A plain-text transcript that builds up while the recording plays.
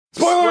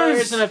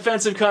Spoilers and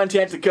offensive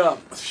content to come.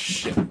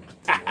 Shit.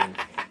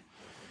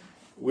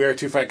 We are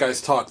Two Fat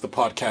Guys Talk, the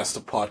podcast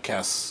of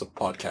podcasts of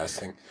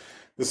podcasting.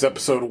 This is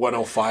episode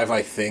 105,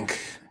 I think.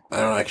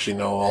 I don't actually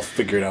know. I'll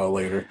figure it out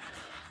later.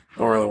 I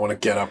don't really want to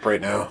get up right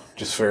now.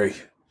 Just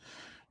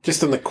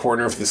in the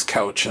corner of this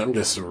couch. I'm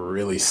just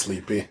really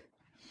sleepy.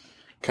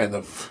 Kind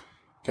of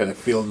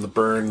feeling the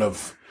burn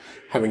of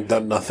having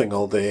done nothing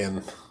all day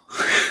and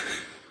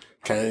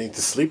kind of need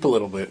to sleep a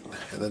little bit.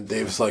 And then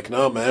Dave's like,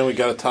 no, man, we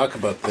got to talk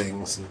about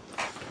things. And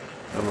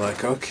I'm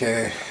like,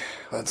 okay,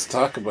 let's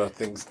talk about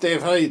things.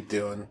 Dave, how you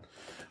doing?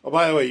 Oh,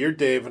 by the way, you're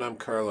Dave and I'm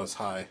Carlos.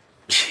 Hi.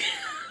 This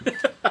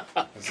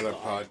is our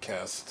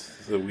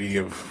podcast. That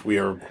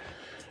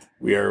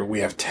we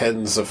have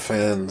tens of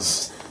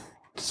fans.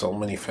 So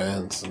many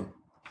fans. And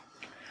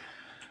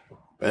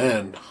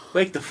man.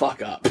 Wake the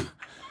fuck up.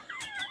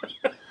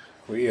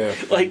 We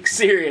have like,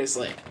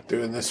 seriously.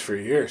 Doing this for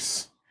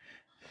years.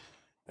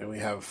 And we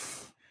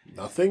have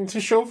nothing to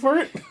show for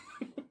it?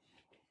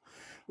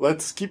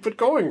 Let's keep it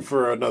going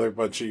for another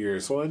bunch of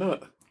years. Why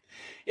not?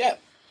 Yeah.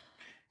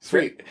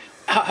 Sweet.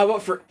 How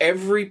about for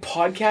every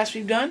podcast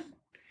we've done,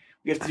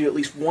 we have to do at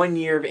least 1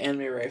 year of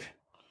Anime Rave.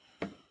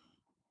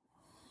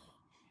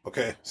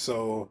 Okay,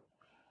 so...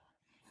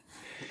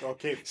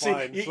 Okay,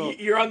 fine. So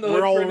you're on the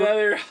hook for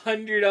another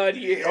 100-odd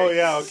years. Oh,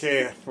 yeah,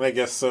 okay. I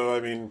guess so. I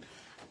mean...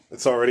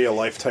 It's already a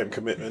lifetime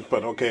commitment,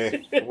 but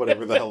okay,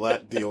 whatever the hell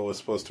that deal was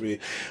supposed to be.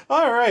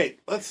 All right,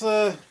 let's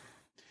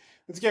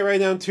get right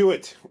down to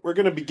it. We're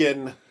going to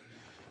begin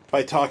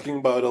by talking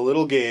about a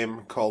little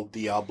game called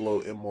Diablo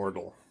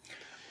Immortal.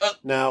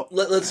 Now,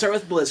 let's start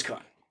with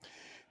BlizzCon.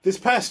 This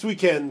past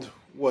weekend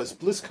was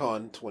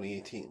BlizzCon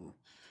 2018.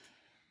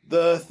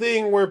 The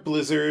thing where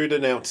Blizzard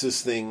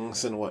announces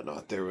things and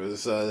whatnot. There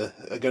was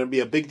going to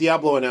be a big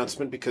Diablo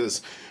announcement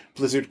because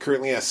Blizzard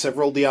currently has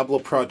several Diablo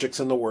projects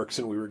in the works,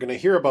 and we were going to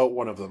hear about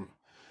one of them.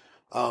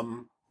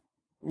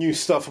 New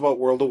stuff about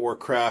World of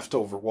Warcraft,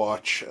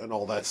 Overwatch, and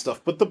all that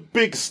stuff. But the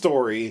big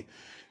story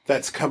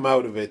that's come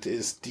out of it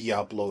is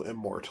Diablo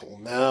Immortal.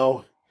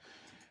 Now,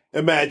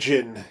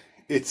 imagine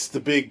it's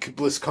the big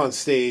BlizzCon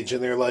stage,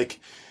 and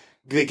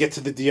they get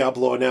to the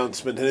Diablo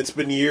announcement, and it's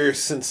been years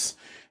since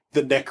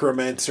the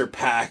Necromancer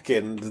pack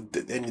and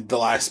the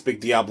last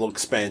big Diablo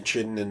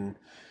expansion, and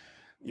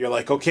you're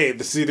like, okay,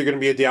 this is either going to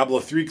be a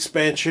Diablo 3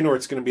 expansion, or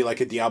it's going to be like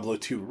a Diablo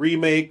 2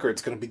 remake, or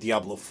it's going to be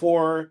Diablo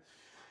 4.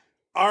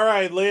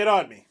 Alright, lay it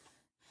on me.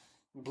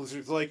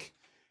 Blizzard's like,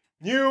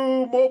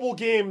 new mobile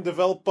game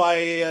developed by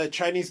a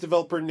Chinese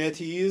developer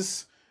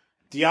NetEase,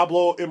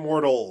 Diablo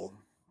Immortal,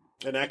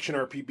 an action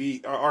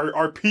RPG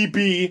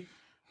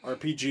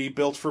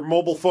built for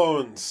mobile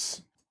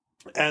phones.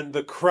 And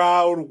the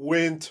crowd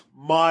went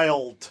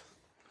mild.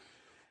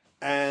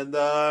 And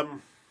a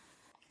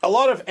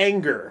lot of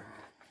anger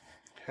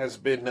has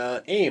been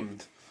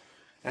aimed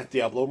at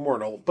Diablo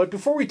Immortal. But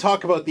before we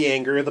talk about the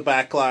anger, the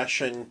backlash,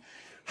 and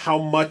how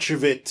much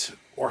of it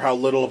or how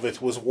little of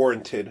it was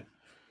warranted,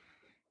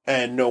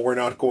 and no, we're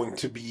not going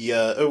to be...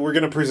 we're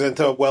going to present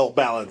a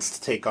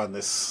well-balanced take on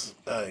this,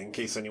 in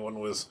case anyone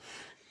was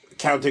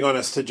counting on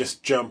us to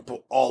just jump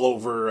all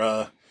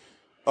over...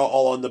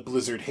 all on the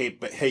Blizzard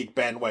hate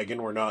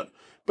bandwagon or not.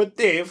 But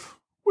Dave,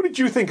 what did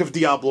you think of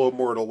Diablo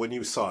Immortal when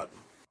you saw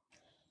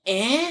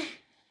it?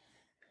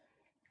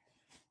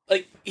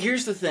 Like,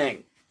 here's the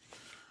thing.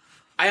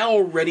 I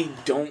already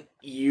don't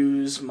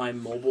use my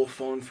mobile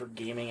phone for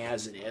gaming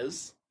as it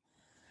is.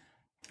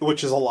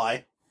 Which is a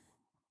lie.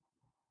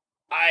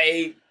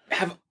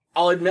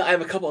 I'll admit I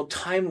have a couple of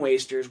time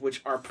wasters,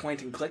 which are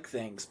point and click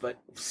things, but...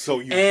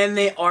 And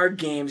they are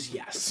games,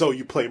 yes. So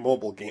you play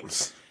mobile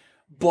games.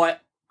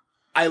 But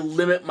I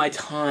limit my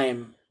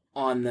time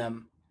on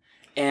them,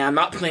 and I'm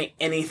not playing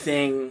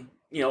anything,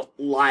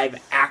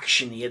 live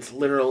action-y. It's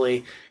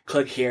literally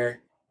click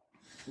here,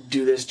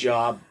 do this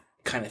job,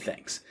 kind of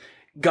things.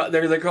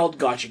 They're called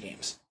gacha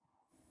games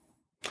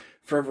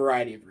for a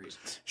variety of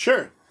reasons.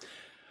 Sure.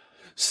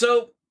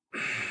 So,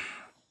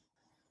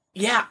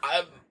 yeah,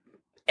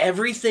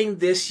 everything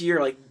this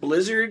year, like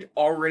Blizzard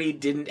already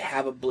didn't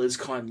have a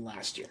BlizzCon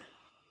last year.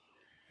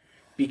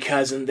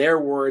 Because, in their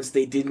words,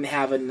 they didn't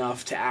have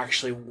enough to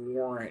actually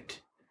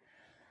warrant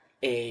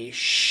a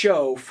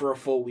show for a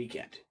full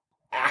weekend.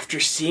 After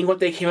seeing what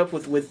they came up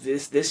with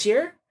this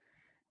year,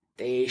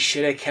 they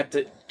should have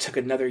took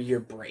another year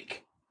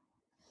break.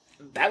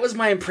 That was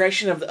my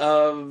impression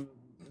of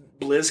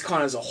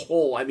BlizzCon as a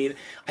whole. I mean,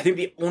 I think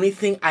the only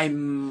thing I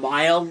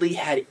mildly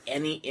had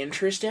any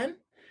interest in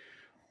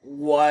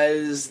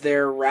was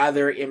their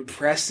rather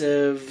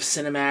impressive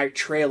cinematic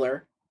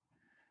trailer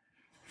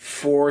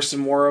for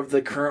some more of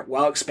the current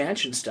WoW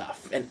expansion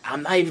stuff. And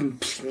I'm not even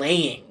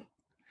playing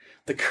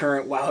the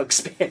current WoW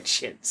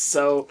expansion,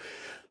 so...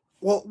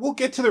 Well, we'll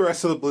get to the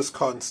rest of the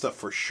BlizzCon stuff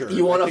for sure.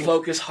 You want to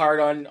focus hard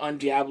on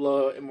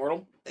Diablo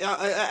Immortal?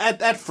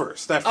 At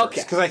first.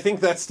 Okay. Because I think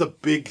that's the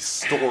big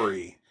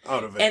story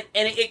out of it.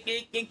 And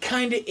it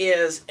kind of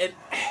is. And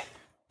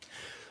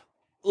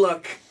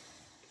look,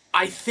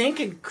 I think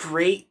a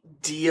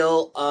great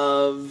deal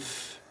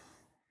of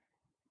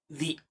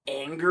the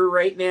anger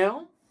right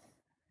now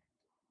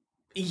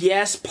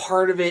yes,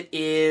 part of it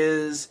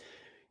is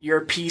you're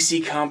a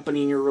PC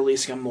company and you're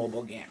releasing a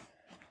mobile game.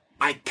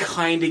 I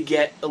kind of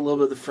get a little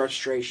bit of the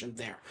frustration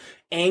there.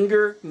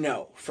 Anger,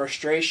 no.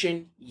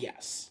 Frustration,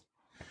 yes.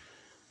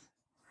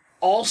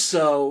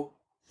 Also,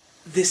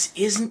 this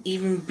isn't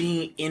even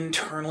being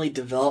internally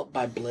developed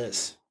by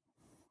Blizz.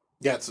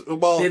 Yeah,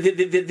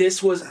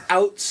 This was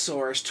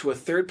outsourced to a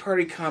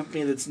third-party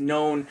company that's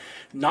known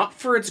not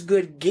for its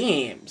good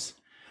games,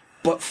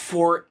 but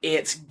for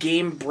its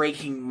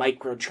game-breaking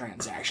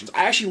microtransactions.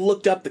 I actually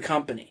looked up the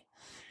company.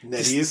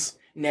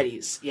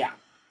 NetEase, yeah.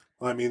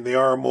 I mean, they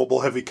are a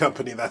mobile-heavy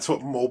company. That's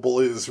what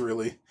mobile is,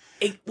 really.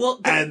 It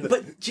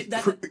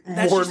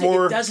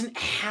doesn't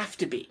have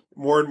to be.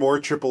 More and more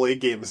AAA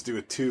games do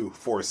it too.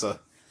 Forza.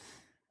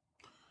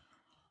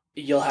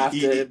 You'll have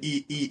to...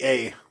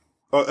 EA.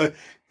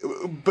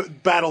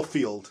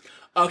 Battlefield.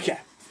 Okay,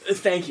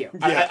 thank you.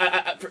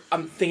 Yeah.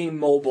 I'm thinking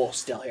mobile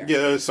still here.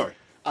 Yeah, sorry.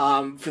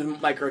 For the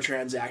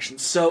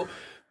microtransactions. So,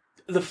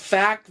 the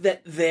fact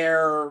that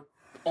they're...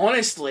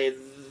 Honestly,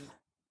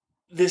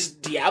 this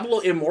Diablo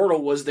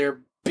Immortal was their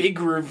big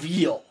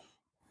reveal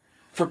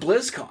for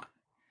BlizzCon.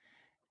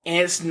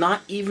 And it's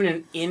not even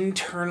an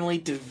internally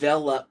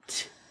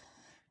developed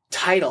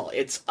title.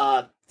 It's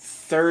a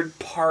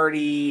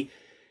third-party,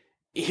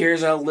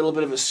 here's a little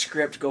bit of a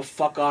script, go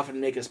fuck off and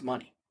make us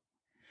money.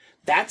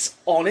 That's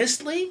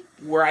honestly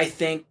where I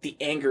think the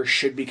anger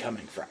should be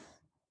coming from.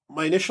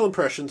 My initial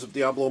impressions of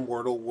Diablo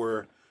Immortal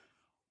were,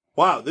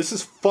 wow, this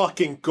is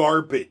fucking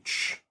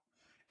garbage.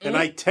 And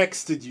I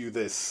texted you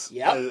this,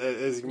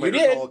 as you might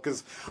recall,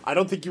 because I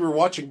don't think you were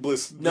watching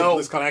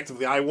BlizzCon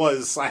actively. I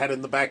was. I had it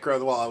in the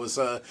background while I was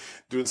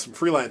doing some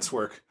freelance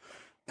work.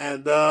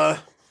 And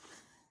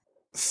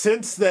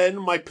since then,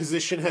 my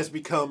position has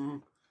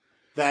become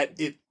that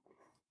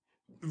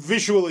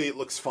visually it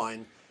looks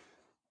fine.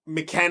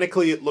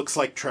 Mechanically, it looks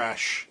like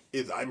trash.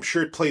 I'm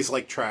sure it plays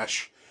like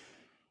trash.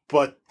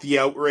 But the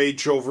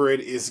outrage over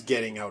it is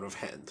getting out of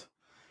hand.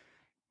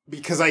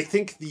 Because I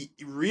think the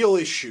real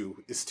issue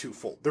is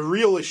twofold. The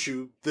real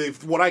issue,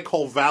 what I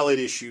call valid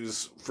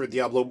issues for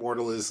Diablo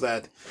Immortal is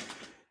that,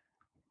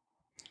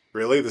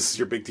 really, this is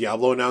your big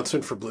Diablo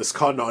announcement for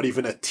BlizzCon, not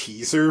even a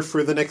teaser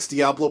for the next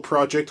Diablo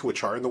project,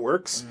 which are in the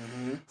works.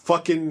 Mm-hmm.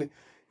 Fucking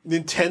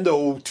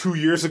Nintendo 2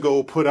 years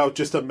ago put out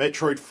just a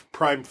Metroid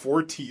Prime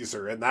 4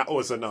 teaser, and that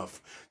was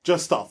enough.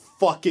 Just a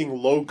fucking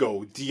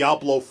logo,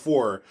 Diablo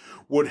 4,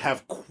 would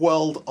have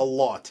quelled a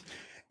lot.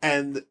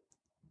 And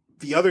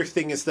the other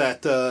thing is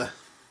that,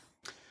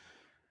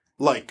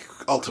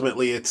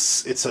 ultimately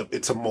it's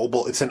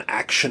an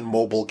action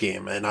mobile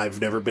game, and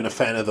I've never been a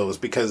fan of those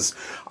because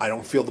I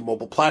don't feel the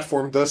mobile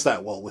platform does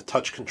that well with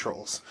touch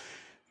controls.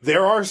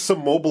 There are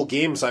some mobile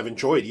games I've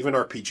enjoyed, even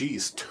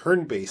RPGs,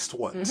 turn-based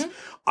ones. Mm-hmm.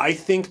 I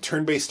think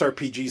turn-based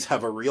RPGs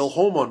have a real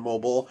home on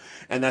mobile,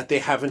 and that they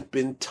haven't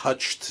been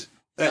touched,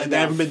 and they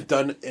haven't been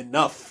done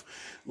enough.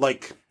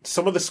 Like,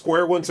 some of the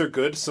Square ones are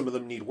good, some of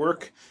them need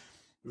work.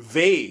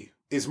 Vey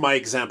is my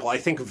example. I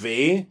think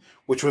Vey,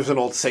 which was an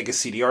old Sega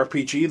CD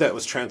RPG that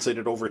was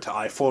translated over to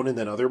iPhone and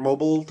then other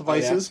mobile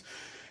devices,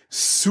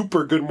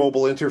 super good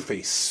mobile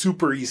interface,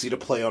 super easy to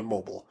play on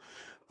mobile.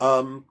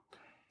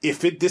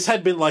 If this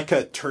had been like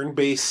a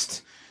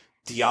turn-based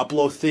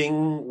Diablo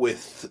thing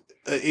with,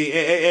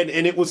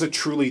 and it was a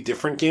truly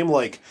different game,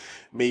 like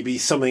maybe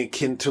something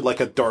akin to like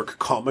a dark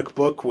comic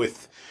book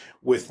with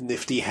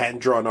nifty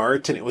hand-drawn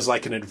art, and it was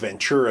like an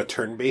adventure, a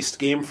turn-based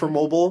game for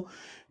mobile,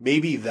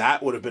 maybe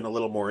that would have been a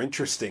little more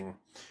interesting.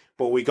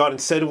 But what we got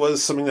instead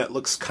was something that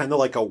looks kind of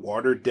like a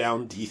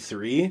watered-down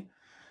D3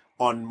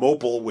 on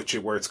mobile,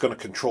 where it's going to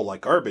control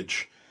like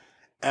garbage.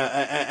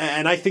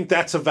 And I think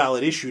that's a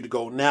valid issue to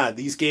go, nah,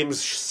 these games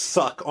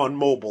suck on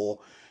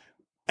mobile,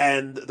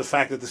 and the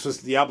fact that this was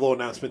the Diablo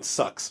announcement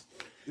sucks.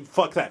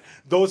 Fuck that.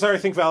 Those are, I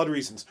think, valid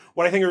reasons.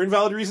 What I think are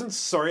invalid reasons,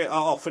 sorry,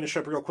 I'll finish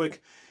up real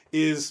quick,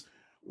 is,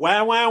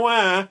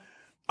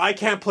 I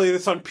can't play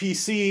this on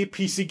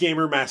PC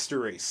Gamer Master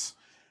Race.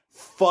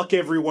 Fuck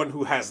everyone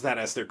who has that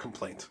as their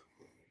complaint.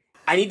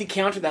 I need to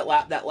counter that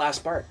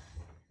last part.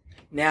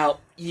 Now,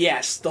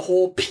 yes, the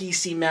whole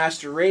PC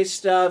Master Race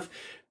stuff,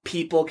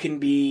 people can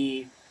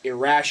be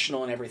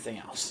irrational and everything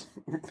else.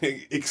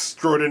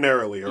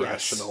 Extraordinarily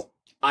irrational. Yes.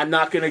 I'm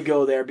not going to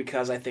go there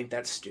because I think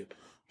that's stupid.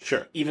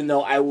 Sure. Even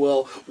though I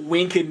will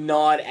wink and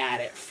nod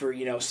at it for,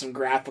 some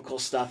graphical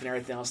stuff and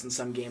everything else in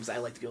some games I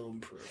like to be able to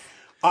improve.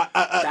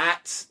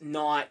 That's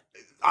not...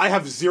 I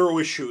have zero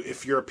issue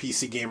if you're a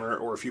PC gamer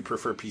or if you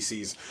prefer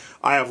PCs.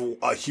 I have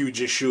a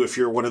huge issue if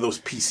you're one of those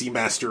PC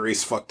Master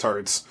Race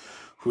fucktards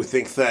who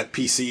think that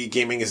PC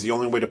gaming is the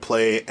only way to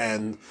play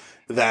and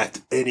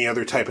that any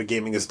other type of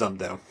gaming is dumbed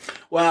down.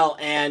 Well,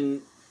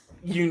 and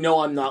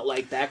I'm not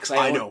like that because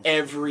I own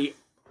every...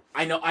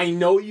 I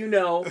know you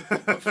know,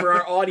 but for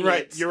our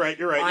audience... Right,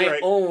 you're right. I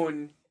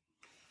own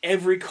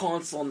every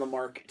console in the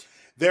market.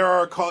 There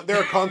are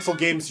console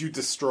games you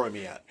destroy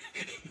me at.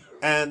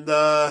 And,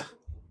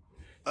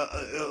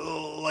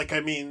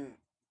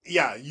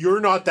 you're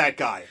not that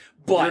guy.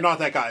 You're not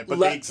that guy, but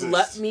they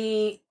exist.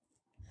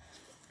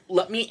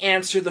 Let me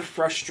answer the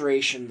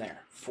frustration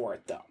there. for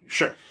it, though.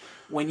 Sure.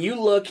 When you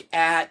look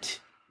at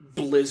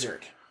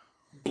Blizzard,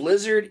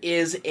 Blizzard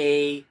is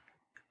a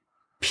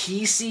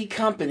PC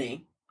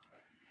company,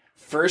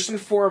 first and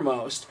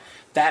foremost,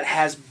 that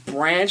has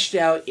branched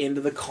out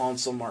into the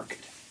console market.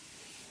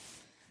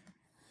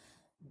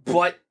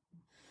 But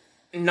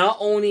not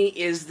only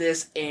is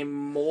this a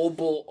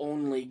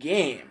mobile-only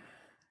game,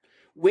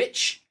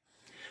 which,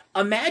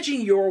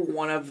 imagine you're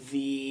one of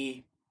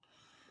the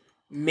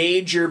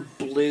major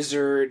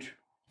Blizzard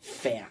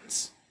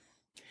fans,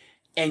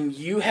 and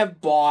you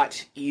have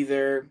bought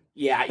either,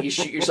 you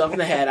shoot yourself in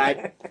the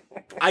head,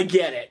 I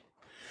get it,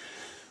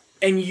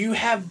 and you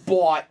have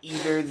bought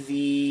either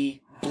the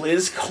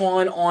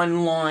BlizzCon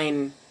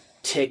online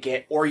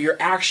ticket or you're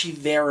actually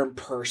there in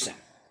person,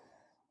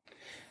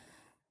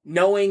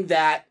 knowing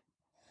that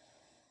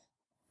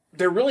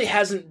there really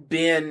hasn't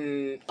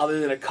been, other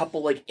than a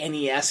couple like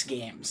NES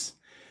games,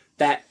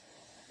 that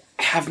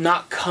have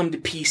not come to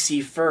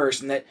PC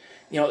first, and that,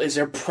 is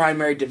their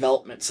primary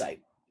development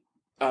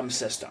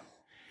system.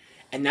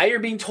 And now you're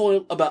being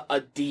told about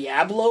a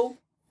Diablo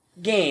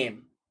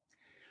game,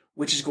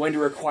 which is going to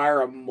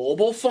require a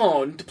mobile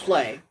phone to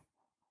play,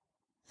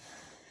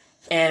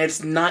 and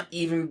it's not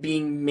even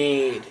being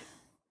made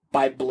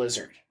by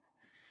Blizzard.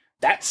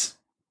 That's,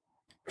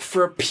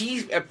 for a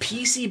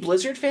PC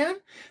Blizzard fan,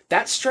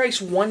 that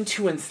strikes 1,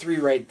 2, and 3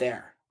 right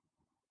there.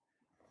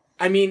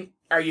 I mean,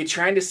 are you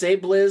trying to say,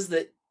 Blizz,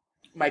 that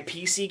my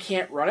PC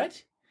can't run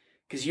it?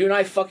 Because you and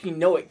I fucking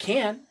know it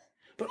can.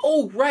 But,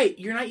 oh, right,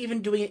 you're not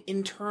even doing it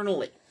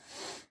internally.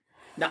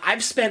 Now,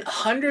 I've spent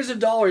hundreds of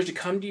dollars to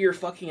come to your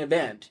fucking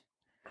event,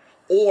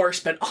 or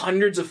spent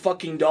hundreds of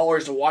fucking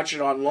dollars to watch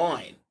it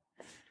online.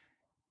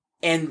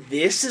 And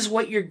this is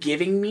what you're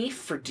giving me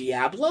for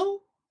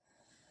Diablo?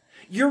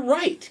 You're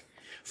right.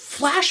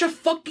 Flash a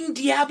fucking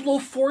Diablo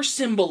 4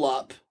 symbol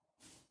up.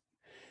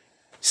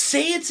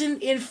 Say it's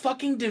in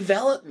fucking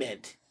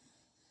development.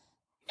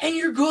 And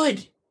you're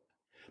good.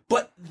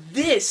 But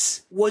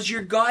this was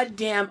your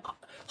goddamn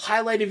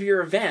highlight of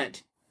your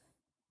event.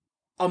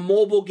 A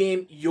mobile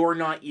game you're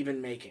not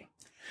even making.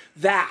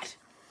 That,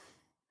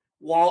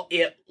 while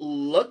it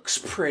looks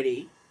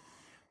pretty,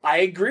 I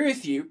agree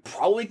with you,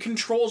 probably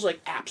controls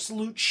like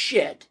absolute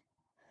shit.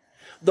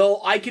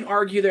 Though I can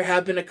argue there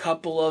have been a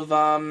couple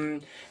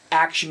of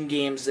action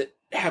games that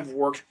have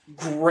worked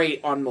great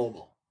on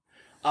mobile.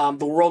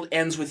 The World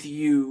Ends With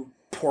You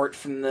port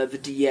from the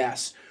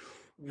DS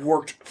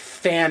worked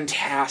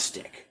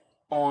fantastic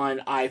on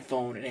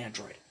iPhone and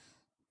Android.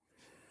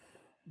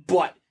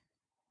 But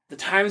the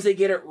times they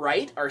get it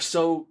right are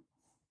so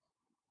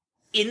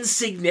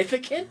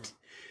insignificant,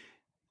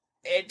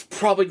 it's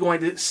probably going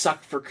to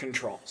suck for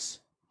controls.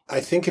 I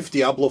think if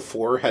Diablo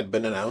 4 had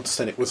been announced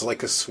and it was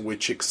like a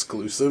Switch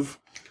exclusive,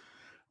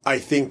 I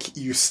think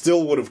you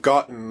still would have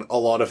gotten a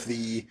lot of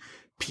the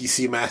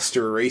PC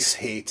Master Race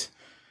hate,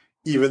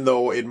 even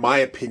though, in my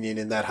opinion,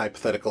 in that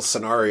hypothetical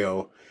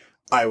scenario,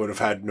 I would have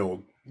had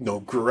no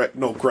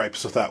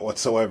gripes with that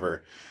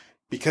whatsoever.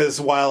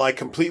 Because while I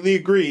completely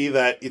agree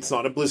that it's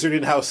not a Blizzard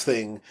in-house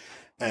thing,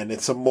 and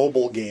it's a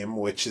mobile game,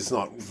 which is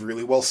not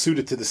really well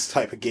suited to this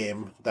type of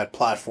game, that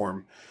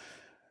platform,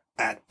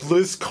 at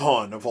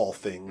BlizzCon, of all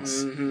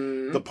things,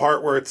 the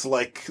part where it's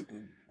like,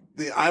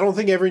 I don't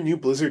think every new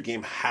Blizzard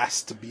game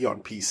has to be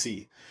on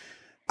PC.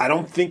 I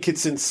don't think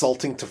it's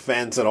insulting to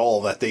fans at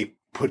all that they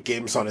put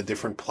games on a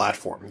different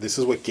platform. This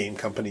is what game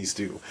companies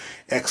do.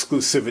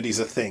 Exclusivity's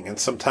a thing, and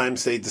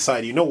sometimes they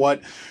decide, you know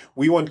what,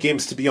 we want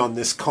games to be on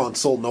this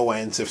console, no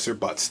ands, ifs, or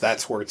buts.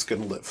 That's where it's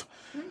going to live.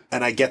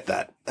 And I get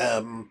that.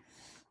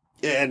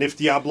 And if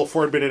Diablo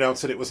 4 had been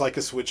announced and it was like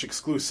a Switch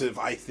exclusive,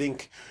 I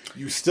think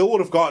you still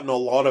would have gotten a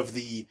lot of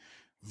the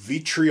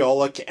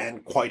vitriolic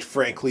and, quite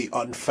frankly,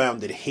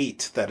 unfounded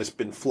hate that has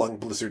been flung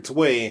Blizzard's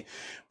way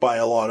by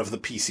a lot of the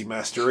PC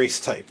Master Race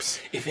types.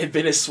 If it had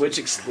been a Switch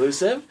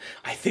exclusive,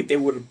 I think they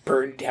would have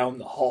burned down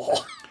the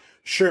hall.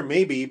 Sure,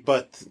 maybe,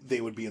 but they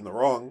would be in the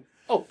wrong.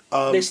 Oh,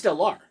 they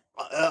still are.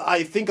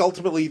 I think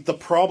ultimately the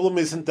problem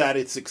isn't that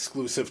it's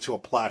exclusive to a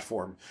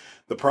platform.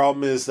 The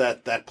problem is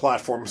that that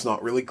platform's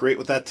not really great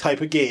with that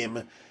type of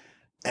game,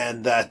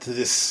 and that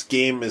this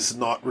game is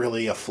not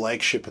really a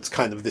flagship. It's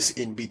kind of this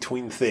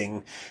in-between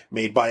thing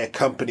made by a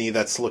company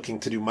that's looking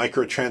to do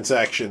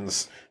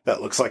microtransactions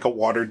that looks like a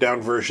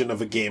watered-down version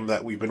of a game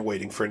that we've been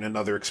waiting for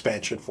another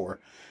expansion for.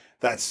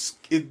 That's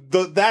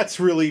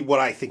really what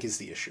I think is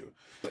the issue.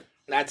 But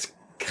that's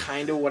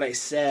kind of what I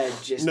said.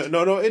 Just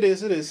No, it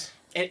is.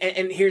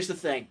 And here's the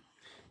thing.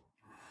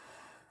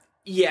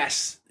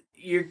 Yes,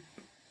 your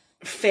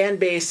fan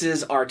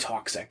bases are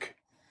toxic.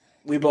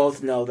 We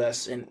both know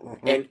this in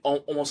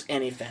almost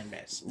any fan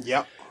base.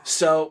 Yep.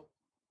 So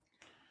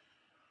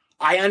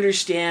I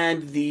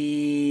understand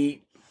the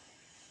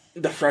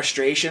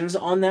frustrations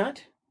on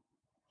that,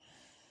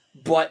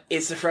 but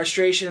it's the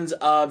frustrations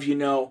of,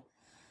 a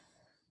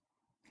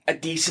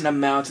decent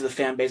amount of the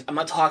fan base. I'm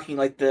not talking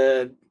like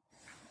the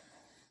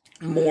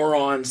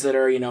morons that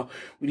are,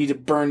 we need to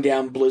burn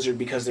down Blizzard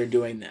because they're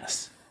doing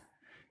this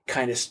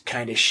kind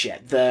of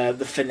shit.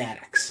 The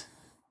fanatics.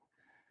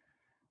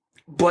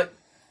 But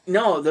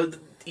No,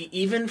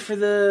 even for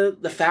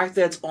the fact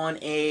that it's on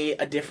a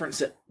different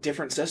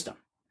system.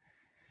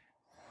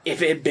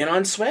 If it had been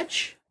on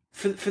Switch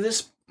for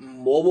this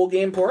mobile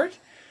game port,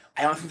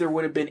 I don't think there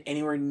would have been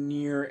anywhere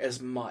near as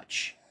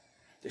much.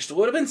 There still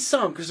would have been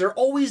some, because there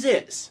always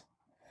is.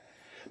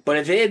 But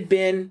if it had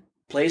been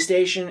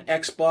PlayStation,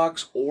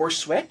 Xbox, or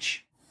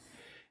Switch,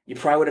 you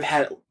probably would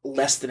have had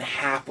less than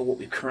half of what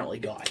we've currently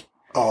got.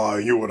 Oh,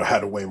 you would have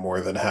had way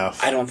more than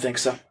half. I don't think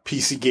so.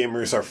 PC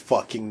gamers are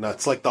fucking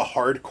nuts. Like the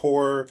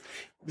hardcore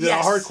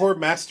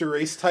master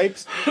race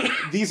types.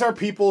 These are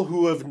people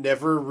who have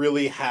never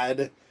really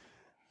had...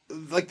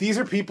 Like, these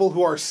are people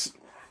who are...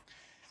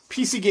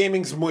 PC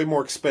gaming's way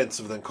more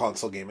expensive than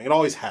console gaming. It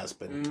always has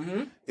been.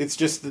 Mm-hmm. It's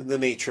just the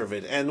nature of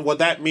it. And what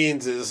that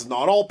means is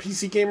not all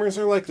PC gamers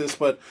are like this,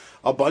 but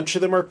a bunch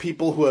of them are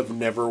people who have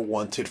never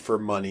wanted for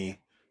money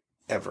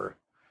ever.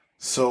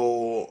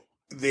 So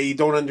they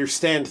don't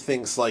understand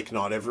things like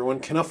not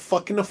everyone can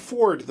fucking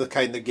afford the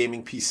kind of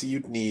gaming PC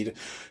you'd need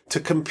to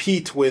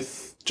compete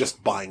with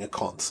just buying a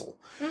console.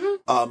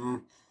 Mm-hmm.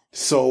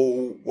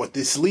 So what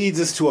this leads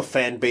is to a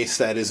fan base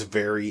that is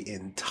very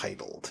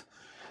entitled.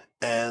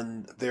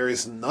 And there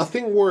is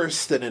nothing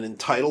worse than an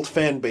entitled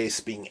fan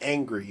base being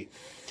angry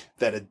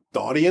that an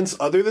audience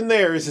other than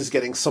theirs is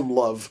getting some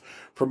love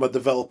from a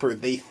developer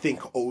they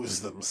think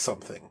owes them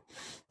something.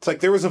 It's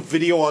like there was a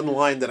video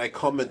online that I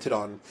commented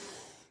on.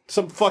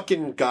 Some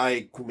fucking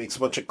guy who makes a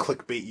bunch of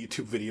clickbait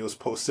YouTube videos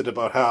posted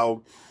about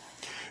how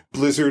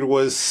Blizzard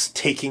was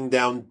taking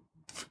down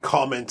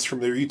comments from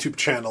their YouTube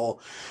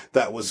channel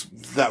that were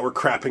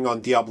crapping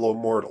on Diablo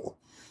Immortal.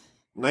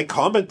 And I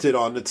commented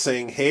on it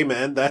saying, hey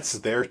man, that's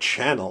their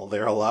channel.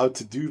 They're allowed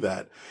to do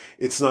that.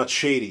 It's not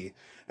shady.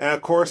 And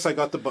of course I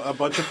got a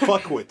bunch of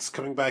fuckwits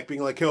coming back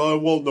being like, oh,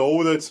 well,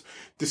 no, that's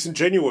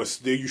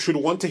disingenuous. You should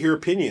want to hear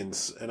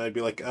opinions. And I'd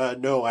be like,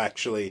 no,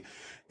 actually.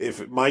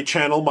 If my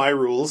channel, my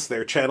rules,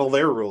 their channel,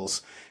 their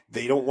rules.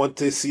 They don't want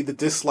to see the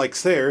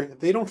dislikes there.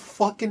 They don't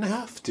fucking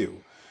have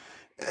to.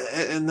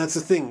 And that's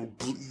the thing.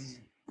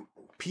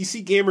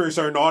 PC gamers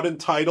are not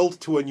entitled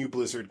to a new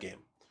Blizzard game.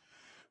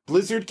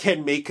 Blizzard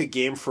can make a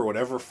game for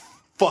whatever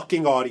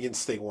fucking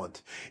audience they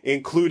want,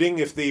 including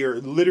if they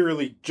are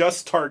literally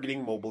just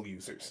targeting mobile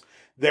users.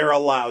 They're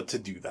allowed to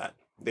do that.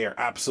 They are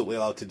absolutely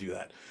allowed to do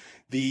that.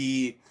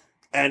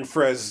 And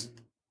for as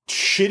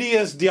shitty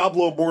as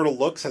Diablo Immortal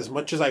looks, as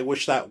much as I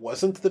wish that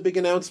wasn't the big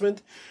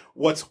announcement,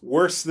 what's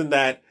worse than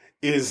that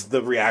is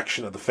the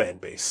reaction of the fan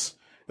base.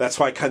 That's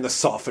why I kind of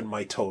softened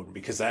my tone,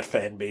 because that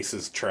fan base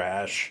is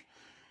trash.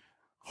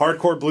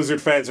 Hardcore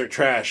Blizzard fans are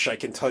trash. I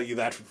can tell you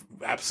that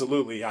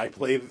absolutely. I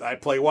play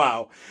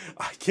WoW.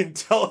 I can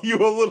tell you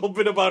a little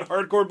bit about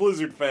hardcore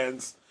Blizzard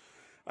fans.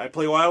 I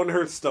play WoW and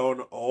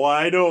Hearthstone. Oh,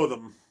 I know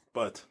them.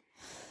 But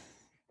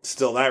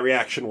still, that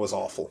reaction was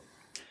awful.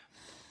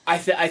 I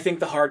think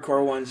the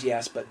hardcore ones,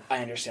 yes, but I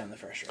understand the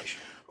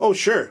frustration. Oh,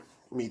 sure.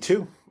 Me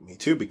too. Me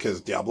too,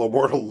 because Diablo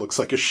Immortal looks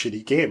like a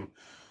shitty game.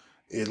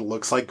 It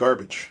looks like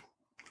garbage.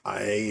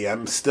 I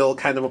am still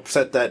kind of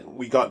upset that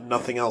we got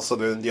nothing else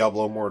other than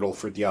Diablo Immortal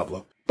for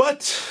Diablo.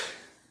 But,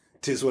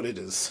 'tis what it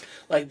is.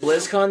 Like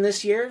BlizzCon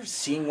this year,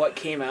 seeing what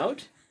came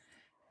out,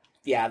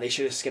 yeah, they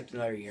should have skipped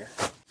another year.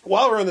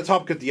 While we're on the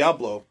topic of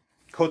Diablo,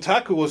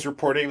 Kotaku was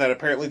reporting that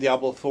apparently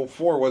Diablo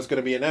 4 was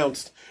going to be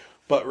announced,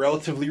 but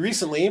relatively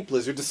recently,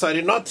 Blizzard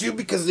decided not to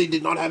because they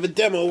did not have a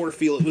demo or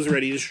feel it was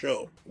ready to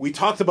show. We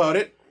talked about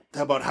it,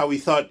 about how we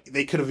thought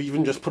they could have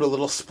even just put a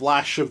little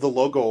splash of the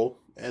logo,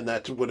 and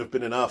that would have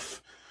been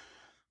enough.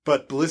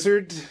 But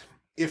Blizzard,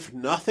 if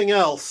nothing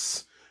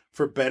else,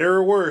 for better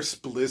or worse,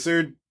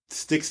 Blizzard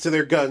sticks to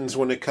their guns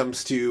when it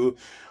comes to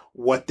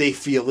what they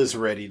feel is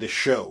ready to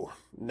show.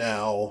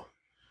 Now,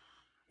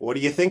 what do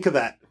you think of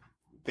that?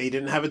 They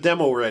didn't have a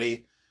demo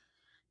ready,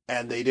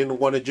 and they didn't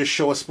want to just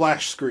show a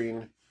splash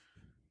screen.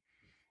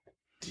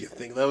 Do you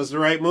think that was the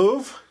right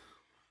move?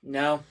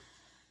 No.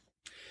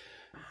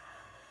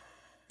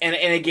 And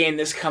again,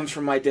 this comes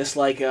from my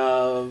dislike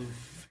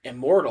of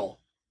Immortal,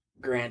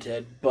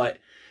 granted, but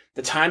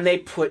the time they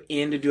put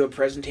in to do a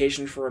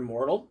presentation for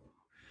Immortal,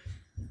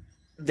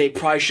 they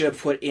probably should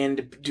have put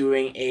into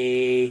doing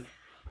a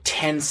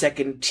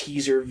 10-second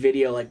teaser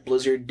video like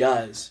Blizzard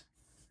does.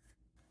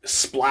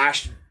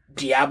 Splash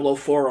Diablo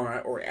 4 on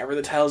it, or whatever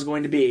the title is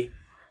going to be,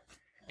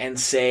 and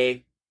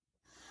say,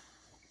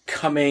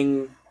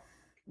 coming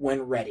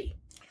when ready.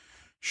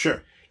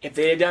 Sure. If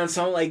they had done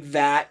something like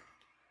that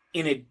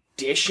in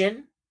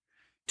addition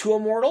to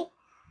Immortal,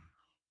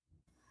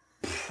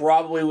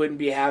 probably wouldn't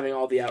be having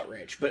all the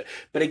outrage. But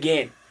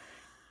again,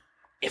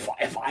 if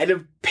I'd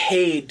have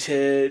paid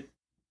to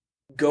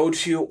go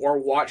to or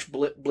watch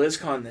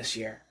BlizzCon this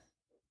year,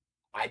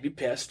 I'd be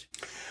pissed.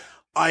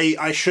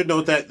 I should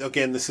note that,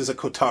 again, this is a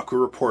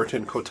Kotaku report,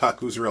 and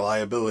Kotaku's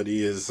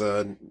reliability is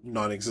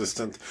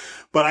non-existent.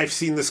 But I've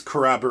seen this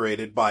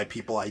corroborated by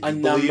people I do believe. A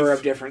number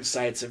of different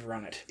sites have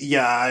run it.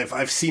 Yeah,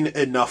 I've seen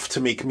enough to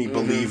make me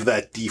believe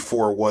that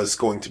D4 was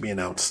going to be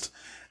announced.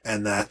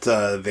 and that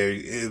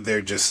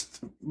they're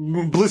just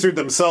Blizzard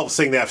themselves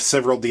saying they have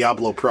several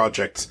Diablo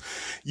projects.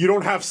 You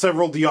don't have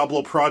several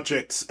Diablo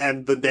projects,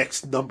 and the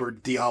next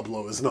numbered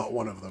Diablo is not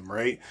one of them,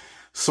 right?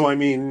 So I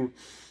mean,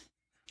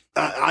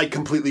 I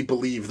completely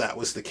believe that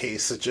was the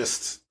case. It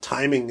just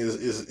timing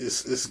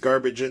is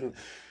garbage, and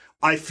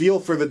I feel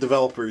for the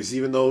developers,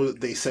 even though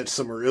they said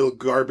some real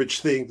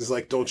garbage things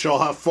like "Don't y'all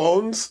have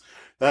phones?"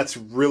 That's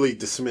really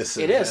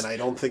dismissive, It is. and I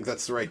don't think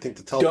that's the right thing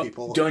to tell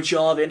people. Don't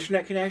y'all have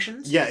internet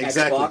connections? Yeah,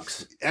 exactly.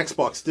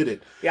 Xbox did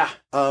it. Yeah.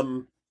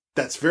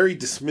 That's very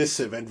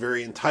dismissive and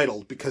very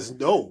entitled because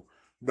no,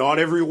 not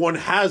everyone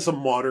has a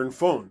modern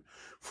phone.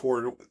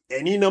 For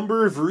any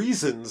number of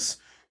reasons,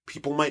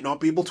 people might not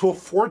be able to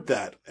afford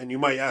that. And you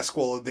might ask,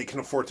 well, they can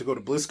afford to go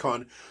to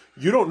BlizzCon.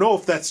 You don't know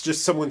if that's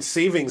just someone's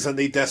savings and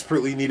they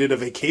desperately needed a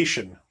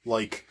vacation.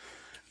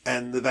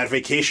 And that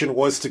vacation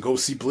was to go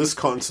see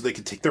BlizzCon so they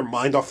could take their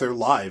mind off their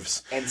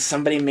lives. And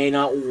somebody may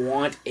not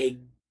want a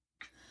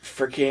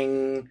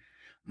freaking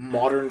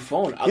modern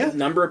phone. A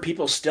number of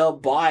people still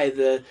buy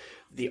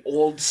the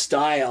old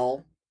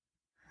style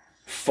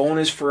phone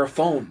is for a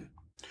phone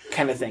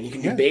kind of thing. You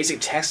can do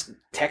basic text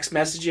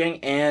messaging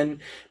and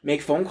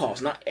make phone calls.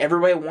 Not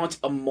everybody wants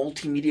a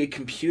multimedia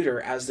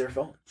computer as their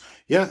phone.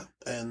 Yeah,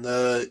 and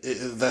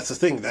that's the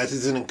thing. That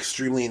is an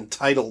extremely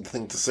entitled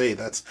thing to say.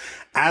 That's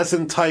as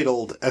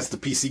entitled as the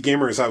PC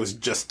gamers I was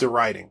just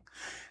deriding.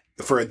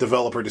 For a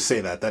developer to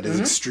say that is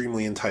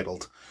extremely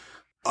entitled.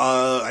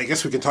 I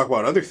guess we can talk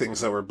about other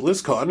things that were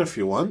BlizzCon if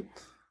you want.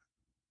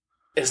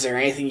 Is there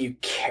anything you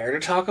care to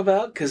talk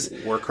about? Because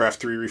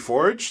WarCraft III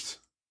Reforged?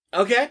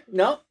 Okay,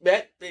 no,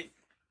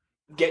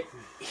 get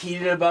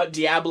heated about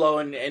Diablo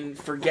and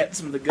forget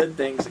some of the good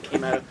things that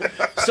came out of it.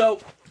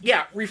 So,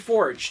 yeah,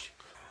 Reforged.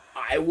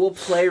 I will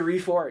play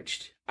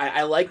Reforged.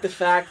 I like the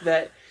fact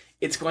that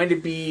it's going to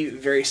be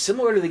very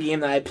similar to the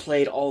game that I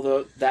played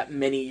that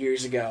many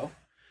years ago,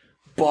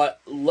 but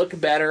look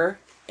better,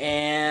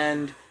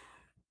 and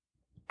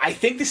I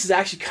think this is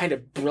actually kind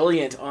of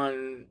brilliant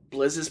on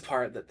Blizz's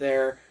part that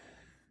they're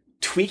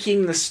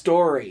tweaking the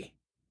story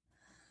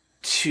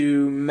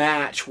to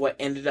match what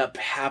ended up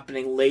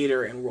happening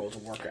later in World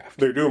of Warcraft.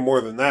 They're doing more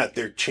than that.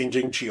 They're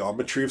changing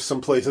geometry of some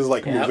places,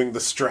 like moving the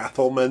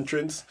Stratholme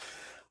entrance.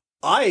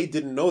 I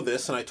didn't know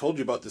this, and I told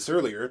you about this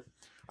earlier.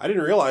 I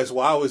didn't realize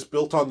WoW was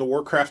built on the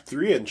Warcraft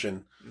 3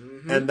 engine,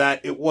 and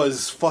that it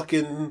was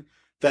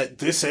that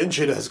this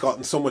engine has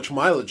gotten so much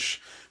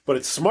mileage. But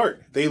it's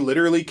smart. They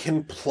literally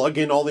can plug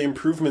in all the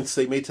improvements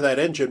they made to that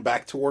engine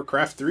back to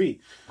Warcraft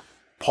 3,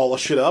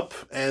 polish it up,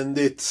 and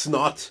it's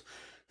not...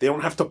 They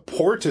don't have to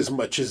port as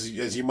much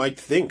as you might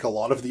think. A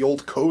lot of the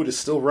old code is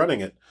still running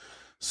it.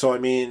 So, I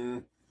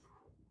mean,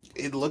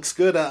 it looks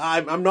good.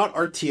 I'm not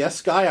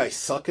RTS guy. I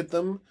suck at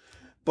them.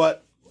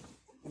 But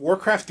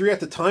Warcraft 3 at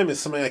the time is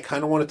something I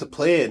kind of wanted to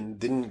play and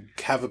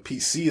didn't have a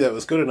PC that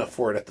was good enough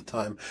for it at the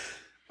time.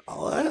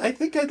 I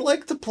think I'd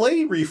like to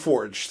play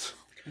Reforged.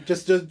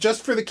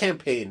 Just for the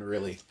campaign,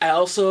 really.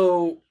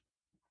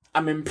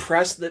 I'm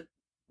impressed that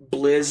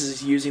Blizz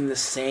is using the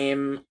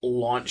same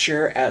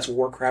launcher as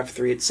Warcraft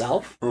 3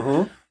 itself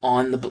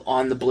on the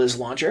Blizz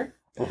launcher,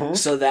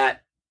 so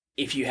that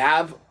if you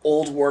have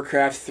old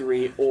Warcraft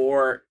 3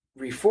 or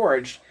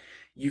Reforged,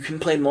 you can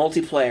play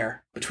multiplayer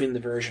between the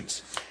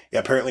versions. Yeah,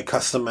 apparently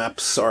custom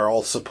maps are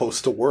all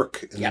supposed to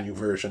work in the new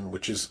version,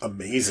 which is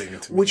amazing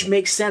to me. Which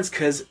makes sense,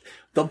 because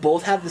they'll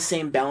both have the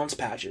same balance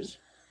patches.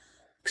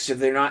 So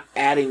they're not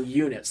adding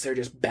units, they're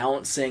just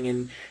balancing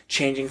and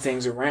changing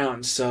things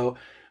around. So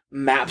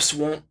maps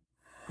won't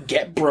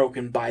get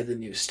broken by the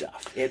new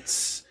stuff.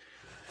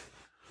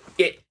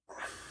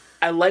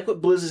 I like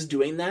what Blizz is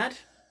doing that,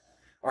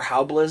 or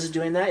how Blizz is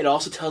doing that. It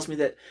also tells me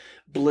that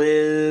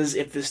Blizz,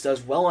 if this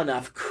does well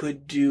enough,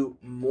 could do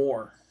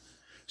more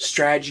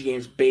strategy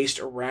games based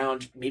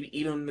around maybe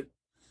even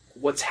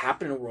what's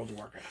happening in World of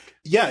Warcraft.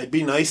 Yeah, it'd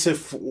be nice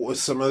if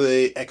some of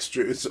the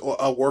extras,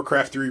 a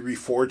Warcraft 3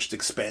 Reforged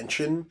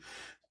expansion,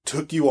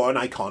 took you on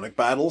iconic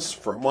battles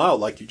for a while,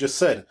 like you just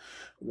said.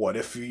 What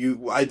if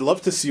I'd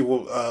love to see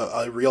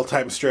a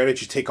real-time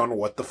strategy take on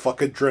what the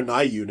fuck a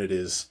Draenei unit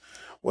is.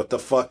 What the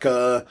fuck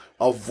a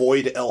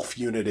Void Elf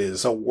unit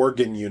is. A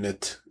Worgen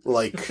unit.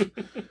 Like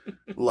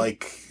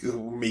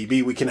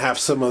maybe we can have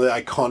some of the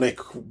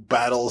iconic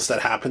battles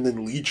that happened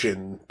in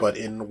Legion, but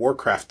in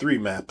Warcraft 3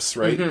 maps,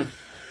 right?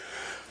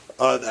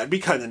 That'd be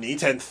kind of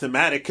neat and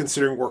thematic,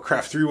 considering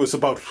Warcraft 3 was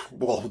about,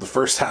 the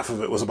first half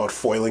of it was about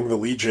foiling the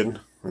Legion,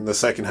 and the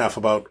second half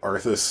about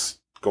Arthas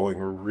going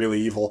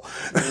really evil.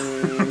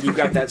 You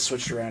got that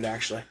switched around,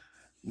 actually.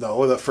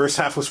 No, the first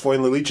half was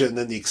foiling the Legion, and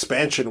then the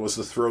expansion was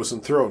the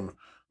Frozen Throne,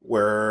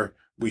 where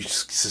we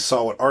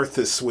saw what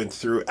Arthas went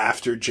through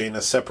after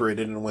Jaina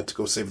separated and went to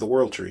go save the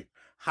World Tree.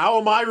 How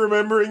am I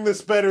remembering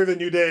this better than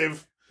you,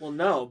 Dave? Well,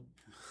 no.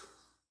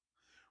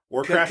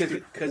 Warcraft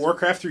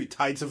 3,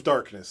 Tides of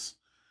Darkness.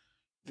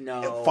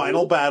 No.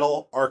 Final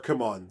Battle,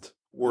 Archimonde,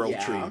 World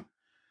Tree.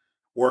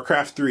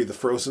 Warcraft 3, The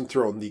Frozen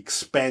Throne, the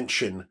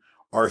expansion,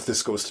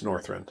 Arthas goes to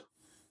Northrend.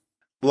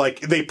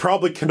 Like, they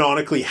probably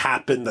canonically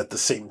happened at the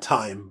same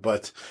time,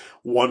 but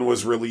one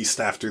was released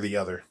after the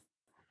other.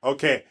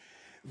 Okay,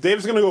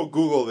 Dave's going to go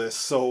Google this,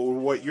 so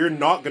what you're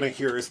not going to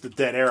hear is the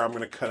dead air I'm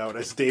going to cut out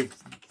as Dave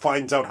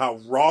finds out how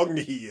wrong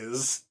he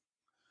is.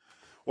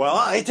 Well,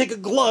 I take a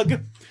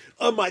glug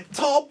of my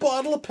tall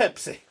bottle of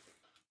Pepsi.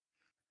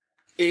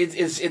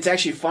 It's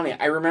actually funny.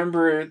 I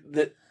remember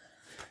that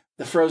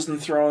the Frozen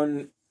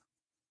Throne,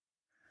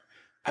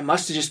 I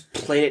must have just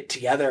played it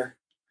together.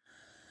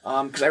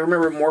 Because I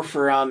remember it more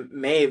for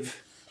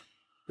Maeve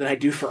than I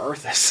do for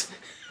Arthas.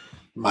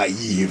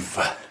 Maeve.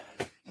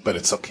 But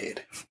it's okay,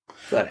 Dave.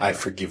 But I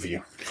forgive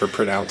you for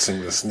pronouncing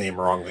this name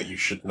wrong that you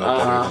should know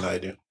better than I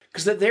do.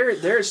 Because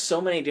there's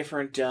so many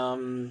different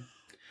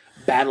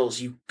battles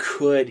you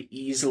could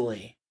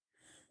easily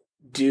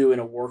do in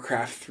a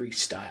WarCraft 3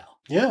 style.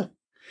 Yeah.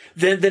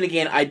 Then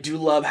again, I do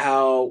love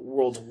how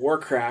World of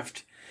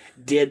Warcraft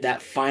did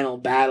that final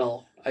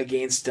battle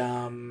against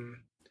Archimonde.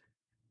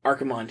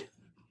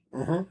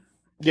 Mm-hmm.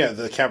 Yeah,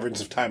 the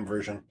Caverns of Time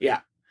version.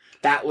 Yeah.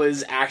 That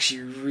was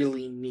actually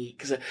really neat.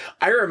 Because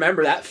I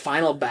remember that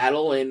final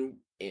battle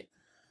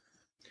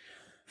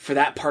for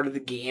that part of the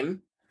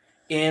game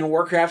in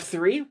Warcraft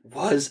 3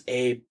 was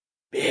a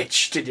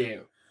bitch to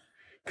do.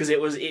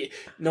 Because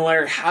no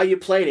matter how you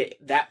played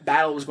it, that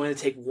battle was going to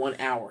take 1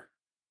 hour.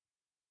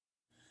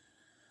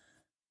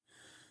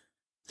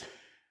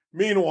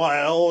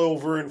 Meanwhile,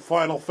 over in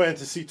Final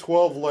Fantasy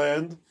XII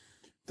land,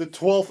 the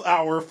 12th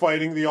hour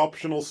fighting the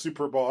optional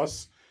super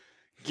boss,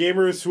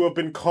 gamers who have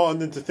been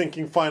conned into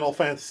thinking Final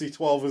Fantasy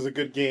XII is a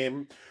good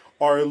game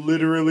are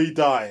literally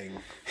dying.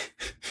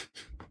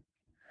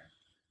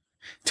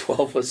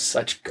 12 was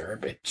such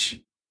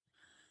garbage.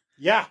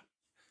 Yeah.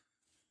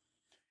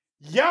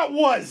 Yeah, it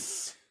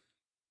was!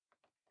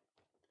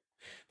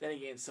 Then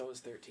again, so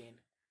was 13.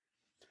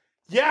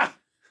 Yeah!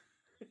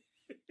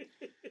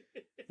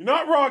 You're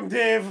not wrong,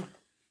 Dave.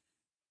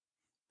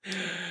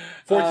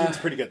 14's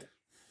pretty good.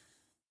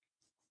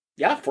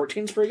 Yeah,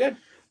 14's pretty good.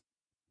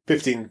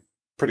 15,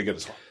 pretty good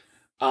as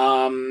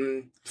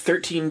well.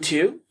 13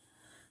 too.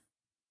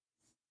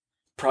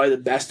 Probably the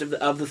best of the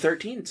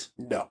 13s.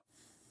 No,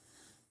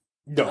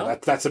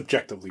 that's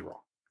objectively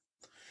wrong.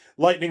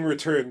 Lightning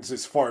Returns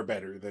is far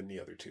better than the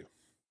other two.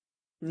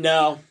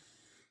 No,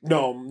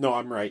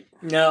 I'm right.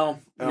 No,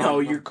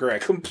 I'm you're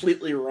correct.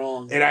 Completely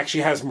wrong. It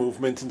actually has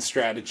movement and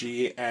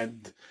strategy,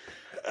 and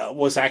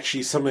was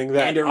actually something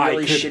that and a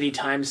really shitty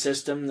time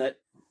system that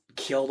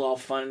killed all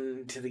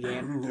fun to the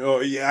game.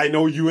 Oh yeah, I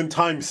know you and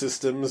time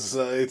systems.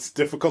 It's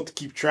difficult to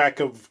keep track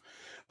of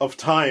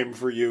time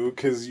for you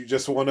because you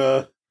just want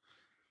to.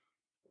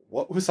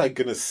 What was I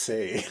gonna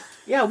say?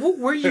 Yeah, what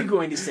were you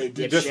going to say, dipshit?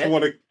 You just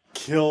want to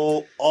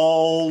kill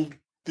all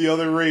the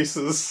other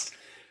races.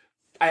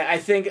 I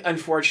think,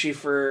 unfortunately,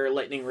 for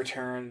Lightning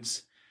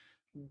Returns,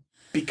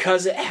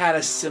 because it had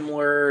a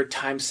similar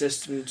time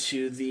system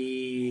to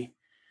the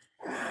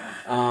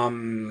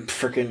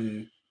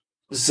freaking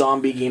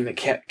zombie game that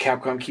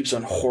Capcom keeps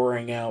on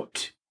whoring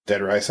out,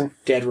 Dead Rising.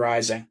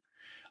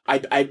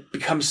 I'd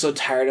become so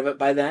tired of it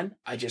by then,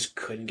 I just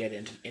couldn't get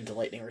into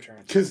Lightning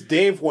Returns. Because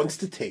Dave wants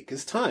to take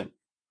his time.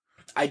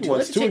 He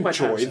wants to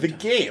enjoy the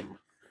game.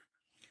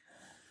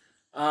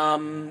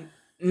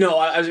 No,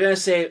 I was going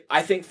to say,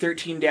 I think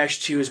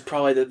 13-2 is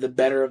probably the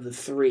better of the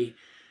three,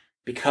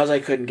 because I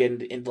couldn't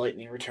get into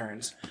Lightning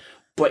Returns.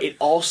 But it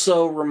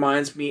also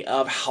reminds me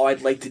of how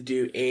I'd like to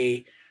do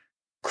a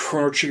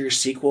Chrono Trigger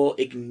sequel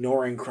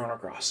ignoring Chrono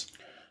Cross.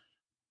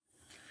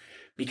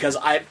 Because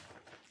I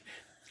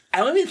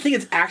don't even think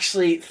it's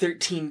actually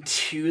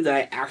 13-2 that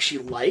I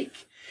actually like.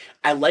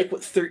 I like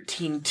what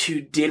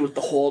 13-2 did with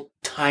the whole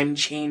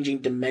time-changing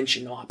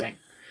dimension hopping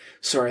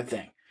sort of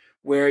thing.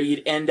 Where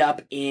you'd end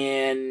up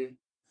in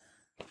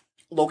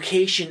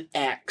location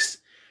X,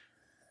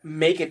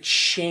 make a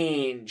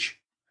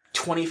change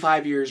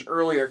 25 years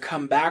earlier,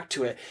 come back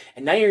to it,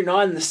 and now you're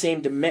not in the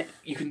same dimension.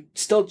 You can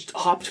still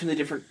hop between the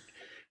different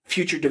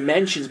future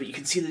dimensions, but you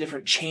can see the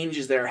different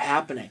changes that are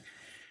happening.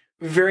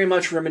 Very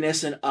much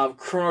reminiscent of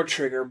Chrono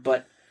Trigger,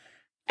 but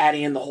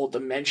adding in the whole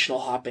dimensional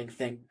hopping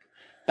thing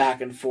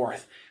back and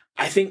forth.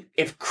 I think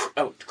if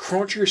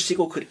Chrono Trigger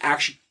sequel could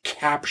actually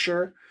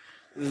capture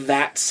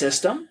that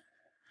system,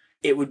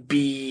 it would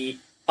be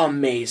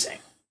amazing.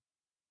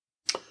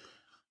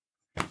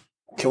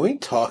 Can we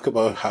talk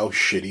about how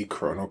shitty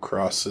Chrono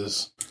Cross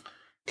is?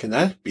 Can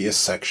that be a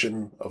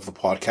section of the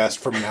podcast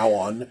from now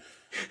on?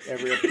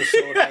 Every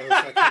episode has a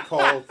section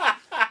called,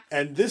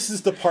 and this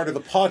is the part of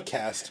the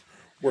podcast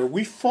where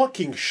we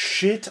fucking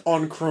shit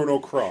on Chrono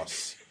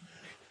Cross.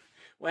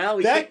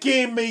 Well, that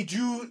game made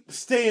you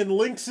stay in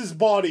Lynx's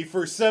body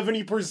for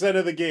 70%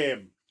 of the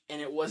game. And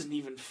it wasn't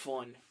even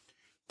fun.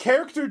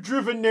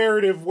 Character-driven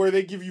narrative where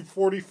they give you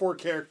 44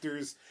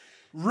 characters,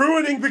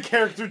 ruining the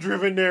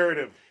character-driven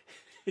narrative.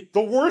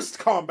 The worst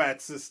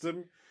combat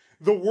system,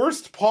 the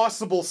worst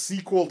possible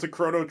sequel to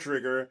Chrono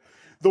Trigger.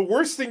 The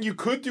worst thing you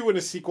could do in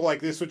a sequel like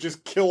this would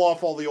just kill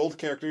off all the old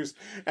characters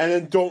and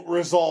then don't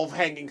resolve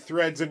hanging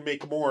threads and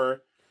make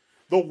more.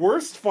 The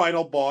worst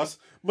final boss,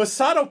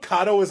 Masato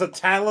Kato is a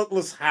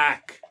talentless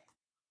hack.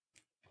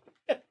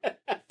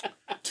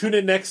 Tune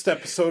in next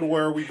episode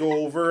where we go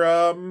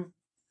over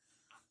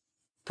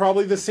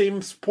probably the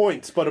same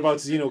points, but about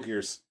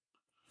Xenogears.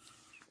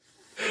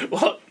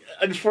 Well,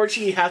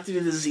 unfortunately, you have to do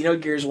the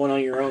Xenogears one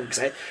on your own,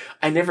 because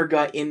I never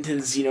got into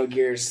the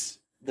Xenogears,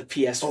 the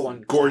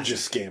PS1.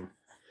 Gorgeous game.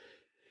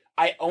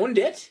 I owned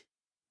it.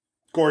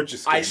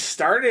 Gorgeous game. I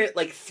started it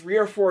like 3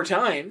 or 4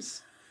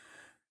 times,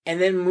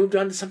 and then moved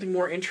on to something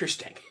more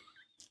interesting.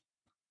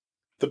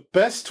 The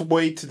best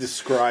way to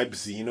describe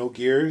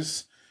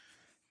Xenogears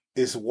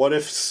is, what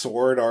if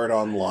Sword Art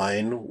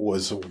Online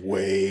was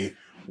way,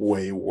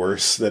 way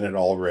worse than it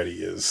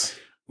already is?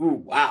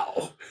 Ooh,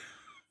 wow.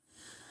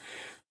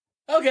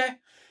 Okay.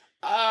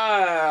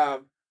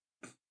 Back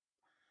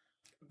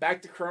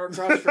to Chrono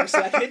Cross for a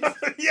second.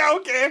 Yeah,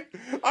 okay.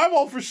 I'm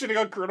all for shitting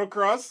on Chrono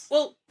Cross.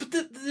 Well, but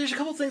there's a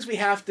couple things we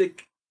have to,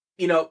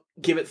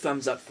 give it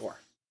thumbs up for.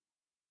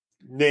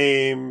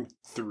 Name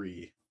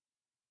 3.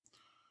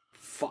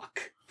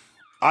 Fuck.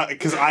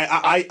 Because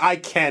I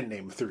can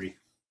name 3.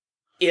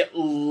 It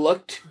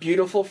looked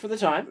beautiful for the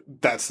time.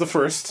 That's the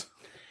first.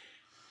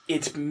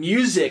 Its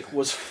music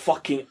was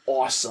fucking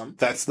awesome.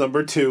 That's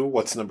number 2.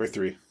 What's number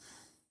 3?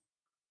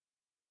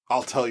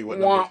 I'll tell you what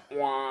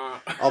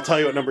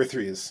number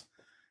 3 is.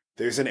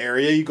 There's an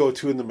area you go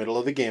to in the middle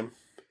of the game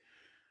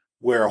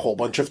where a whole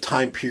bunch of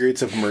time periods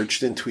have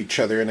merged into each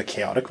other in a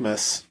chaotic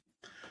mess.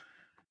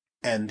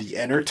 And the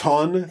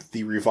Enerton,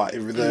 the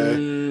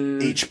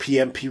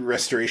HPMP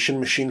restoration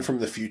machine from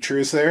the future,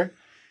 is there.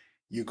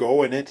 You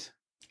go in it,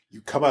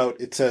 you come out,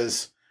 it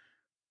says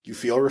you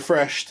feel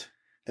refreshed,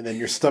 and then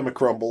your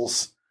stomach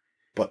rumbles,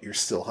 but you're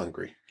still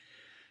hungry.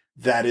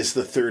 That is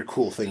the third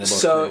cool thing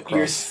about Chrono Cross.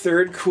 Your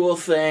third cool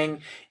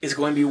thing is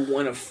going to be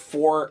one of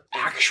 4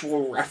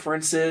 actual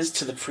references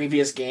to the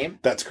previous game.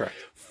 That's correct.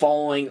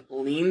 Following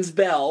Lean's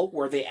Bell,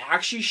 where they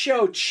actually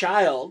show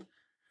Child,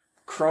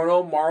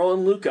 Chrono, Marl,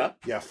 and Luca.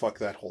 Yeah, fuck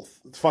that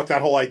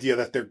whole idea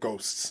that they're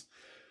ghosts.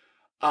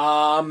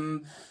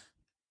 The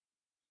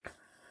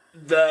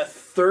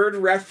third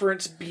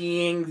reference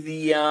being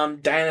the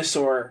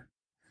dinosaur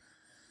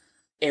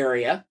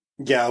area.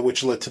 Yeah,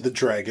 which led to the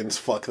dragons.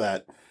 Fuck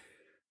that.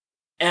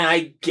 And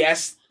I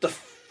guess the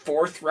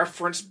fourth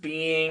reference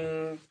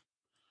being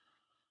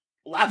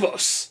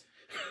Lavos.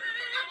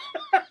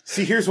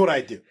 See, here's what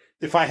I'd do.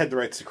 If I had the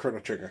rights to Chrono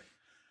Trigger.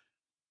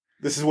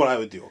 This is what I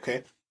would do,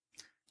 okay?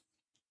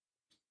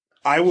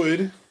 I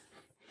would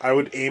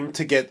aim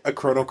to get a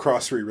Chrono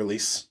Cross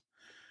re-release.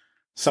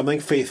 Something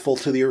faithful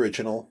to the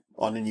original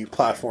on a new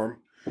platform.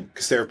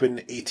 Because there have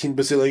been 18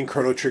 bazillion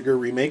Chrono Trigger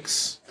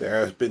remakes. There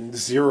have been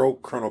 0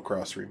 Chrono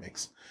Cross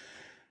remakes.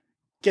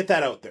 Get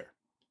that out there.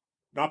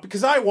 Not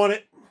because I want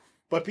it,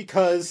 but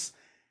because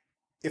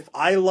if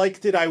I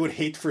liked it, I would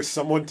hate for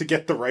someone to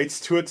get the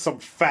rights to it. Some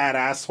fat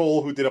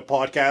asshole who did a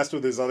podcast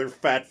with his other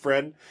fat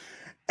friend.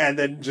 And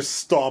then just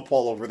stomp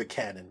all over the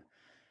canon.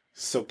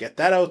 So get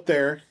that out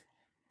there.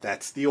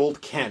 That's the old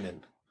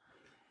canon.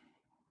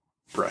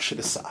 Brush it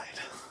aside.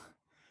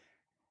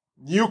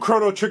 New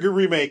Chrono Trigger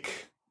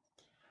remake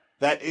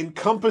that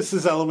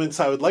encompasses elements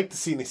I would like to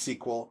see in a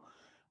sequel,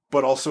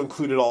 but also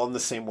include it all in the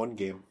same one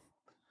game.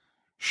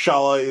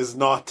 Shala is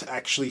not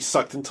actually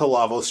sucked into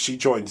Lavos. She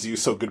joins you,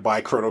 so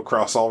goodbye Chrono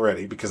Cross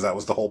already, because that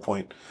was the whole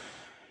point.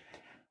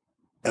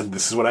 And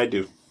this is what I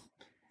do.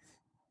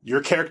 Your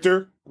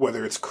character,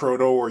 whether it's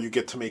Chrono or you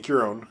get to make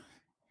your own,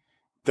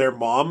 their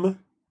mom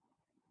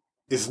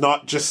is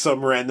not just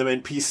some random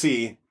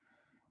NPC,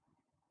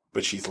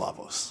 but she's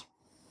Lavos.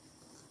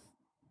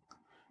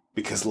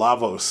 Because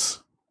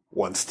Lavos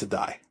wants to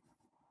die.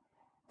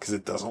 Because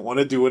it doesn't want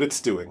to do what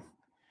it's doing.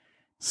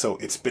 So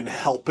it's been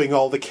helping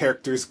all the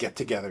characters get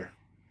together.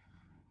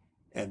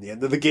 And the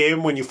end of the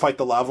game, when you fight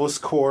the Lavos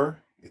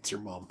core, it's your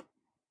mom.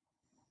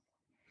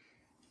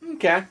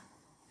 Okay.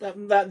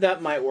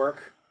 That might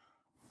work.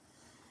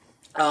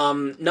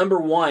 Number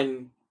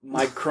 1,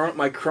 my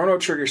Chrono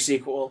Trigger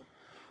sequel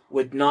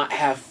would not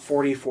have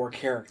 44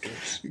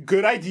 characters.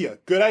 Good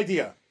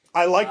idea.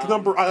 I like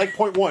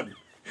point 1.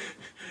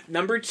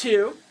 Number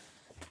 2,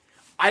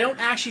 I don't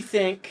actually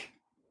think,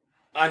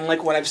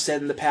 unlike what I've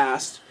said in the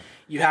past,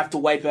 you have to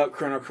wipe out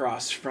Chrono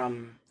Cross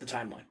from the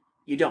timeline.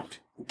 You don't.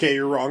 Okay,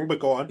 you're wrong, but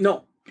go on.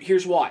 No,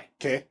 here's why.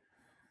 Okay.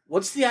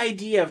 What's the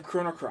idea of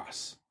Chrono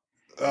Cross?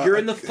 You're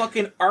in the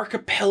fucking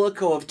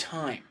archipelago of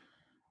time.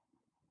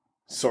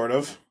 Sort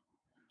of.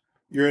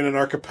 You're in an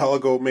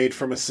archipelago made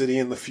from a city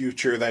in the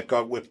future that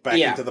got whipped back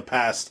into the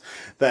past,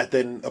 that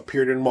then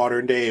appeared in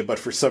modern day, but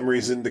for some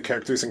reason the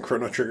characters in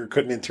Chrono Trigger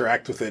couldn't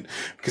interact with it,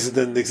 because it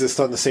didn't exist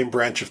on the same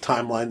branch of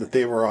timeline that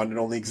they were on. It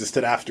only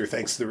existed after,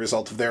 thanks to the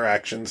result of their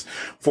actions,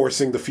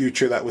 forcing the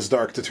future that was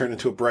dark to turn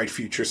into a bright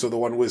future, so the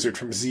one wizard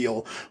from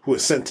Zeal, who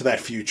was sent to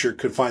that future,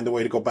 could find a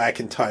way to go back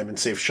in time and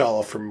save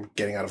Shala from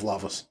getting out of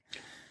Lavos.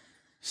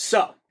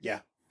 So.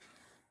 Yeah.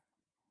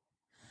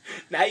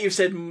 Now you've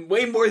said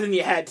way more than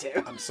you had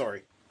to. I'm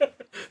sorry.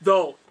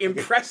 Though,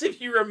 impressive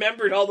you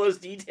remembered all those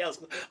details.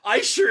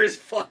 I sure as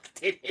fuck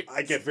didn't.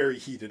 I get very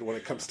heated when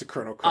it comes to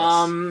Chrono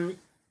Cross.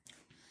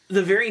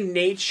 The very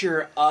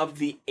nature of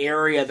the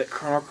area that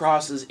Chrono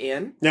Cross is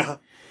in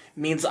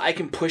means I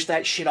can push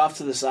that shit off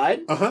to the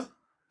side. Uh-huh.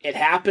 It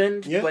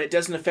happened, Yeah. but it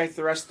doesn't affect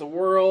the rest of the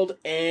world,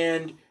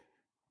 and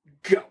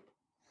go.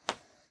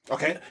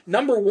 Okay.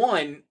 Number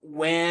one,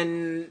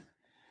 when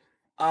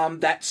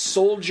that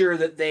soldier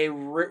that they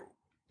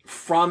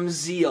from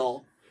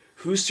Zeal,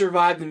 who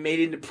survived and made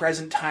it into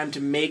present time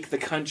to make the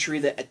country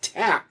that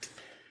attacked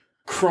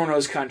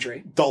Chrono's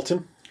country.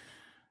 Dalton.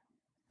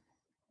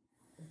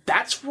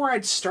 That's where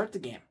I'd start the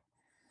game.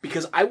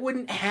 Because I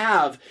wouldn't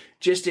have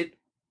just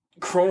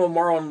Chrono,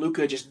 Marl, and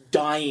Luca just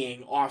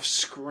dying off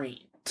screen.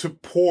 To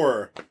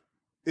Por.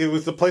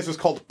 The place was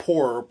called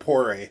Por,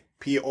 Porre.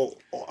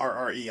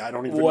 Porre. I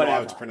don't even know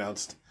how it's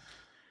pronounced.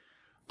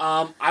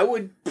 I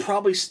would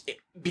probably,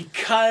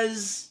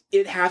 because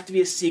it'd have to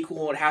be a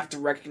sequel, it'd have to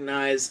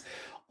recognize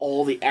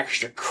all the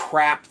extra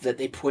crap that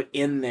they put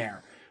in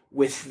there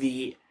with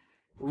the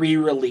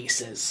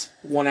re-releases,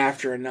 one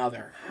after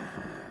another.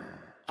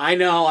 I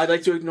know, I'd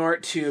like to ignore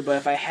it too, but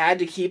if I had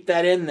to keep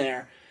that in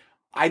there,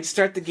 I'd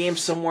start the game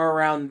somewhere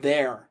around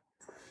there.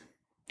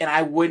 And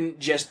I wouldn't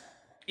just,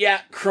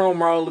 Chrono,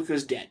 Marl,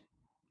 Luca's dead.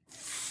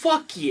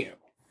 Fuck you.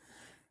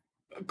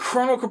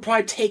 Chrono could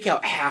probably take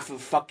out half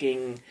of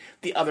fucking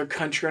the other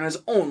country on his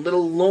own, let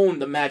alone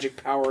the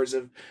magic powers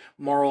of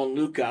Marl and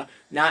Luca.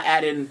 Not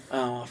add in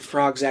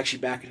Frog's actually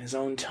back in his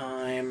own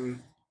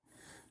time.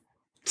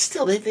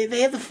 Still,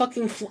 they have the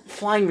fucking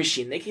flying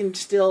machine. They can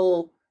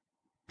still...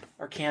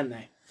 Or can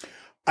they?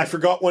 I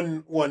forgot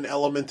one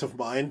element of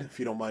mine, if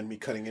you don't mind me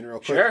cutting in real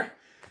quick. Sure.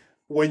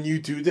 When you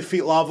do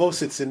defeat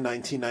Lavos, it's in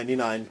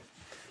 1999.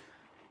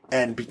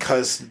 And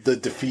because the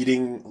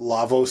defeating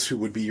Lavos, who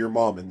would be your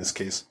mom in this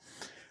case,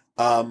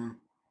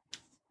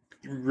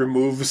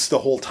 removes the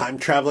whole time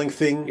traveling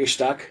thing. You're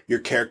stuck. Your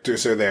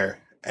characters are there,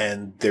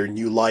 and their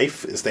new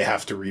life is they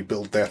have to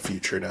rebuild that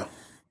future now.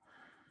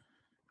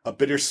 A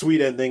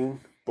bittersweet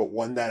ending, but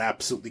one that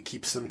absolutely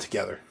keeps them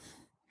together.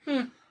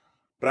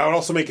 But I would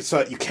also make it so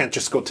that you can't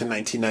just go to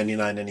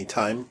 1999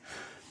 anytime,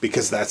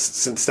 because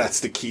since that's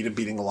the key to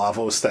beating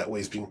Lavos, that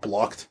way is being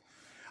blocked.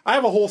 I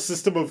have a whole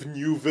system of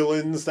new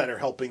villains that are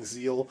helping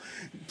Zeal.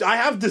 I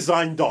have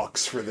design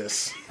docs for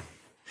this.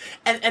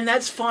 And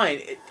that's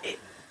fine.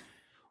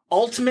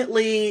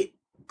 Ultimately,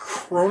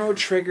 Chrono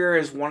Trigger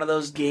is one of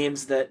those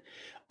games that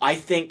I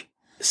think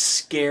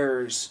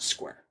scares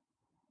Square.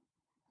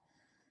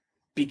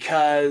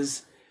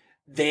 Because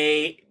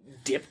they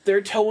dipped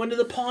their toe into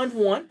the pond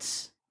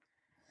once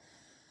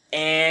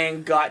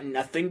and got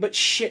nothing but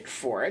shit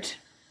for it.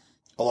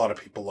 A lot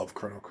of people love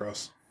Chrono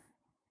Cross.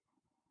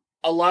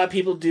 A lot of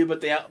people do,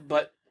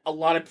 but a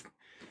lot of...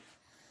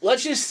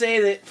 Let's just say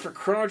that for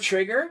Chrono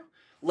Trigger,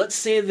 let's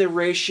say the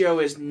ratio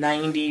is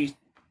 90%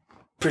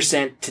 to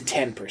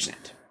 10%.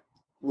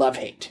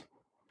 Love-hate.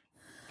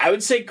 I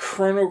would say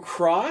Chrono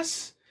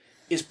Cross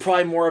is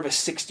probably more of a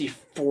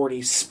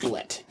 60-40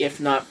 split,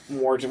 if not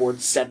more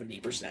towards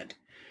 70%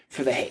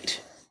 for the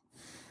hate.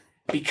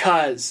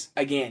 Because,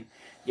 again,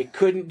 you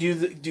couldn't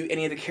do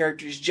any of the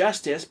characters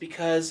justice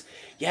because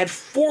you had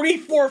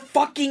 44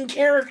 fucking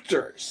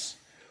characters.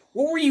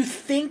 What were you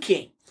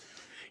thinking?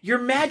 Your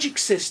magic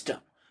system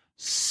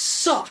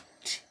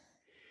sucked.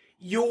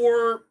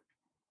 Oh,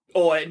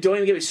 and don't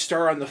even get me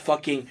started on the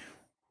fucking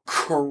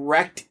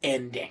correct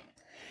ending.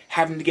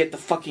 Having to get the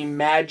fucking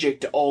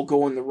magic to all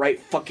go in the right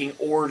fucking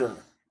order.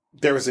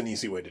 There was an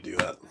easy way to do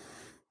that.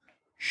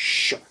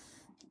 Sure.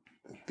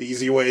 The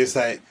easy way is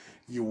that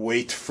you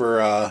wait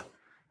for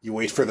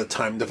the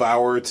Time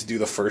Devourer to do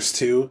the first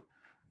two,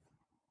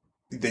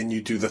 then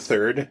you do the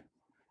third,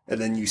 and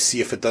then you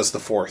see if it does the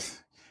fourth.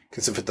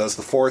 Because if it does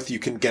the fourth, you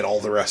can get all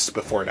the rest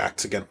before it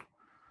acts again.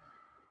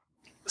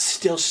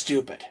 Still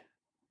stupid.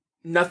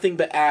 Nothing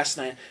but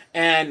asinine.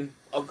 And,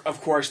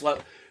 of course,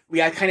 we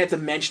kind of have to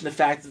mention the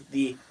fact that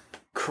the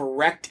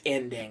correct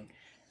ending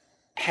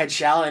had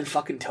Shala in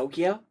fucking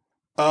Tokyo.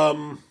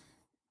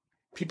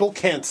 People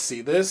can't see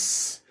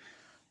this,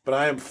 but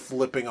I am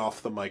flipping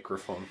off the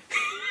microphone.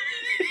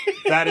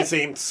 That is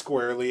aimed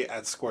squarely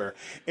at Square.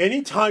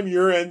 Anytime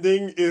your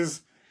ending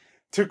is,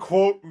 to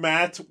quote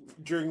Matt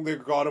during the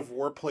God of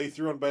War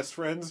playthrough on Best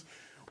Friends,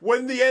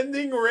 when the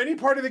ending or any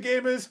part of the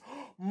game is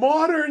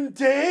modern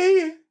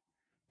day,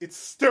 it's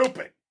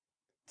stupid.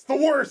 It's the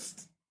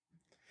worst.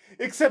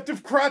 Except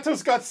if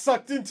Kratos got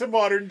sucked into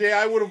modern day,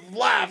 I would have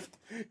laughed,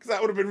 because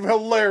that would have been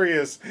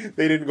hilarious.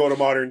 They didn't go to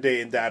modern day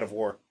in Dad of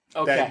War.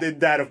 Okay.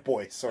 Dad of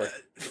Boy, sorry.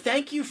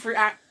 Thank you for...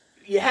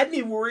 You had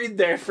me worried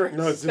there for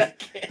a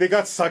second. They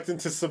got sucked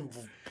into some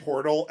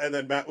portal, and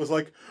then Matt was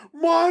like,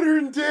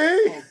 modern day?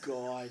 Oh,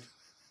 God.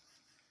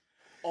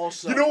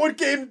 Also... You know what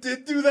game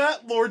did do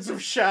that? Lords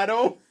of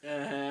Shadow.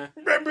 Uh-huh.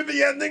 Remember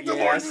the ending to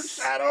Lords of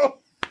Shadow?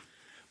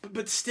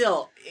 But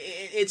still,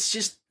 it's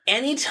just...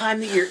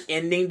 Anytime that you're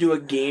ending to a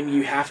game,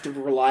 you have to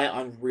rely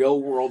on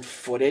real-world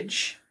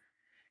footage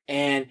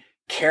and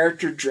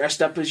character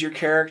dressed up as your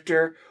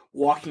character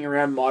walking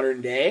around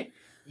modern day,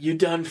 you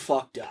done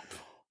fucked up.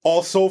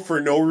 Also,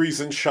 for no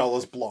reason,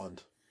 Shala's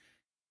blonde.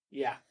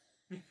 Yeah.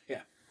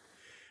 Yeah.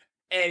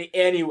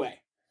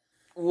 Anyway,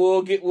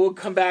 we'll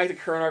come back to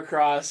Chrono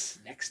Cross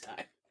next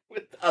time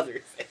with other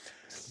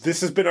things.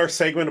 This has been our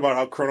segment about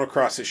how Chrono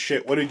Cross is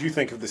shit. What did you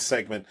think of this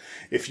segment?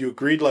 If you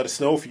agreed, let us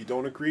know. If you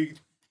don't agree,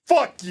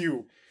 fuck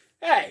you.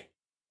 Hey,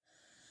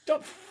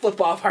 don't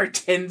flip off our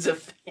tens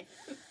of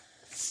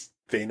fans.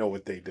 They know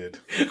what they did.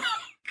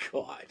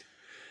 God.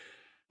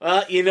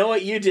 Well, you know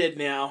what you did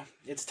now.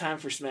 It's time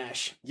for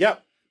Smash.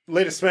 Yep.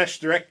 Latest Smash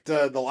Direct,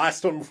 the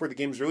last one before the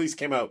game's release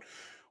came out.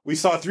 We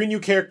saw 3 new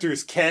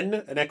characters. Ken,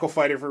 an Echo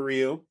Fighter for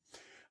Ryu.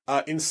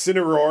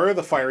 Incineroar,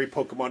 the fiery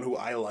Pokemon who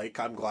I like.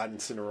 I'm glad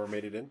Incineroar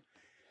made it in.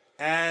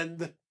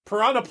 And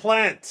Piranha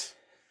Plant,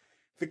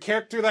 the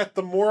character that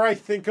the more I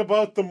think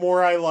about, the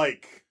more I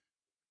like.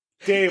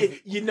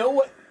 Dave. You know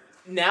what?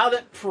 Now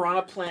that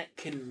Piranha Plant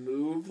can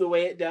move the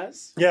way it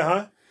does, Yeah,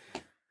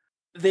 huh?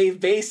 they've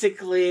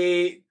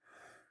basically...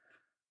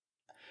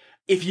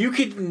 If you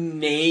could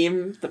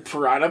name the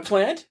Piranha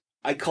Plant,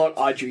 I'd call it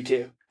Audrey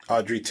 2.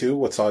 Audrey 2?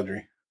 What's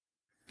Audrey?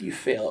 You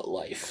fail at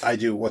life. I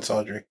do. What's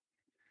Audrey?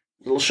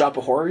 Little Shop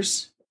of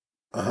Horrors.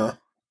 Uh-huh.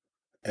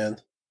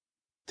 And?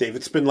 Dave,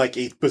 it's been like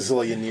 8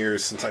 bazillion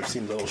years since I've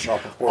seen Little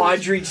Shop of Horrors.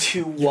 Audrey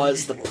 2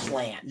 was the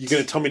plant. You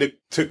gonna tell me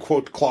to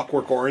quote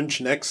Clockwork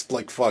Orange next?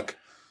 Like, fuck.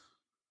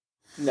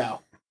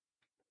 No.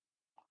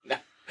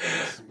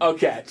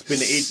 Okay. It's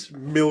been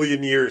 8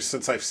 million years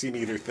since I've seen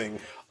either thing.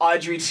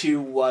 Audrey 2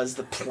 was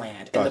the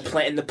plant. And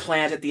Gotcha. the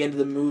plant at the end of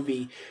the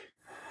movie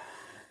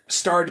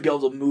started to be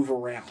able to move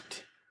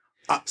around.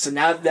 So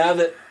now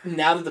that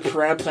the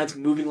Piranha Plant's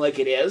moving like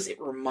it is, it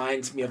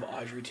reminds me of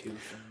Audrey 2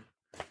 from...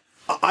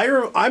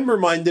 I'm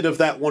reminded of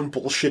that one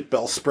bullshit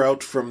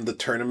Bellsprout from the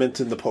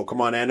tournament in the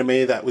Pokemon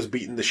anime that was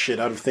beating the shit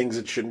out of things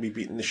it shouldn't be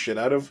beating the shit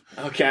out of.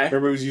 Okay.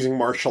 Remember it was using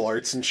martial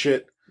arts and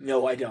shit?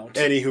 No, I don't.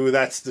 Anywho,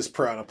 that's this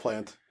Piranha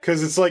Plant.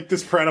 Because it's like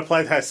this Piranha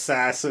Plant has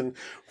sass, and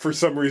for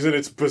some reason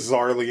it's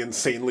bizarrely,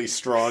 insanely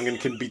strong and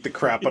can beat the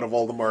crap out of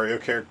all the Mario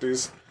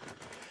characters.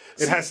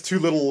 It has 2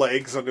 little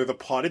legs under the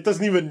pot. It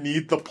doesn't even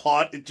need the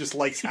pot, it just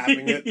likes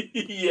having it.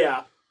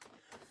 Yeah.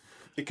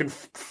 It can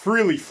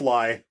freely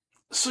fly.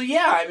 So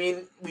yeah, I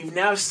mean, we've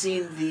now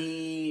seen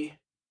the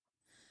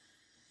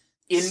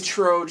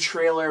intro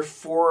trailer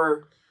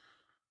for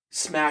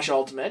Smash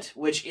Ultimate,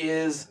 which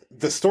is...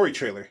 The story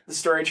trailer. The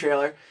story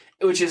trailer,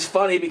 which is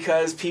funny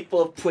because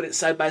people have put it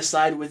side by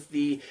side with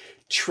the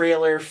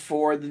trailer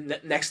for the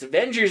next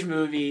Avengers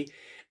movie,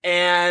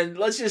 and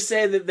let's just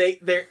say that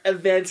their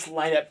events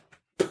line up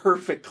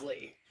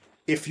perfectly.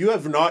 If you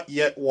have not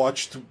yet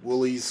watched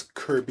Wooly's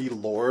Kirby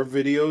lore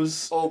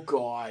videos... Oh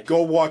god.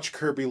 Go watch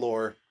Kirby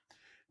lore.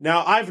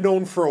 Now, I've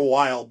known for a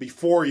while,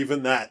 before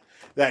even that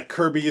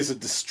Kirby is a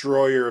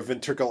destroyer of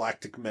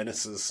intergalactic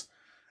menaces.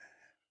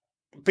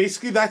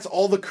 Basically, that's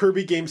all the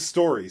Kirby game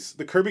stories.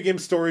 The Kirby game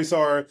stories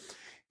are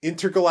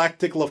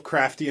intergalactic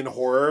Lovecraftian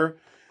horror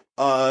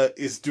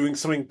is doing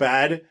something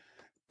bad,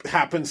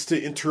 happens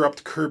to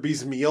interrupt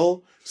Kirby's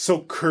meal,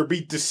 so Kirby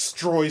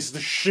destroys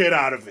the shit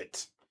out of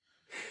it.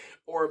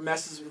 Or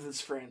messes with his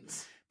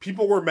friends.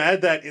 People were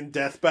mad that in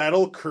Death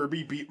Battle,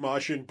 Kirby beat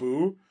Majin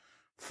Buu.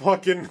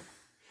 Fucking...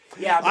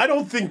 Yeah, I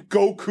don't think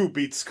Goku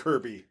beats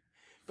Kirby.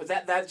 But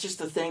that's just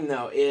the thing,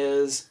 though,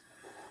 is...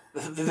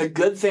 The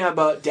good thing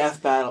about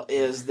Death Battle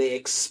is they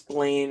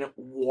explain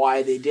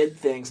why they did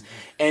things.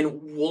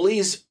 And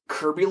Wooly's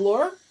Kirby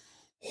lore,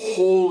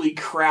 holy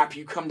crap,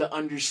 you come to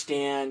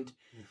understand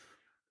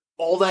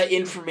all that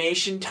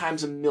information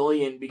times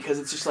 1,000,000, because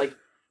it's just like,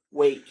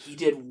 wait, he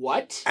did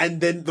what? And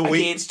then the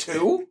Against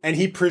who? And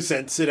he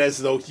presents it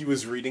as though he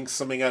was reading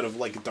something out of,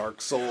 like, Dark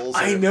Souls.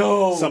 I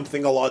know!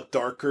 Something a lot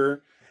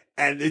darker.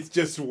 And it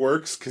just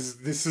works, because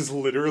this is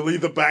literally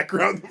the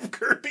background of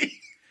Kirby.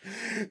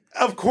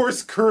 Of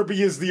course,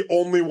 Kirby is the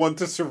only one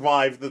to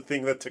survive the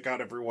thing that took out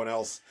everyone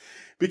else.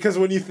 Because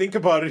when you think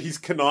about it, he's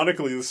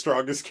canonically the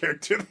strongest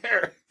character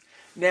there.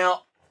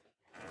 Now,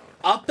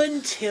 up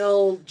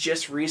until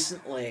just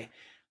recently,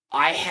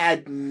 I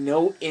had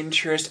no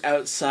interest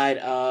outside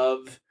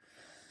of,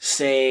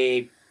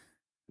 say,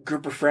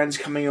 group of friends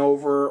coming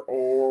over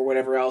or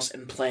whatever else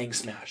and playing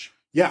Smash.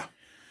 Yeah.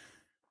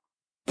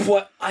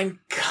 But I'm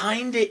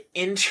kind of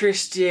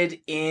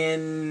interested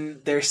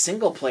in their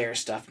single-player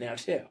stuff now,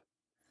 too.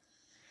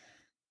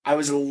 I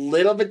was a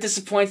little bit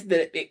disappointed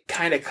that it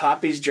kind of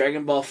copies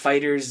Dragon Ball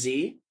Fighter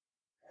Z,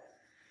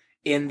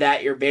 in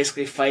that you're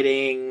basically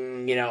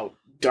fighting,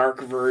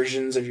 dark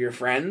versions of your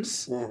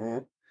friends.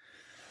 Mm-hmm.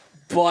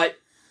 But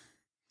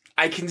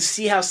I can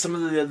see how some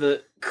of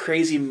the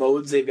crazy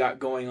modes they've got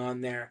going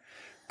on there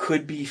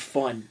could be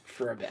fun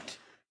for a bit.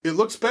 It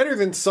looks better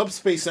than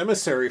Subspace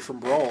Emissary from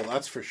Brawl,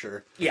 that's for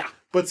sure. Yeah.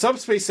 But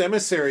Subspace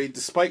Emissary,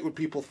 despite what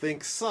people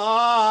think,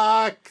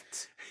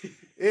 sucked.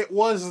 It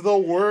was the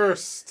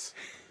worst.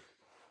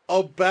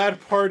 A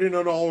bad part in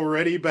an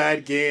already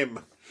bad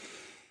game.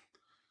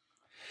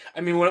 I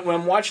mean, when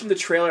I'm watching the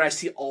trailer and I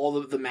see all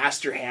the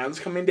master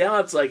hands coming down,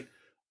 it's like,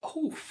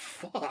 oh,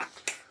 fuck.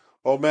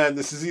 Oh man,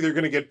 this is either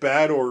going to get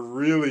bad or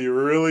really,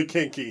 really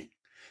kinky.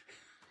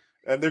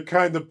 And they're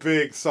kind of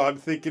big, so I'm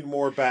thinking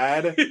more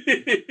bad.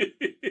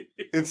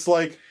 It's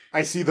like,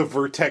 I see the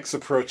vertex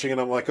approaching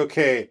and I'm like,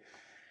 okay,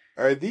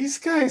 Are these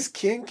guys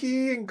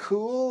kinky and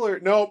cool? Or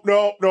nope,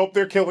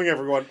 they're killing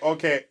everyone.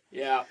 Okay.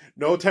 Yeah.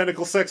 No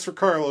tentacle sex for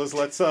Carlos.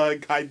 Let's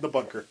hide in the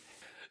bunker.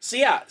 So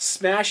yeah,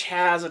 Smash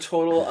has a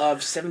total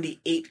of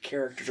 78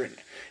 characters in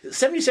it.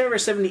 77 or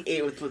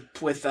 78 with the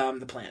plant.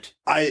 The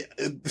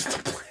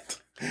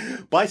plant.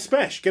 Buy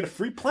Smash, get a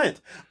free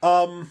plant.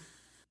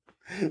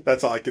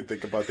 That's all I can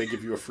think about. They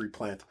give you a free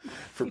plant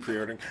for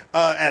pre-ordering.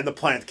 And the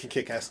plant can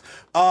kick ass.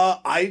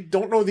 I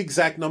don't know the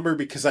exact number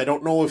because I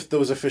don't know if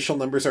those official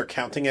numbers are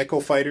counting Echo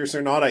Fighters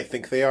or not. I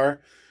think they are.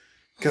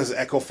 Because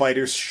Echo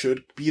Fighters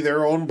should be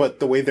their own,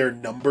 but the way they're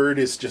numbered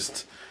is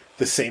just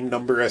the same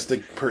number as the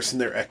person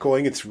they're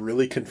echoing. It's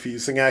really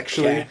confusing,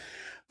 actually.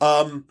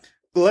 Okay.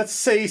 Let's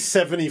say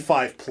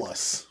 75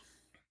 plus.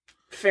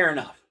 Fair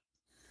enough.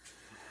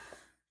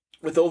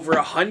 With over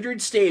 100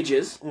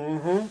 stages...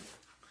 Mm-hmm.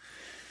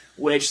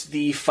 Which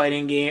the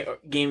fighting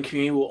game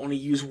community will only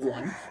use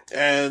one.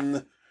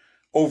 And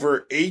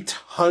over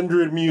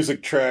 800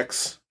 music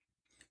tracks.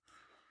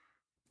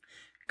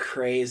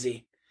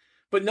 Crazy.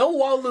 But no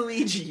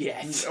Waluigi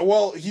yet.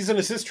 Well, he's an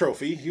assist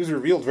trophy. He was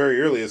revealed very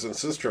early as an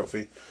assist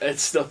trophy. It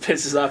still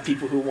pisses off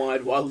people who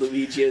want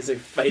Waluigi as a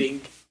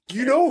fighting...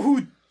 You know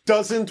who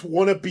doesn't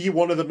want to be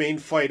one of the main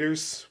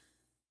fighters?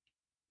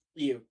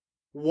 You.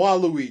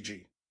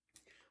 Waluigi.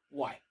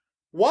 Why?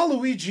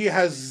 Waluigi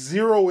has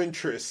zero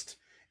interest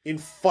in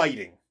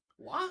fighting.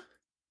 What?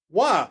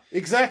 Why?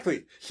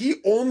 Exactly. He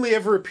only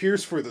ever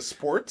appears for the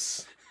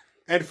sports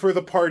and for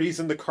the parties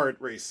and the kart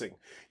racing.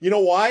 You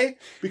know why?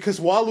 Because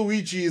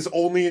Waluigi is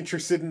only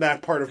interested in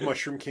that part of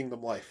Mushroom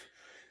Kingdom life.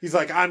 He's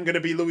like, I'm going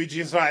to be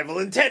Luigi's rival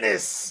in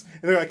tennis.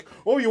 And they're like,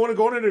 oh, you want to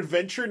go on an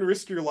adventure and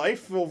risk your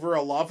life over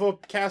a lava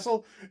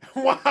castle?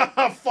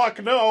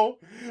 Fuck no.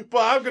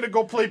 But I'm going to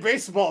go play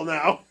baseball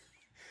now.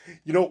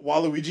 You know,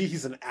 Waluigi,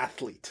 he's an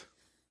athlete.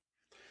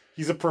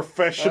 He's a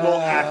professional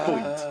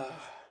athlete.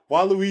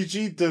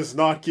 Waluigi does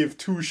not give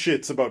two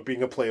shits about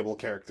being a playable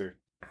character.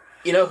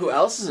 You know who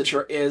else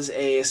is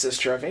a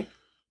assist trophy?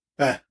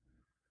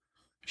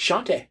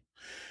 Shantae.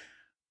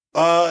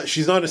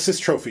 She's not an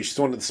assist trophy. She's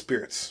one of the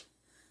spirits.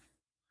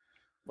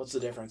 What's the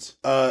difference?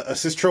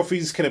 Assist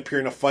trophies can appear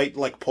in a fight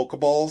like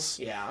Pokeballs.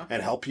 Yeah.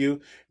 And help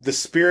you. The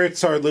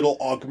spirits are little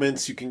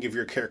augments you can give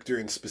your character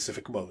in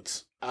specific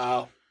modes.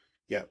 Oh.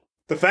 Yeah.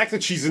 The fact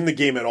that she's in the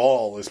game at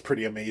all is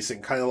pretty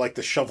amazing. Kind of like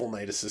the Shovel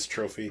Knight assist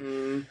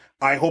trophy.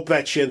 I hope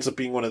that she ends up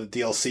being one of the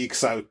DLC,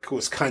 because I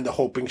was kind of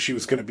hoping she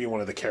was going to be one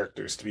of the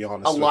characters, to be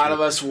honest. A lot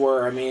of us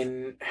were. I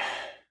mean,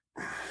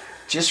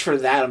 just for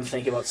that, I'm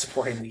thinking about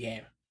supporting the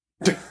game.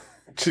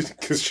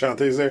 Because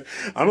Shantae's there.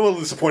 I'm a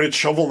little disappointed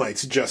Shovel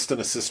Knight's just an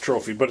assist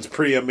trophy, but it's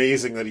pretty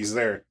amazing that he's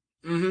there.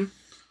 Mm-hmm.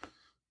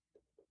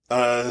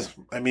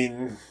 I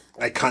mean,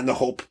 I kind of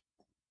hope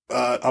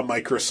a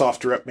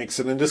Microsoft rep makes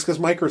it in, just because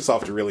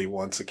Microsoft really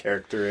wants a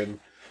character in.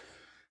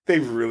 They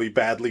really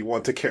badly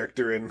want a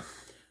character in.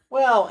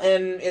 Well,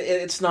 and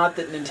it's not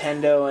that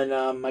Nintendo and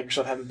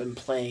Microsoft haven't been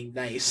playing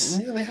nice.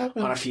 Yeah, they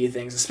haven't. On a few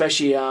things,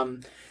 especially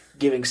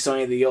giving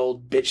Sony the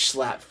old bitch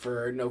slap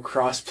for no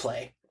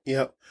crossplay.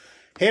 Yep.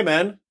 Hey,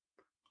 man.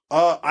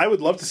 I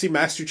would love to see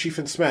Master Chief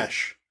in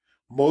Smash.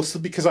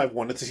 Mostly because I've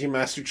wanted to see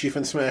Master Chief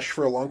in Smash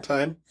for a long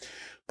time.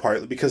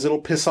 Partly because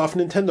it'll piss off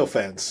Nintendo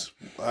fans.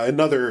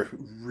 Another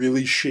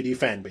really shitty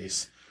fan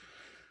base.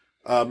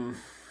 But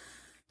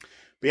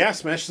yeah,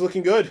 Smash is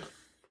looking good.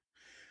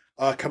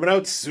 Coming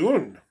out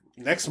soon.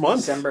 Next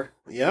month. December.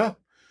 Yeah.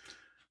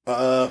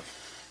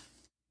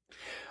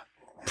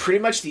 Pretty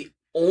much the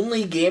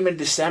only game in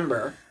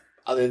December,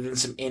 other than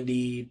some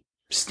indie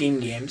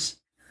Steam games,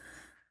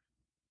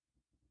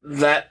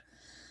 that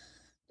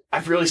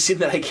I've really seen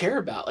that I care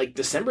about. Like,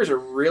 December's a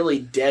really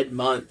dead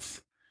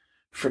month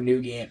for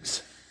new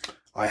games.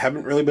 I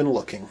haven't really been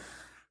looking.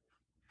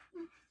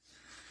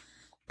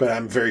 But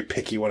I'm very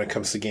picky when it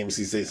comes to games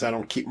these days.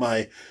 I'm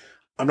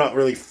not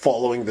really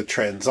following the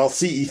trends. I'll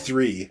see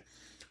E3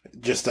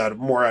 just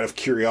more out of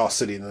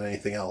curiosity than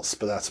anything else,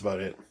 but that's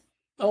about it.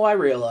 Oh, I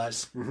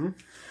realize. Mm-hmm.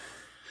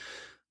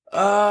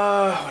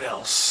 What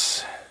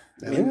else?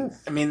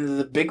 I mean,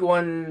 the big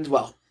ones,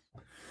 well,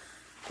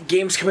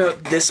 games coming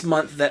out this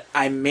month that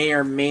I may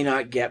or may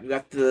not get. We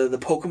got the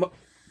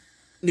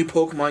new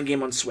Pokemon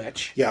game on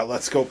Switch. Yeah,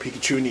 Let's Go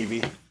Pikachu and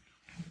Eevee.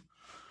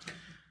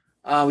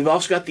 We've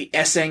also got the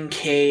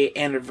SNK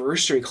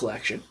Anniversary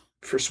Collection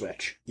for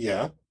Switch.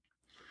 Yeah.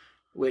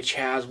 Which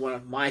has one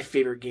of my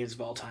favorite games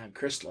of all time,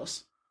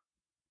 Crystalis.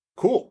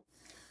 Cool.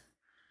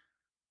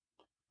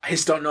 I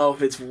just don't know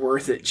if it's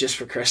worth it just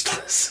for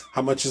Crystalis.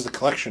 How much is the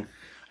collection?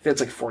 I think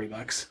it's like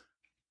 $40.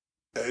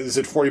 Is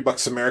it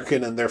 $40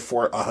 American and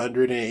therefore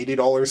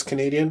 $180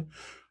 Canadian?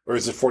 Or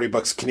is it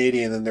 $40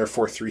 Canadian and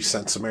therefore 3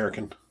 cents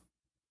American?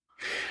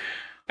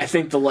 I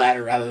think the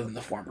latter rather than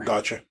the former.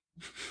 Gotcha.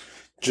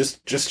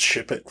 Just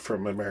ship it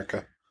from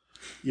America.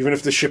 Even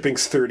if the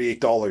shipping's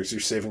 $38,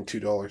 you're saving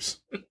 $2.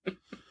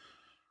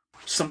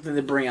 Something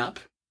to bring up.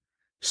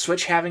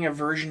 Switch having a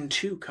version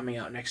 2 coming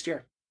out next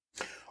year.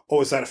 Oh,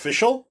 is that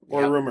official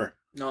or a rumor?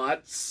 No,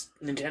 that's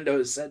Nintendo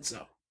has said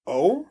so.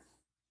 Oh?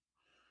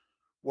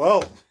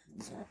 Well,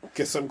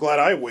 guess I'm glad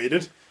I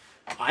waited.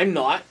 I'm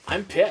not.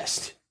 I'm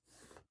pissed.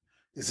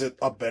 Is it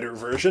a better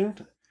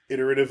version?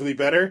 Iteratively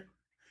better?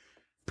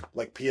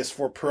 Like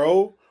PS4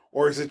 Pro?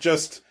 Or is it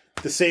just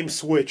the same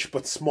Switch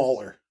but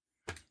smaller?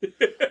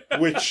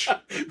 Which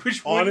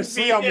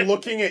honestly, I'm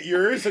looking at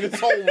yours and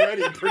it's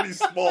already pretty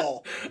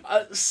small.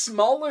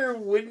 Smaller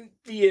wouldn't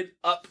be an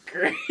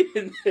upgrade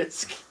in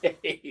this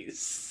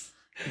case.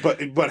 But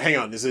hang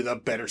on, is it a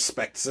better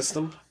spec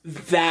system?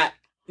 That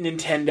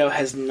Nintendo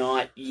has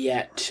not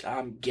yet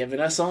given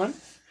us on,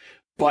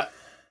 but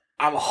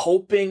I'm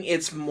hoping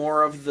it's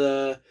more of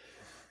the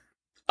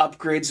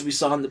upgrades we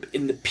saw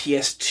in the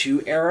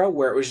PS2 era,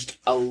 where it was just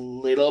a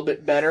little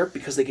bit better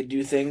because they could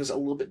do things a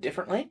little bit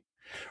differently,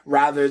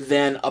 rather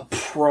than a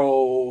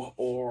Pro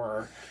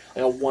or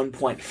like a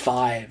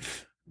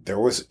 1.5. There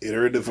was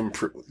iterative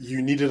improvement.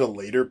 You needed a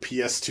later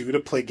PS2 to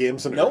play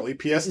games an early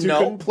PS2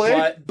 couldn't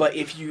play? But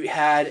if you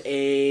had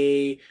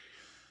a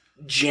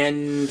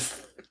Gen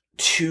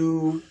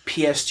 2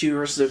 PS2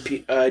 versus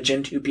a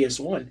Gen 2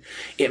 PS1,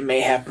 it may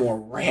have more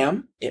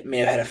RAM. It may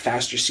have had a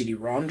faster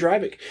CD-ROM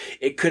drive.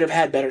 It could have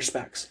had better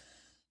specs.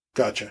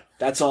 Gotcha.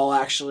 That's all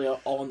actually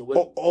all in the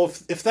whip.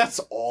 If that's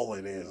all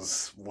it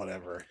is,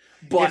 whatever.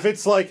 But if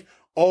it's like,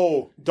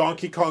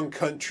 Donkey Kong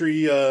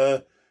Country,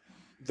 The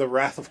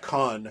Wrath of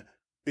Khan,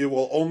 it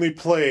will only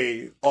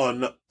play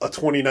on a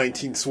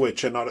 2019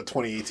 Switch and not a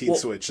 2018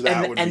 Switch.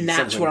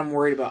 That's what I'm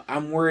worried about.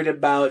 I'm worried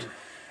about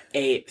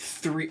a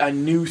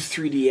new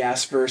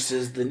 3DS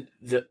versus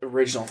the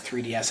original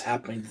 3DS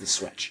happening to the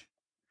Switch.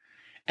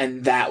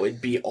 And that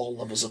would be all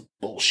levels of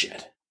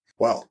bullshit.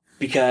 Well,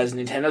 because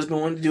Nintendo's been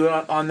willing to do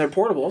it on their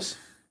portables.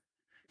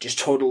 Just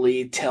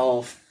totally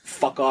tell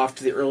fuck off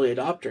to the early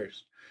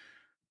adopters.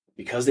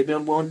 Because they've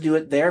been willing to do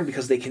it there, and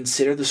because they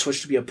consider the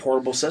Switch to be a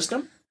portable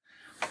system,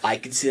 I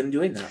can see them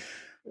doing that.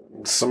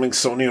 Something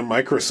Sony and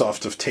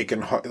Microsoft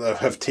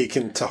have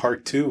taken to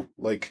heart too.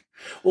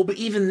 But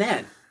even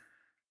then,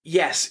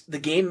 yes, the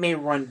game may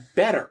run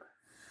better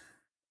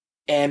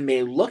and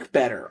may look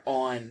better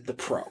on the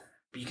Pro,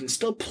 but you can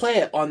still play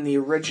it on the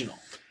original.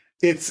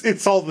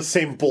 It's all the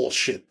same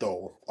bullshit,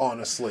 though,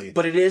 honestly.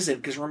 But it isn't,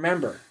 because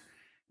remember,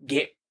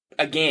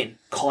 again,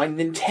 calling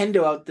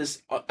Nintendo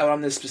out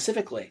on this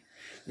specifically,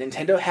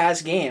 Nintendo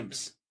has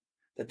games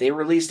that they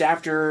released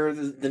after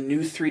the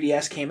new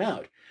 3DS came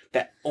out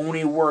that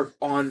only work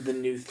on the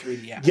new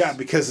 3DS. Yeah,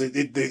 because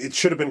it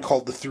should have been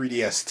called the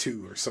 3DS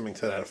 2 or something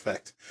to that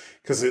effect.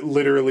 Because it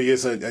literally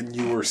is a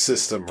newer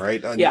system,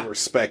 right? Newer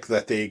spec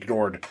that they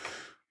ignored.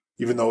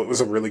 Even though it was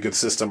a really good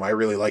system, I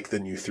really like the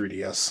new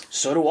 3DS.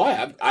 So do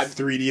I. I've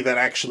 3D that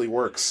actually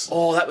works.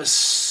 Oh, that was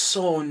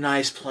so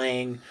nice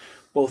playing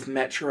both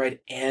Metroid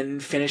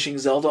and finishing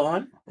Zelda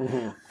on.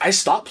 Mm-hmm. I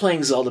stopped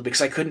playing Zelda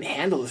because I couldn't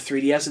handle the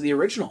 3DS of the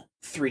original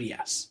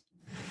 3DS.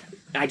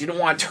 And I didn't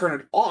want to turn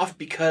it off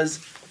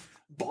because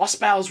boss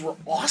battles were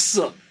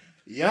awesome.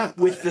 Yeah.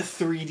 With the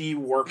 3D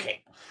working.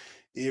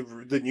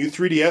 The new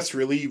 3DS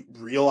really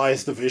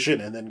realized the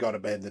vision and then got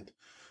abandoned.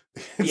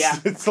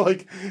 It's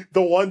like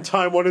the one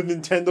time one of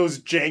Nintendo's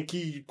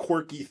janky,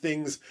 quirky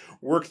things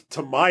worked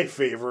to my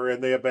favor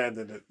and they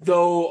abandoned it.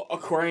 Though,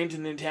 according to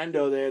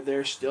Nintendo,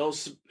 they're still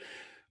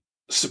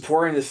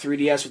supporting the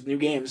 3DS with new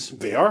games.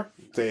 They are.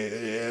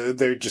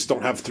 They just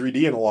don't have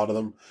 3D in a lot of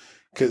them.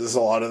 Because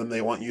a lot of them,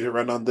 they want you to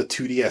run on the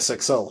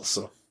 2DS XL.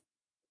 So,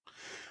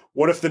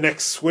 what if the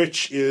next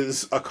Switch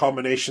is a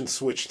combination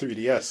Switch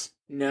 3DS?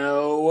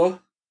 No.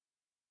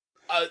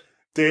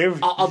 Dave,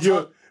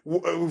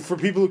 for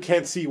people who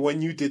can't see,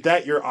 when you did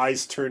that, your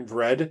eyes turned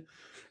red.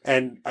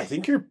 And I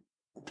think you're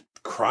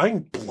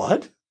crying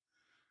blood?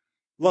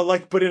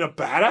 But in a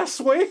badass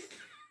way?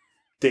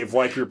 Dave,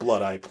 wipe your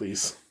blood eye,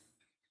 please.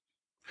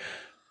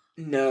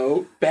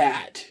 No,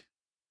 bad.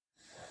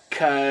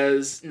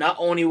 Because not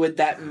only would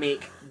that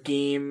make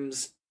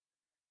games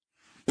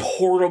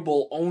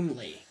portable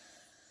only,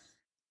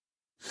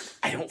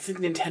 I don't think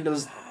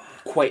Nintendo's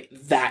quite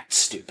that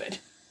stupid.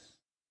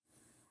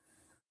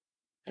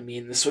 I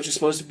mean, the Switch is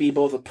supposed to be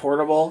both a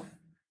portable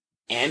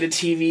and a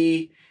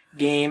TV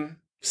game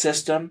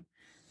system.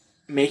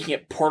 Making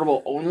it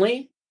portable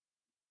only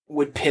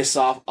would piss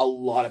off a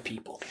lot of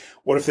people.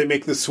 What if they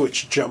make the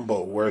Switch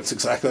Jumbo, where it's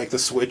exactly like the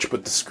Switch,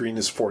 but the screen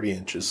is 40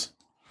 inches?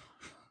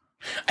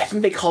 I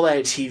think they call that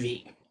a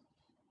TV.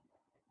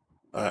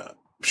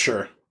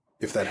 Sure,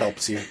 if that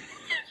helps you.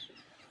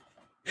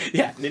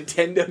 Yeah,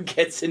 Nintendo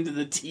gets into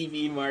the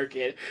TV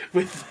market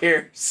with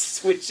their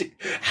Switch.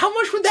 How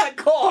much would that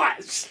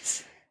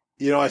cost?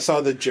 I saw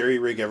the Jerry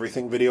Rig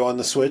Everything video on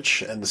the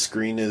Switch, and the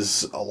screen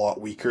is a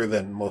lot weaker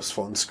than most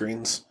phone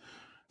screens.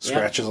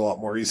 Scratches a lot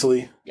more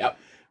easily. Yep.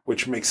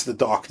 Which makes the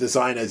dock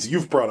design, as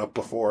you've brought up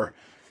before,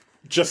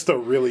 just a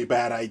really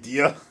bad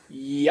idea.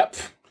 Yep.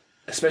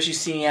 Especially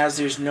seeing as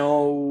there's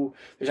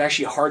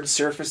actually hard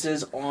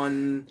surfaces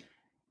on,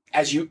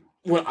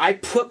 when I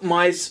put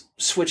my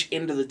Switch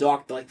into the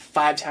dock, like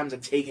 5 times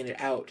I've taken it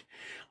out,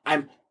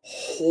 I'm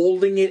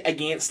holding it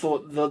against the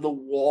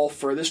wall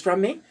furthest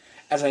from me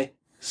as I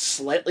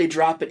slightly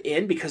drop it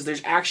in, because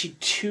there's actually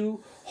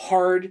 2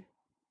 hard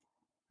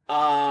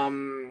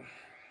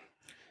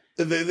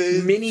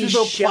mini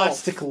shelf,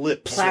 plastic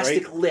lips,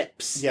 plastic right?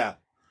 lips. Yeah.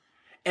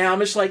 And I'm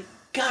just like,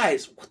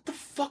 guys, what the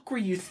fuck were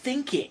you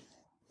thinking?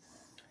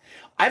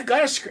 I've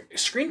got a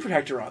screen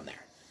protector on there.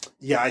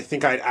 Yeah, I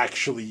think I'd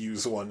actually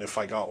use one if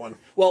I got one.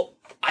 Well,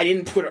 I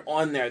didn't put it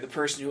on there. The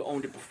person who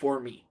owned it before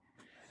me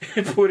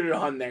put it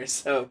on there,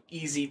 so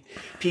easy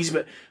peasy.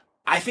 But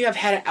I think I've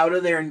had it out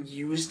of there and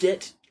used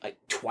it like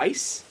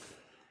twice.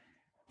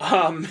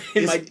 In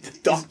my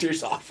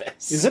doctor's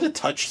office. Is it a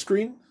touch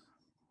screen?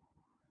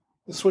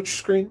 The Switch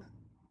screen?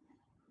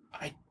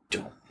 I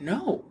don't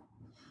know.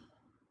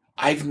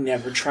 I've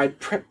never tried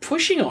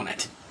pushing on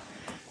it.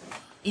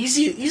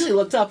 Easily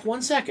looked up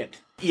 1 second.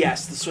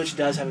 Yes, the Switch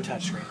does have a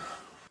touchscreen.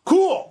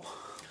 Cool!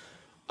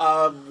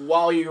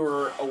 While you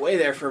were away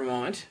there for a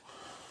moment,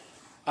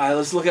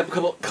 let's look up a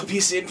couple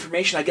pieces of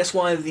information. I guess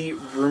one of the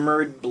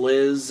rumored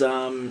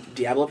Blizz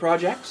Diablo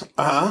projects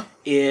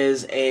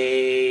is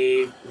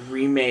a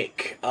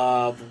remake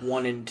of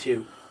 1 and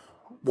 2.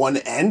 1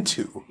 and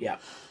 2? Yeah.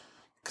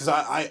 Because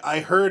I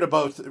heard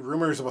about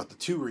rumors about the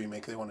 2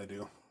 remake they want to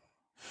do.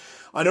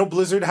 I know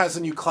Blizzard has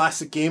a new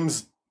classic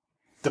games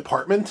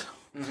department,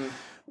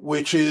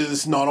 which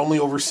is not only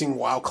overseeing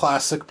WoW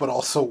Classic, but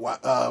also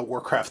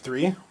WarCraft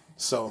 3.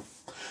 So,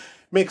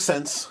 makes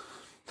sense.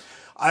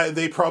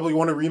 They probably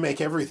want to remake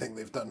everything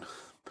they've done.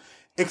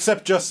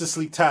 Except Justice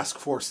League Task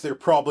Force. They're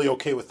probably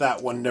okay with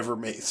that one never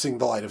seeing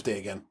the light of day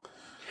again.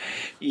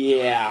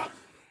 Yeah.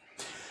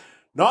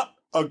 Not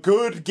a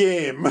good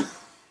game.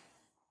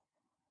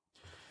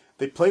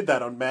 They played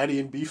that on Maddie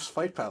and Beef's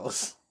Fight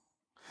Palace.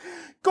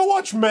 Go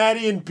watch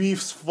Maddie and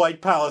Beef's Fight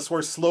Palace,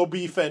 where Slow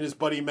Beef and his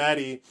buddy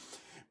Maddie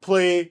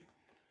play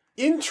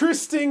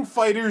interesting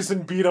fighters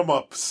and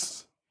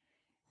beat-em-ups.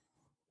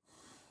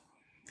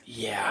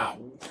 Yeah,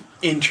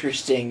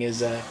 interesting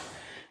is a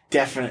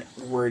definite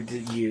word to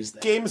use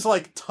there. Games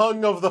like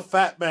Tongue of the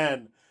Fat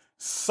Man,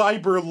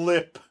 Cyber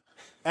Lip,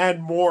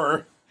 and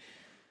more.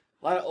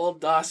 A lot of old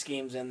DOS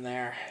games in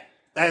there.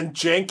 And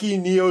janky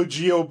Neo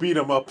Geo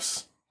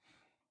beat-em-ups.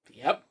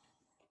 Yep.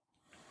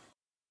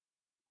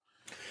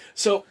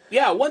 So,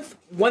 yeah,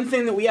 one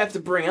thing that we have to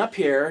bring up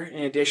here,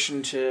 in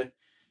addition to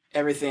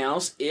everything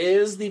else,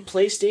 is the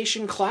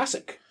PlayStation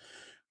Classic.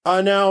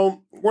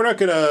 Now, we're not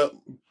going to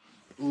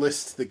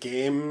list the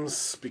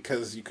games,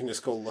 because you can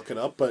just go look it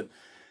up, but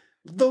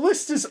the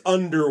list is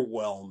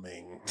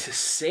underwhelming. To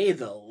say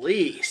the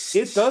least.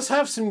 It does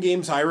have some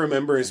games I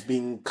remember as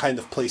being kind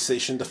of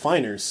PlayStation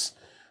definers,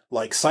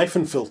 like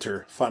Siphon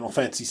Filter, Final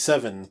Fantasy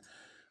VII,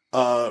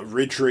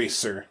 Ridge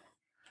Racer.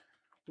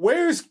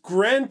 Where's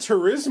Gran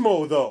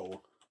Turismo,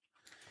 though?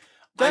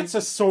 That's a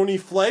Sony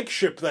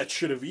flagship that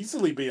should have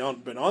easily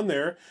been on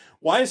there.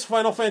 Why is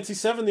Final Fantasy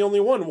VII the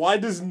only one? Why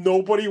does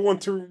nobody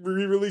want to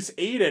re-release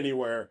 8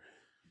 anywhere?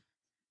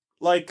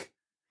 Like,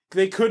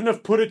 they couldn't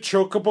have put a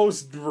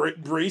Chocobo's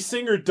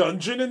Racing or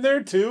Dungeon in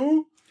there,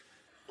 too?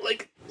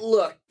 Like,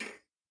 look.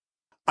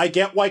 I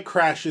get why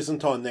Crash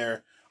isn't on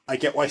there. I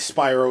get why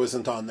Spyro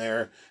isn't on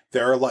there.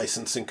 There are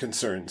licensing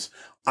concerns.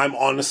 I'm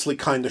honestly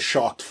kind of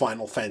shocked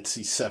Final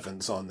Fantasy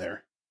VII's on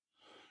there.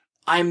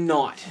 I'm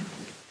not.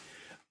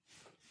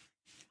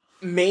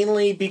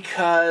 Mainly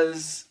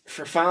because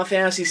for Final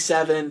Fantasy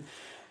VII,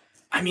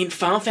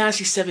 Final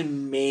Fantasy VII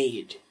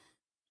made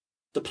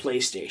the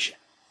PlayStation.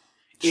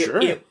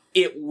 Sure.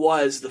 It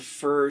was the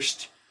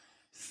first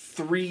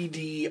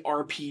 3D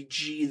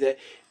RPG that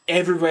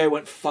everybody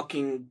went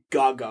fucking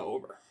gaga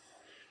over.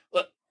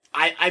 Look,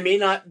 I may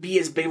not be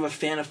as big of a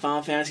fan of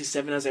Final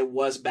Fantasy VII as I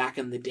was back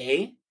in the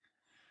day,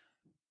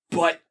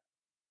 but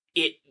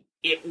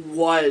it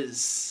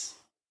was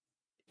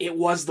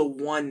the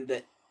one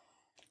that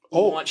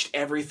launched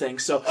everything.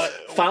 So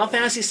Final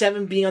Fantasy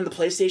VII being on the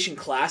PlayStation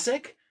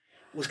Classic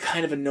was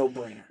kind of a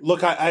no-brainer.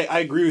 Look, I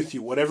agree with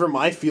you. Whatever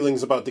my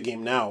feelings about the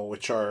game now,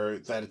 which are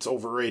that it's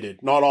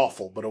overrated. Not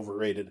awful, but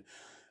overrated.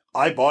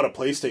 I bought a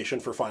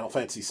PlayStation for Final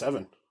Fantasy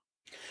VII.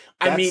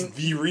 That's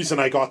the reason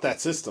I got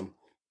that system.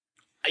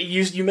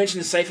 You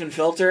mentioned the Siphon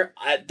Filter.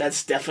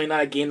 That's definitely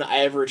not a game that I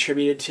ever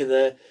attributed to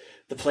the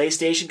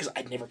PlayStation because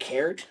I never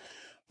cared.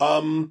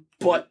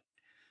 But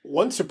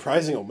one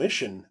surprising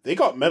omission, they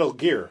got Metal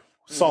Gear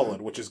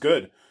Solid, which is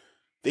good.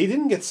 They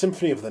didn't get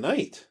Symphony of the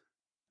Night.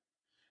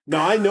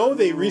 Now, I know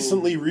they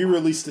recently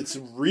re-released its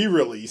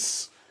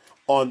re-release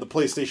on the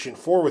PlayStation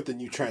 4 with the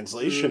new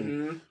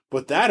translation,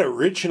 but that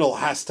original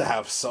has to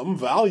have some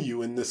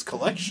value in this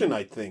collection,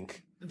 I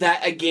think.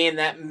 That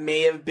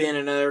may have been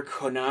another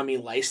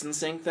Konami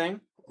licensing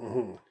thing.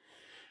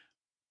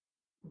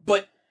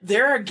 But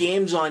there are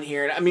games on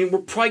here, we're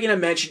probably going to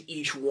mention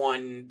each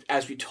one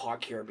as we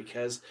talk here,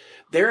 because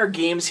there are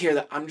games here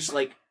that I'm just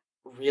like,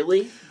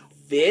 really?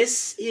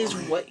 This is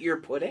what you're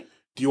putting?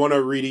 Do you want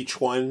to read each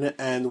one,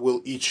 and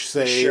we'll each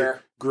say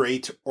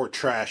great or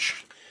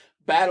trash?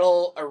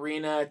 Battle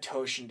Arena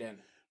Toshinden.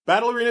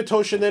 Battle Arena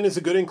Toshinden is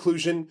a good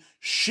inclusion.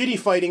 Shitty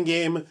fighting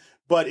game,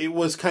 but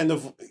it kind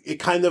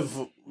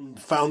of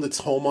found its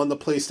home on the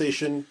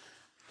PlayStation.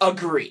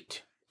 Agreed.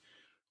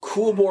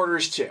 Cool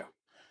Borders 2.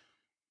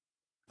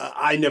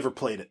 I never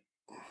played it.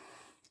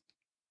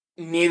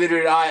 Neither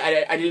did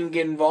I. I didn't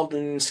get involved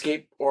in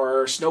skate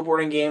or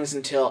snowboarding games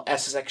until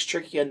SSX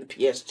Tricky and the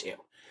PS2.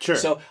 Sure.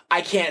 So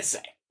I can't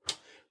say.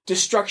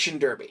 Destruction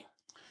Derby.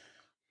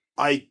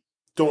 I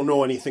don't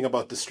know anything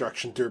about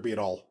Destruction Derby at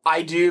all.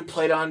 I do.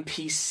 Played on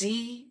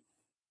PC.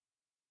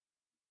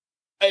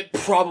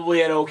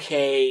 Probably an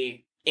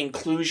okay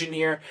inclusion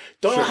here.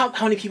 Don't know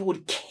how many people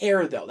would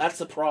care, though. That's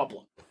the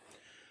problem.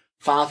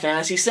 Final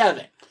Fantasy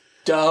VII.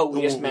 Duh,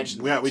 we just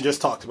mentioned Yeah, that. we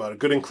just talked about it.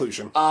 Good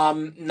inclusion.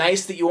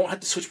 Nice that you won't have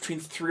to switch between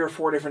 3 or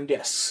 4 different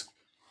discs.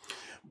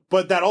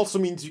 But that also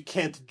means you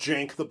can't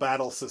jank the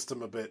battle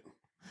system a bit.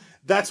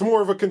 That's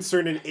more of a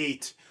concern in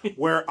 8,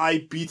 where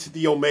I beat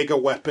the Omega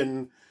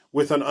weapon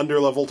with an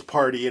underleveled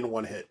party in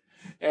one hit.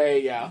 There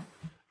you go.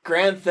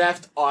 Grand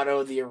Theft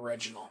Auto, the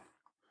original.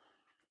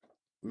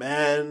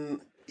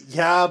 Man,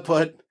 yeah,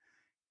 but...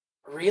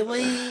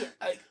 Really?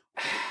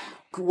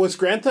 Was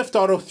Grand Theft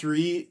Auto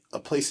 3 a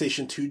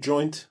PlayStation 2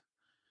 joint?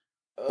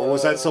 Or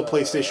was that still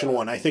PlayStation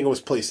 1? I think it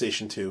was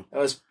PlayStation 2. That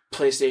was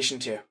PlayStation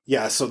 2.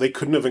 Yeah, so they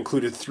couldn't have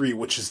included 3,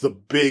 which is the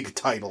big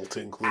title to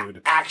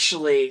include.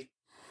 Actually,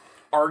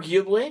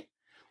 arguably,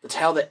 the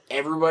title that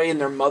everybody and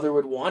their mother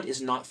would want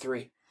is not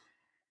 3.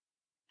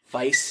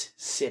 Vice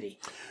City.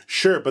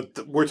 Sure,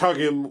 but we're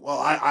talking... Well,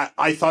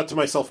 I thought to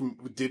myself,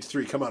 did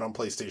 3 come out on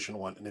PlayStation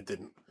 1? And it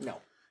didn't. No.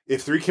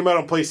 If 3 came out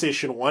on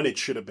PlayStation 1, it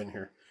should have been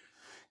here.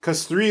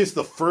 Because 3 is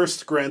the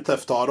first Grand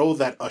Theft Auto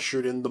that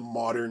ushered in the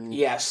modern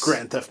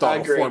Grand Theft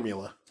Auto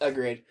formula.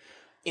 Agreed.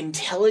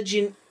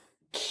 Intelligent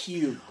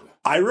Cube.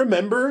 I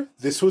remember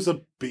this was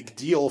a big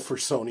deal for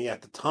Sony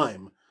at the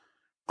time.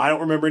 I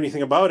don't remember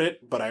anything about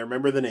it, but I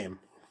remember the name.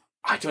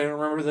 I don't even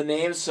remember the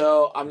name,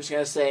 so I'm just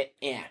going to say,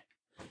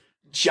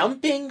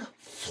 Jumping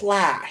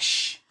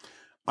Flash.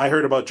 I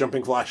heard about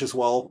Jumping Flash as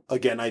well.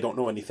 Again, I don't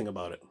know anything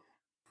about it.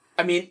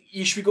 I mean,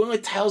 you should be going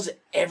with titles that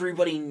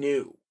everybody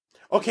knew.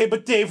 Okay,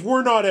 but Dave,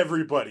 we're not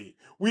everybody.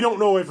 We don't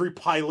know every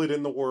pilot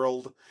in the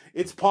world.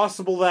 It's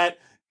possible that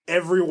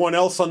everyone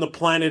else on the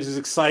planet is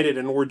excited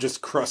and we're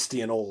just crusty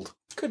and old.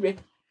 Could be.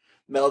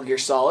 Metal Gear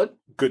Solid.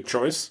 Good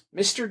choice.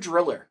 Mr.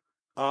 Driller.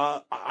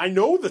 I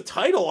know the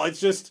title.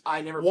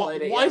 I never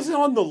played it. Why is it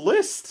on the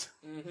list?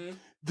 Mm-hmm.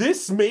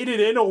 This made it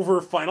in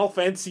over Final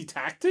Fantasy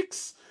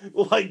Tactics?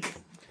 Like...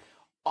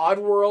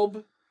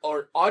 Oddworld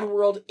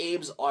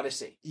Abe's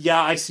Odyssey.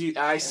 Yeah, I see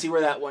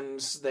where that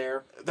one's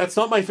there. That's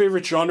not my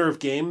favorite genre of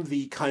game,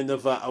 the kind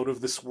of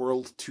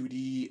out-of-this-world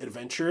 2D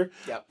adventure.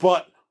 Yep.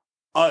 But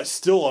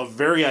still a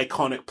very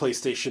iconic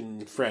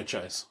PlayStation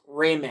franchise.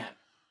 Rayman.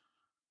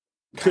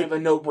 Kind of a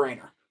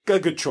no-brainer. A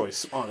good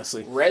choice,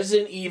 honestly.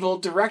 Resident Evil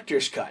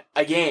Director's Cut.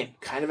 Again,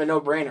 kind of a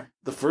no-brainer.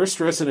 The first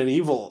Resident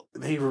Evil,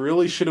 they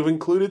really should have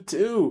included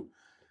too.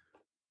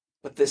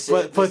 But this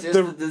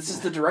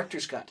is the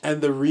Director's Cut. And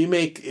the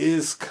remake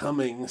is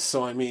coming,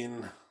 so I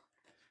mean...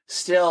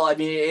 Still, I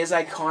mean, it is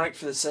iconic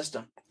for the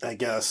system. I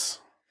guess.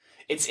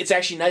 It's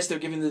actually nice they're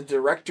giving the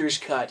Director's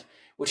Cut,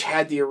 which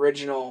had the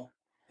original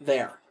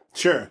there.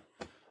 Sure.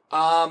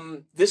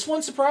 This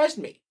one surprised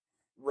me.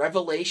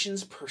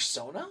 Revelations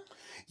Persona?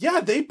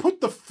 Yeah, they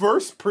put the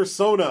first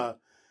Persona,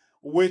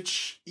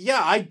 which,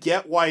 yeah, I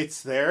get why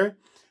it's there.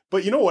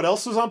 But you know what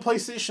else was on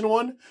PlayStation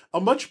 1? A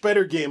much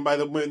better game by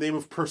the name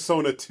of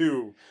Persona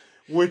 2,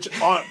 which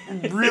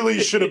really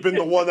should have been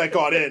the one that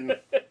got in.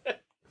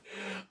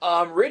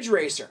 Ridge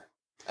Racer.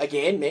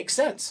 Again, makes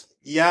sense.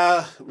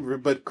 Yeah,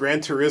 but Gran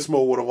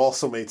Turismo would have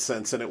also made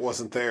sense, and it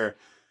wasn't there.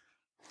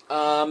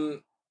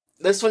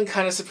 This one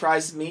kind of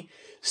surprised me.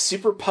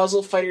 Super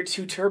Puzzle Fighter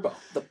 2 Turbo.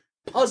 The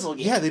puzzle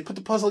game. Yeah, they put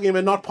the puzzle game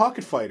and not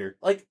Pocket Fighter.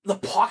 Like,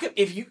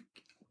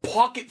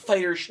 Pocket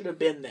Fighter should have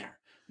been there,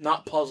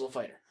 not Puzzle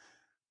Fighter.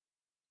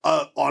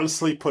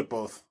 Honestly, put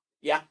both.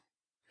 Yeah.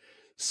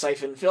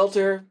 Siphon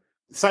Filter.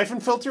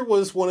 Siphon Filter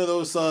was one of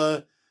those,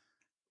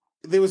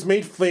 it was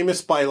made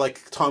famous by,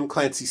 like, Tom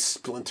Clancy's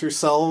Splinter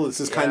Cell.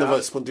 This is kind of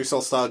a Splinter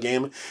Cell style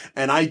game.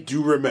 And I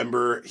do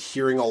remember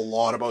hearing a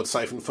lot about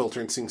Siphon Filter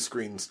and seeing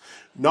screens.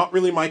 Not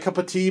really my cup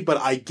of tea, but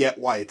I get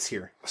why it's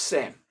here.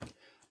 Same.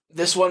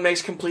 This one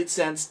makes complete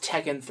sense.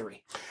 Tekken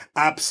 3.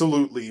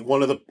 Absolutely.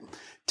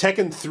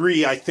 Tekken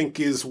 3, I think,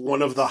 is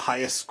one of the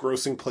highest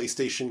grossing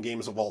PlayStation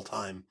games of all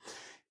time.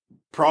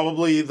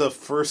 Probably the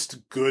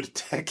first good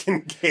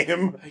Tekken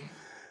game.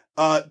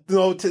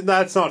 No,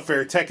 that's not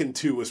fair. Tekken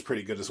 2 was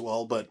pretty good as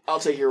well, but... I'll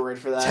take your word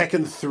for that.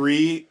 Tekken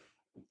 3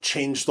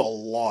 changed a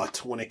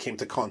lot when it came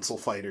to console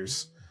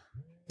fighters.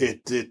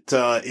 It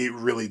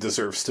really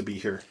deserves to be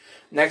here.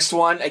 Next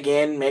one,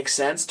 again, makes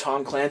sense.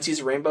 Tom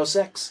Clancy's Rainbow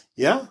Six.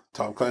 Yeah,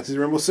 Tom Clancy's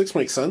Rainbow Six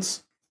makes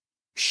sense.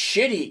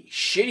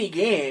 Shitty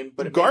game,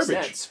 but it Garbage.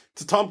 makes sense.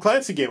 It's a Tom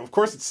Clancy game. Of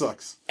course it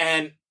sucks.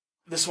 And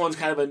this one's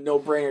kind of a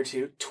no-brainer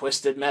too.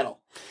 Twisted Metal.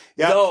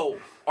 Yeah. Though,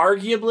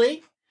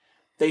 arguably,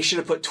 they should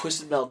have put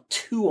Twisted Metal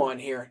 2 on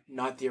here,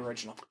 not the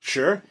original.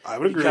 Sure, I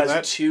would agree with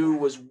that. Because 2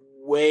 was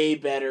way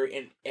better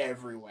in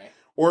every way.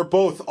 Or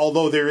both,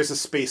 although there is a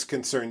space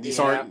concern. These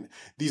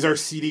are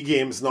CD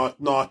games,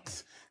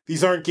 not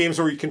these aren't games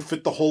where you can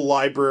fit the whole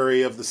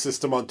library of the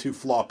system on 2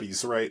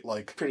 floppies, right?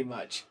 Like pretty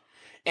much.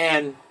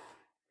 And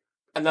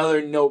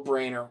Another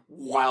no-brainer,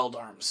 Wild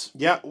Arms.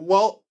 Yeah,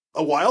 well,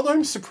 a Wild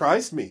Arms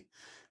surprised me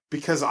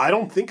because I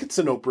don't think it's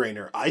a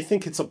no-brainer. I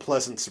think it's a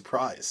pleasant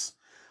surprise.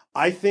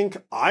 I think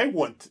I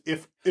want,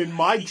 if in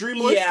my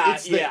dream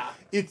list,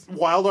 it's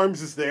Wild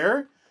Arms is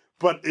there,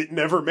 but it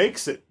never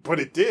makes it, but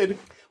it did.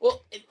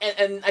 Well,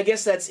 and I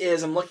guess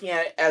I'm looking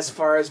at it as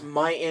far as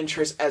my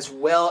interest as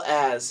well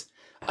as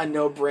a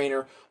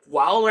no-brainer.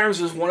 Wild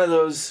Arms was one of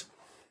those,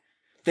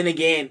 then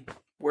again,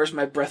 where's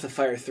my Breath of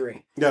Fire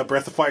 3? Yeah,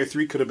 Breath of Fire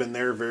 3 could have been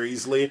there very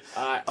easily.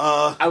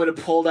 I would have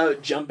pulled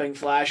out Jumping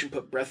Flash and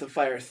put Breath of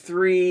Fire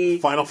 3.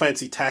 Final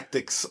Fantasy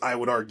Tactics, I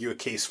would argue a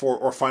case for,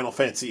 or Final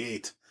Fantasy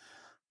 8.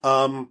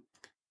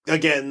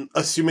 Again,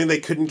 assuming they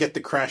couldn't get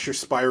the Crash or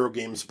Spyro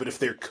games, but if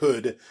they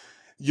could,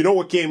 you know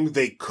what game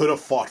they could have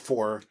fought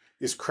for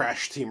is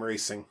Crash Team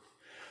Racing.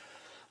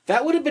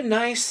 That would have been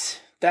nice.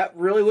 That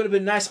really would have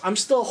been nice. I'm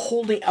still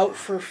holding out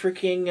for a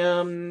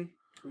freaking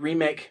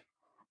remake.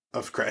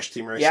 Of Crash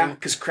Team Racing? Yeah,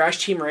 because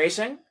Crash Team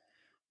Racing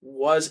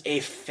was a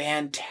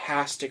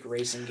fantastic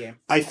racing game.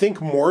 I think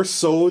more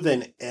so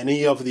than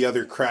any of the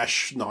other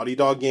Crash Naughty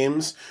Dog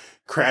games,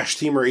 Crash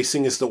Team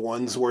Racing is the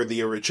ones where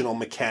the original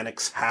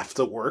mechanics have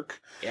to work.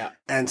 Yeah.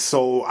 And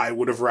so I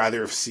would have rather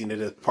have seen it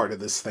as part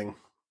of this thing.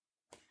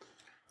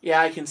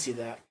 Yeah, I can see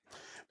that.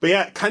 But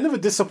yeah, kind of a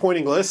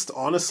disappointing list,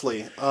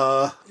 honestly.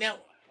 Now,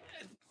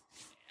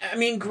 I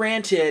mean,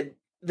 granted,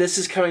 this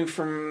is coming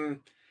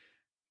from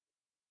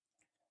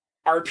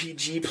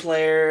RPG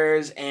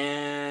players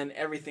and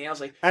everything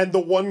else. And the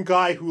one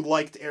guy who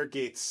liked Air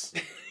Gates.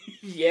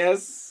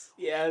 Yes.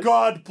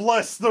 God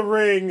bless the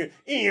ring.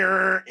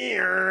 Ear,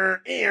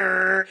 ear,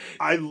 ear.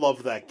 I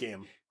love that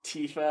game.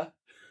 Tifa,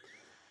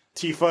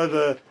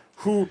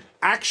 who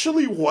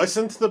actually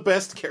wasn't the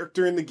best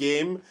character in the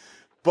game,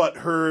 but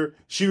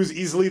she was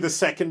easily the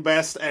second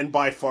best and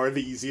by far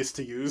the easiest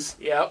to use.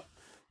 Yep.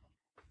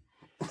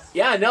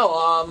 Yeah, no,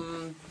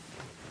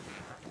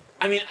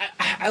 I mean,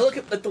 I look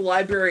at the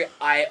library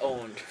I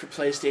owned for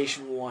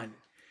PlayStation 1,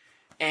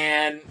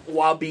 and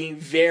while being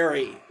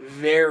very,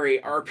 very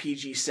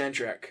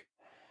RPG-centric,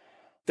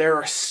 there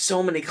are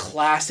so many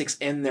classics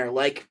in there,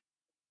 like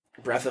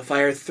Breath of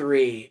Fire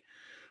 3,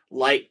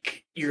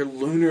 like your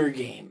Lunar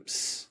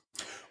games.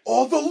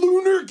 All the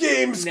Lunar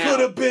games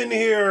could have been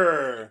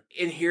here!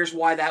 And here's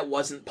why that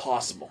wasn't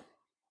possible.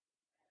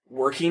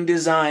 Working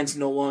Designs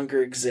no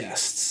longer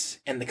exists,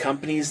 and the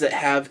companies that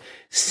have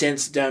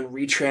since done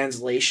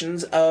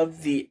retranslations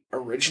of the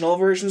original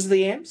versions of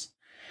the games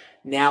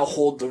now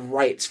hold the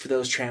rights for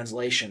those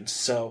translations.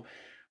 So,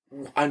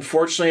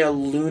 unfortunately, a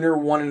Lunar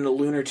 1 and a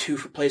Lunar 2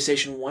 for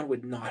PlayStation 1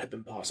 would not have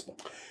been possible.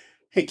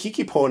 Hey,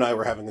 Kiki Poe and I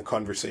were having a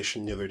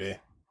conversation the other day,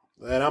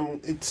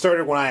 and it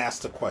started when I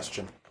asked a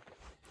question.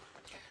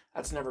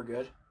 That's never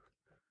good.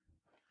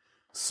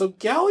 So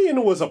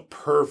Galleon was a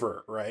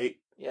pervert, right?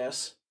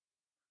 Yes.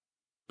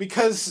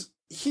 Because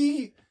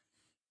he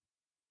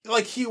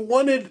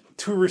wanted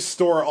to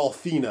restore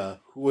Althena,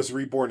 who was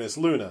reborn as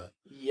Luna.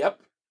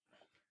 Yep.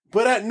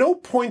 But at no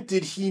point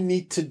did he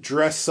need to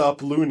dress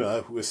up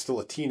Luna, who was still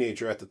a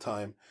teenager at the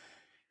time,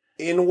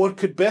 in what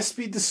could best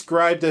be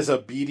described as a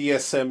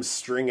BDSM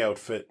string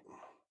outfit.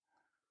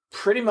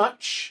 Pretty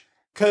much.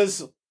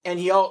 And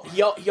he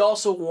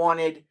also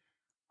wanted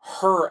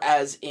her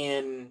as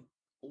in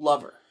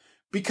lover.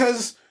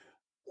 Because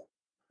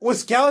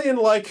was Galleon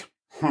like,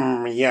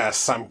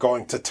 yes, I'm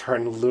going to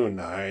turn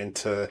Luna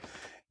into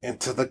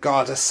the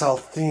goddess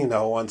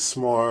Althena once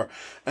more,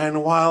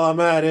 and while I'm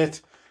at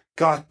it,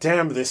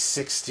 goddamn, this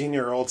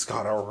 16-year-old's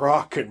got a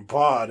rockin'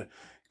 bod.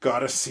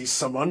 Gotta see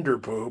some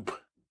underboob.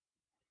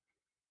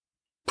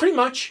 Pretty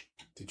much.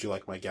 Did you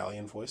like my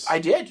Galleon voice? I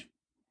did.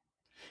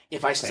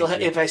 If I still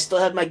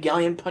had my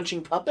Galleon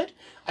punching puppet,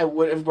 I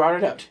would have brought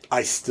it out.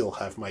 I still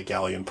have my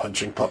Galleon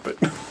punching puppet.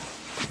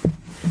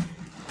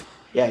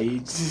 Yeah,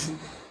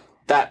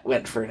 that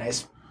went for a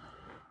nice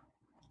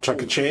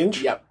chunk of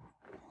change? Yep.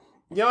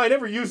 Yeah, I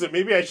never use it.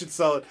 Maybe I should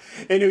sell it.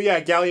 Anyway, yeah,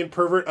 Galleon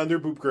pervert,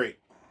 underboob great.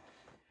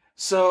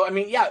 So, I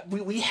mean, yeah,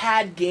 we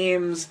had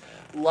games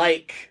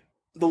like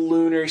the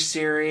Lunar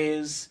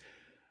series.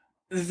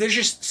 There's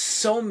just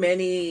so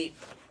many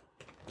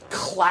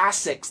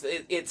classics.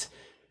 It's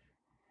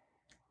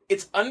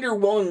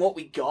underwhelming what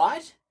we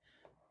got,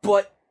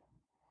 but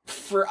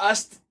for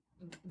us,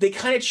 they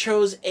kind of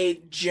chose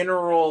a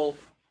general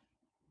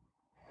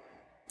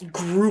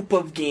group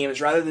of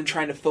games rather than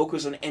trying to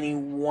focus on any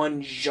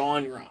one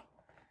genre.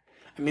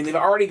 I mean, they've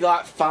already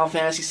got Final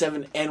Fantasy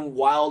VII and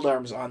Wild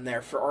Arms on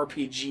there for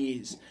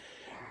RPGs.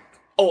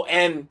 Oh,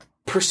 and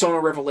Persona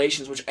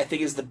Revelations, which I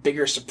think is the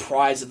bigger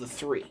surprise of the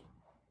three.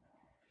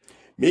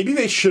 Maybe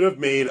they should have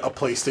made a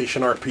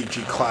PlayStation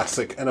RPG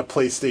classic and a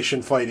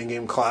PlayStation fighting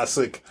game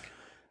classic.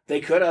 They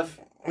could have.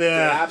 Yeah.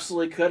 They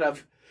absolutely could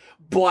have.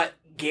 But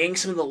getting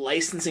some of the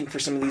licensing for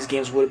some of these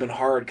games would have been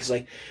hard, because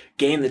like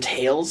getting the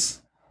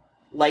Tales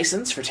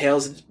license for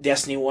Tales of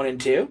Destiny 1 and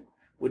 2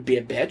 would be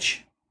a bitch.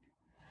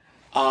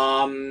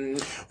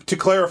 To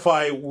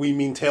clarify, we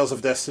mean Tales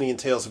of Destiny and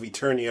Tales of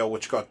Eternia,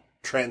 which got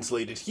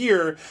translated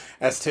here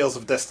as Tales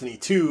of Destiny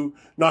 2,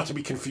 not to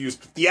be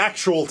confused with the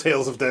actual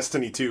Tales of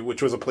Destiny 2,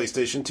 which was a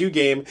PlayStation 2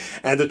 game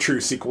and a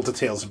true sequel to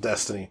Tales of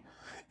Destiny.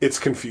 It's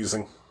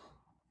confusing.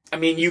 I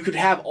mean, you could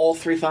have all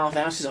 3 Final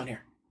Fantasies on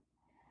here.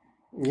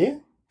 Yeah.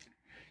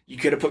 You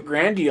could have put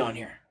Grandia on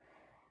here.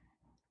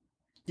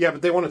 Yeah,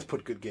 but they wanted to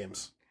put good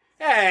games.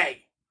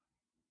 Hey!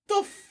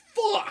 The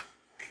fuck?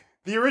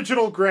 The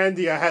original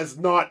Grandia has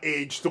not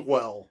aged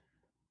well.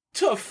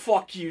 The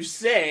fuck you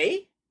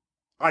say?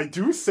 I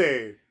do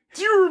say.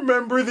 Do you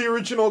remember the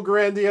original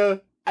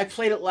Grandia? I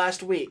played it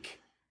last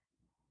week.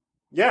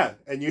 Yeah,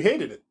 and you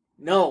hated it.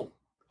 No,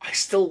 I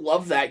still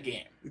love that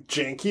game.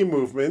 Janky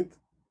movement.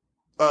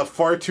 A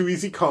far too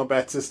easy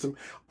combat system.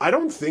 I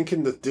don't think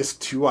in the Disc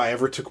 2 I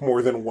ever took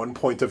more than 1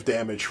 point of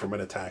damage from an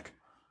attack.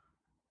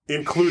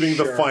 Including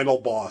the final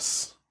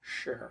boss.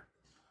 Sure.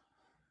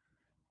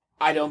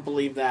 I don't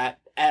believe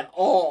that at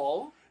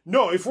all.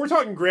 No, if we're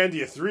talking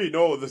Grandia 3,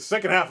 no, the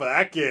second half of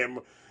that game...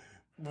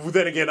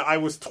 Then again, I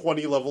was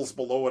 20 levels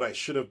below what I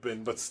should have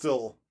been, but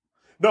still.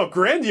 No,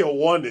 Grandia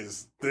 1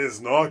 is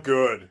not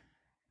good.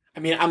 I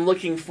mean, I'm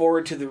looking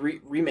forward to the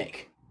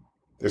remake.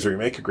 There's a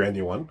remake of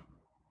Grandia 1?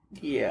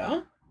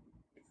 Yeah.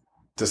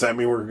 Does that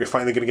mean we're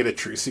finally going to get a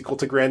true sequel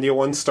to Grandia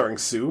 1 starring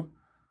Sue?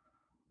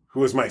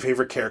 Who was my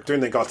favorite character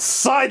and they got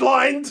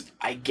sidelined?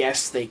 I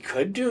guess they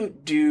could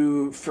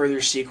do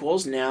further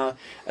sequels now,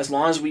 as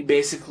long as we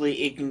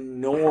basically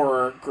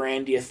ignore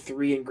Grandia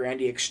 3 and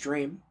Grandia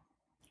Extreme.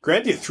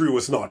 Grandia 3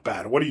 was not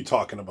bad. What are you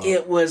talking about?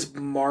 It was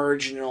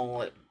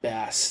marginal at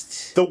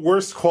best. The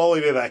worst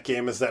quality of that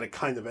game is that it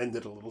kind of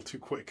ended a little too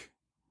quick.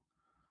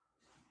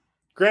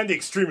 Grandia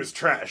Extreme is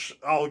trash.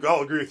 I'll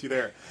agree with you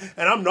there.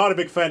 And I'm not a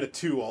big fan of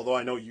 2, although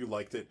I know you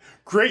liked it.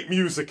 Great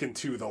music in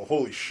 2, though.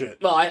 Holy shit.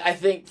 Well, I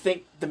think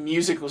the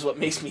music was what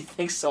makes me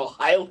think so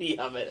highly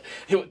of it.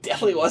 It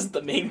definitely wasn't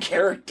the main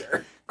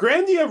character.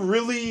 Grandia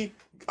really...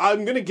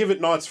 I'm going to give it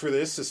nods for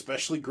this,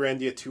 especially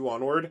Grandia 2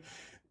 onward.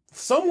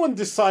 Someone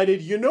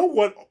decided, you know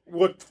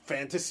what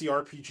fantasy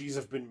RPGs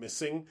have been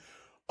missing?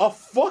 A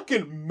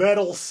fucking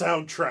metal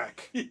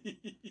soundtrack.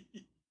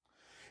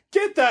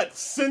 Get that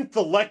synth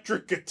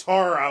electric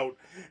guitar out,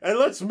 and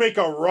let's make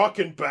a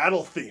rockin'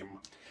 battle theme.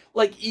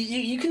 Like,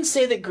 you can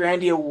say that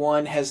Grandia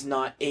 1 has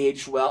not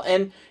aged well,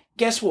 and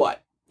guess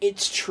what?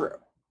 It's true.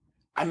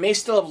 I may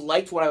still have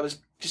liked what I was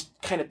just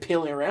kind of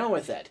piddling around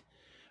with it.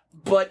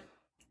 But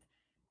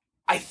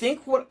I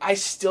think what I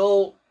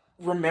still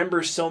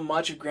remember so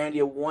much of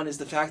Grandia 1 is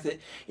the fact that,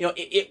 you know,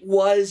 it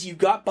was, you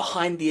got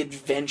behind the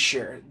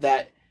adventure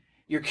that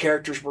your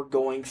characters were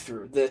going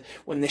through.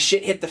 When the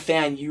shit hit the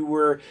fan, you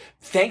were,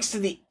 thanks to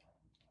the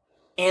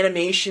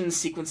animation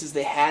sequences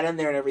they had in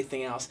there and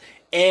everything else,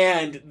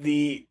 and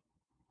the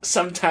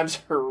sometimes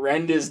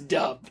horrendous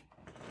dub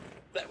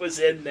that was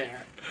in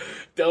there.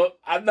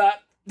 I'm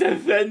not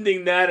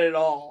defending that at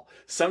all.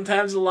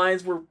 Sometimes the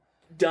lines were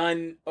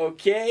done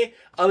okay.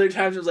 Other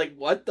times it was like,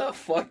 what the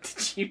fuck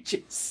did you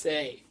just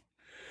say?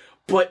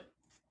 But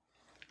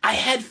I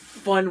had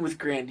fun with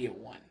Grandia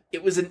 1.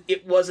 It was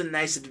a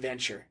nice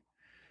adventure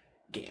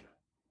game.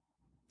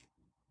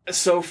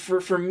 So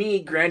for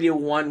me, Grandia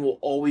 1 will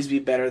always be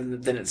better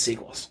than its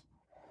sequels.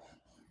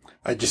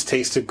 I just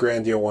tasted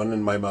Grandia 1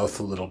 in my mouth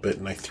a little bit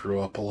and I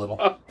threw up a little.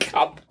 Oh,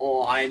 come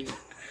on.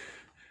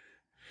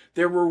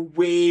 There were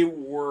way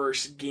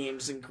worse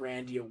games than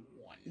Grandia 1.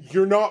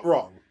 You're not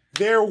wrong.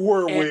 There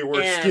were way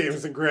worse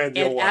games than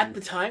Grandia 1. And at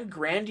the time,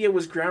 Grandia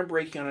was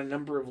groundbreaking on a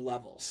number of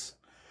levels.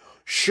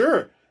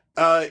 Sure.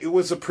 It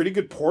was a pretty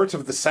good port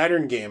of the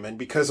Saturn game, and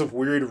because of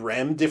weird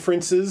RAM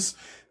differences,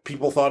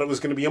 people thought it was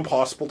going to be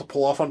impossible to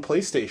pull off on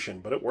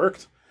PlayStation, but it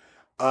worked.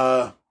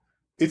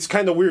 It's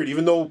kind of weird.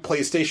 Even though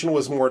PlayStation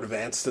was more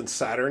advanced than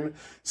Saturn,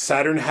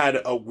 Saturn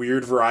had a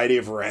weird variety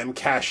of RAM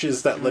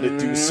caches that let it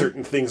do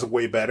certain things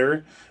way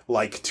better,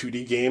 like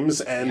 2D games,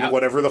 and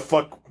whatever the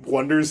fuck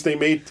wonders they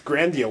made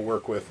Grandia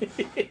work with.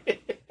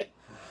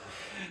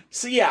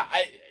 So yeah,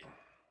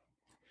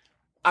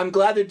 I'm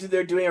glad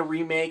they're doing a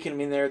remake, and I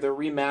mean they're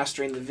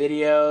remastering the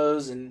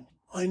videos, and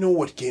I know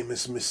what game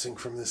is missing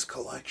from this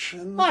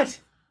collection. What?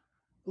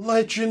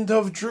 Legend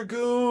of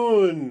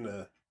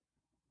Dragoon.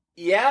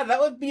 Yeah, that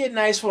would be a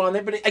nice one on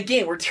there, but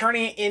again, we're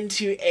turning it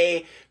into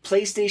a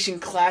PlayStation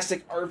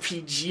Classic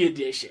RPG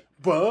edition.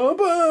 Ba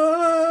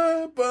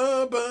ba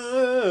ba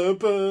ba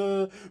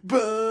ba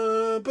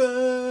ba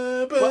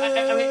ba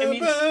ba. I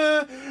mean,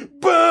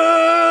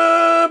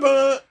 ba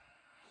ba.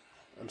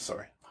 I'm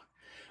sorry.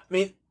 I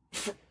mean,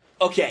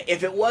 okay,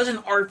 if it was an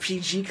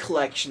RPG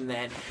collection,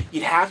 then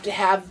you'd have to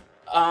have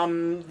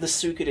the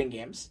Suikoden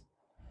games,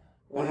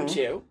 1 and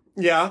 2.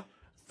 Yeah,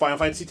 Final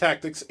Fantasy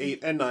Tactics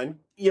 8 and 9.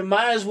 You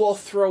might as well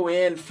throw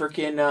in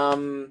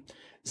frickin'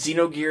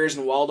 Xenogears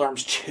and Wild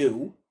Arms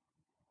 2.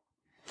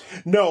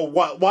 No,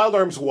 Wild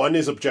Arms 1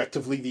 is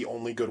objectively the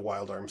only good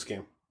Wild Arms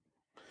game.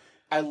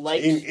 I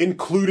like...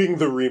 including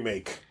the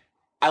remake.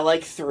 I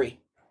like 3.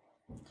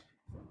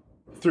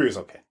 3 is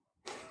okay.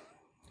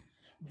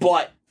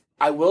 But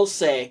I will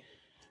say,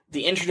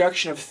 the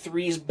introduction of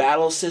 3's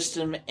battle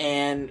system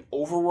and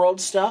overworld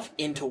stuff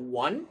into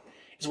 1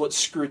 is what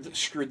screwed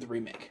the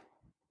remake.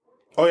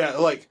 Oh yeah,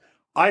 like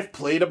I've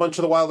played a bunch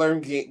of the Wild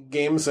Arms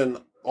games, and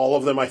all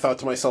of them I thought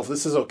to myself,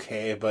 this is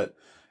okay, but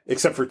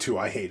except for 2,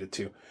 I hated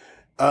 2.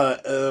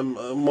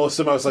 Most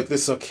of them I was like,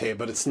 this is okay,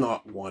 but it's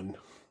not 1.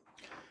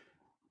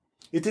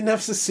 It didn't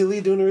have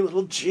Cecilia doing her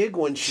little jig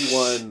when she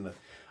won.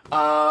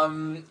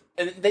 And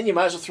then you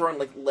might as well throw in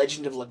like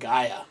Legend of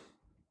Legaia.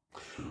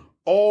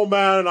 Oh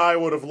man, I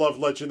would have loved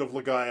Legend of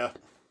Legaia.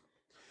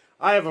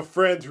 I have a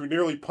friend who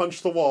nearly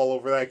punched the wall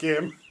over that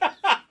game.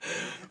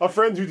 A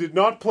friend who did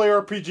not play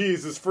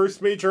RPGs. His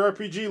first major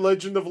RPG,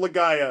 Legend of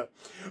Legaia.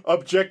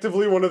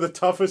 Objectively one of the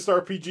toughest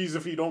RPGs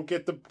if you don't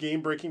get the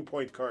game-breaking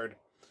point card.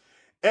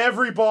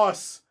 Every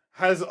boss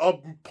has a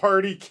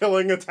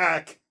party-killing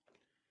attack.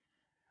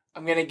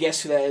 I'm going to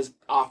guess who that is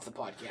off the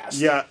podcast.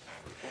 Yeah.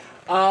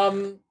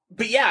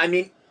 But yeah, I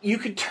mean, you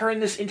could turn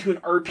this into an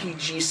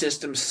RPG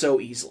system so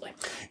easily.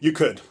 You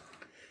could.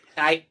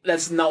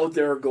 That's not what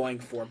they were going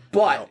for.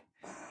 But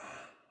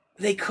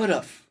they could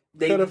have.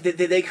 They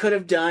could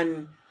have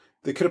done...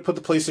 They could have put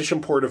the PlayStation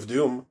port of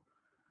Doom.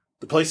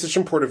 The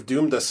PlayStation port of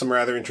Doom does some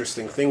rather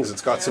interesting things.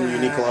 It's got some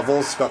unique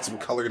levels. It's got some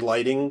colored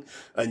lighting.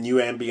 A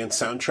new ambient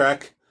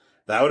soundtrack.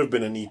 That would have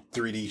been a neat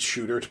 3D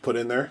shooter to put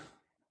in there.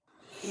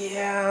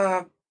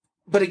 Yeah.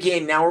 But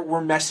again, now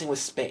we're messing with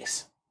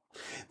space.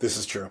 This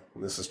is true.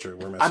 We're messing with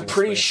space. I'm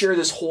pretty sure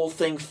this whole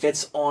thing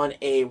fits on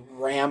a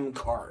RAM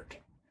card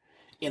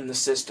in the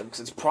system,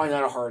 because it's probably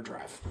not a hard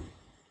drive.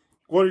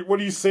 What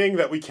are you saying,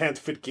 that we can't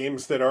fit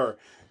games that are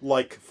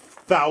like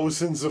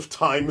thousands of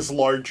times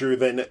larger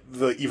than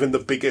even the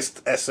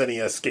biggest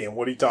SNES game?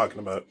 What are you talking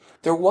about?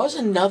 There was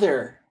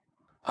another.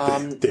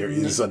 There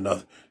is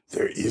another.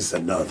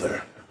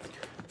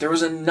 There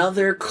was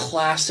another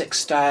classic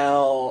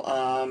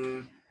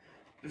style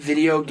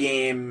video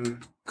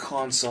game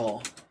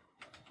console.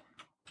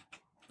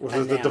 Was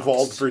it the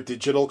Devolver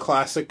Digital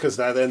Classic? Because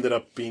that ended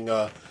up being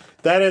that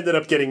ended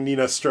up getting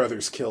Nina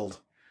Struthers killed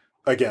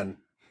again.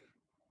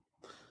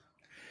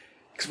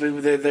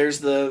 There's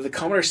the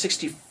Commodore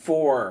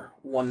 64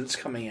 one that's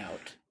coming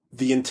out.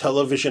 The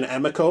Intellivision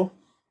Amico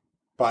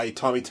by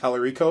Tommy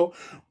Tallarico.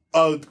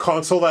 A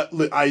console that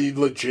I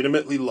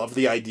legitimately love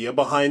the idea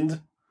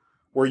behind,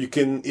 where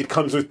it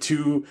comes with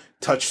 2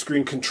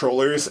 touchscreen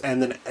controllers,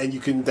 and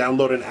you can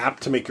download an app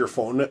to make your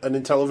phone an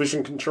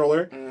Intellivision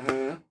controller.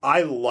 Mm-hmm.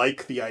 I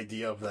like the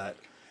idea of that.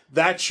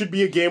 That should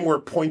be a game where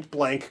Point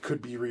Blank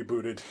could be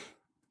rebooted.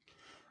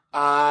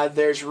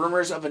 There's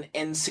rumors of an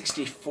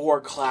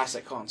N64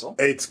 classic console.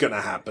 It's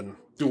gonna happen.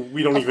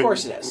 Of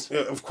course it is.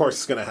 Of course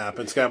it's gonna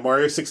happen. It's got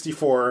Mario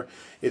 64.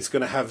 It's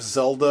gonna have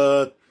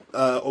Zelda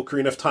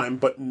Ocarina of Time,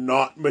 but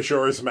not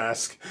Majora's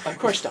Mask. Of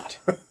course not.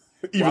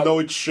 Even though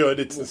it should,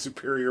 it's the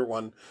superior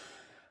one.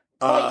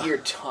 Bite your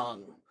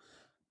tongue.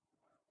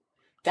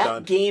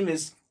 That game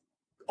is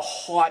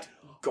hot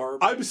garbage.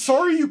 I'm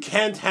sorry you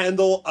can't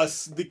handle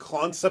the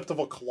concept of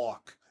a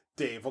clock,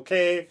 Dave,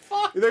 okay?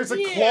 There's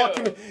a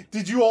clock.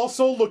 Did you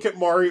also look at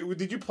Mario?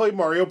 Did you play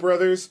Mario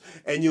Brothers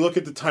and you look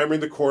at the timer in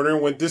the corner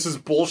and went, this is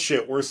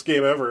bullshit, worst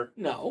game ever?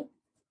 No.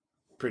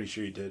 Pretty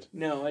sure you did.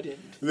 No, I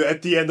didn't.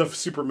 At the end of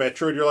Super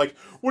Metroid, you're like,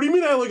 what do you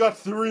mean I only got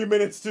 3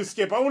 minutes to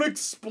skip? I want to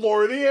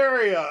explore the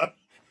area.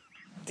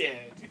 Dude,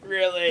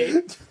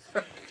 really?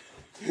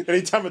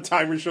 Anytime a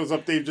timer shows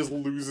up, Dave just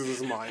loses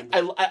his mind.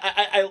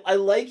 I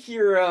like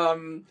your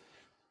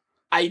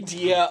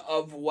idea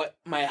of what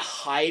my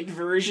hide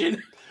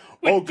version.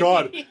 Oh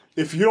God!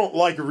 If you don't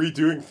like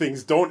redoing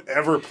things, don't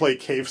ever play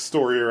Cave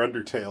Story or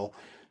Undertale.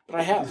 But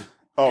I have.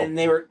 Oh, and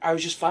I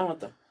was just fine with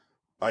them.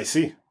 I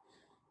see.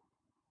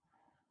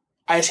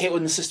 I just hate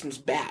when the system's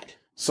bad.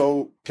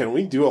 So, can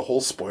we do a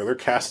whole spoiler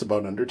cast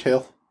about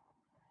Undertale?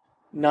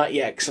 Not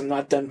yet, because I'm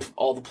not done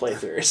all the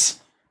playthroughs.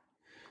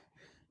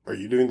 Are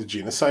you doing the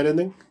genocide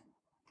ending?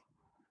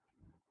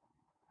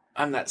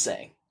 I'm not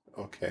saying.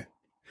 Okay.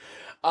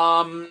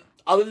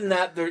 Other than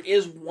that, there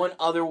is one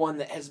other one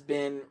that has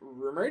been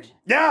rumored.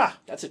 Yeah!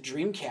 That's a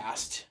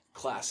Dreamcast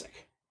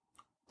classic.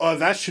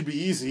 That should be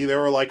easy.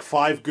 There were like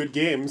 5 good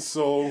games,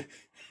 so...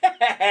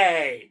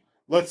 Hey!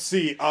 Let's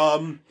see.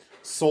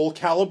 Soul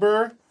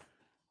Calibur,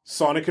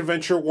 Sonic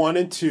Adventure 1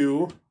 and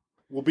 2.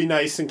 We'll be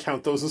nice and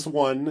count those as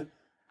 1.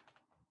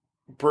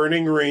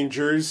 Burning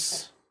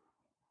Rangers...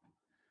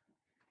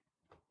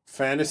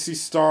 Phantasy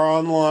Star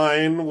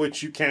Online,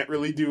 which you can't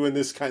really do in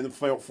this kind of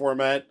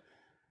format.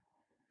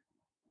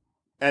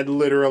 And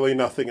literally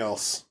nothing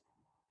else.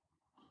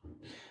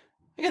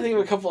 I can think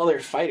of a couple other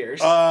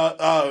fighters.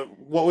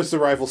 What was the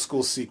Rival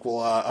School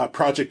sequel?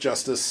 Project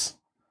Justice.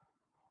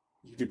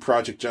 You do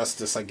Project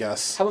Justice, I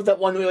guess. How about that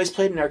one that we always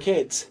played in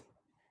arcades?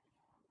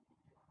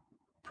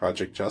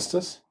 Project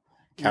Justice?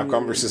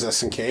 Capcom vs.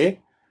 SNK?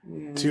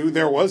 2,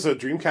 there was a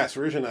Dreamcast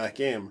version of that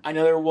game. I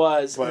know there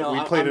was. But we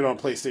played it on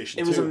PlayStation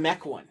 2. It was a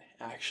mech one,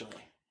 actually.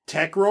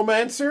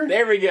 Techromancer?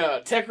 There we go,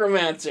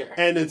 Techromancer.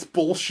 And it's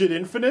bullshit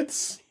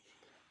infinites?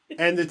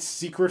 And its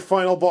secret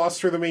final boss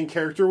for the main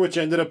character, which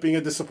ended up being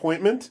a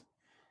disappointment?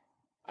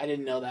 I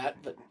didn't know that,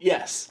 but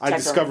yes. I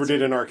discovered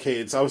it in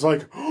arcades. I was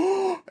like,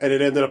 oh, and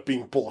it ended up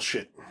being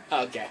bullshit.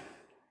 Okay.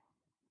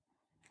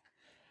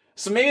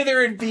 So maybe there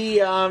would be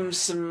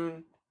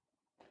some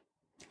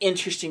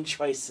interesting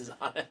choices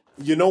on it.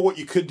 You know what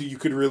you could do? You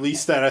could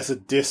release that as a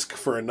disc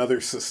for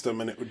another system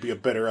and it would be a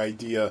better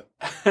idea.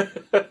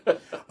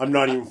 I'm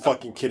not even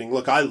fucking kidding.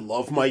 Look, I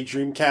love my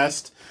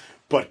Dreamcast,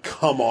 but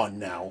come on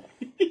now.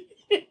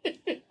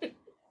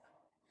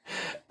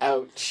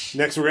 Ouch.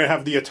 Next, we're going to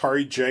have the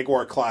Atari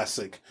Jaguar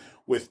Classic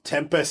with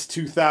Tempest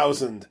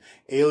 2000,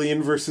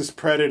 Alien vs.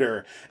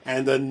 Predator,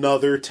 and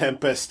another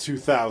Tempest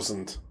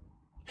 2000.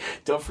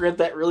 Don't forget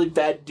that really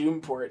bad Doom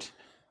port.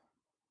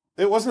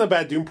 It wasn't a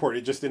bad Doom port,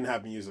 it just didn't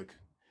have music.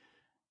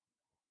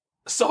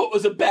 So it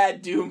was a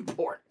bad Doom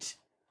port.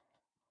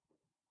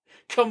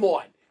 Come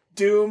on.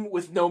 Doom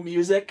with no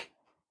music?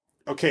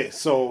 Okay,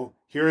 so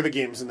here are the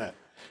games in that.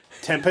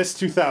 Tempest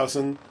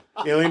 2000,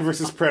 Alien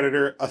vs.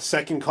 Predator, a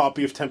second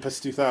copy of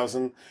Tempest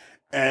 2000,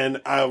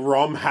 and a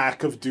ROM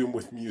hack of Doom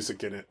with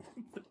music in it.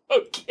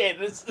 Okay,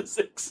 this is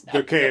acceptable.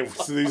 Okay,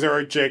 so these are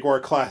our Jaguar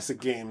Classic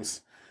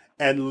games,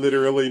 and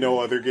literally no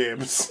other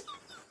games.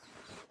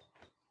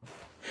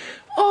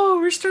 Oh,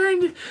 we're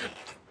starting to...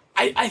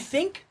 I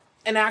think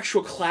an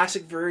actual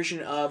classic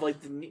version of, like,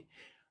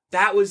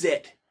 that was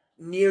it.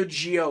 Neo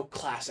Geo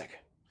Classic.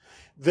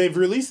 They've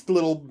released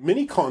little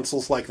mini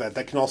consoles like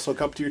that can also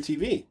hook up to your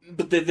TV.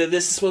 But this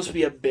is supposed to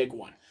be a big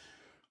one.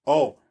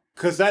 Oh,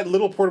 because that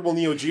little portable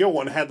Neo Geo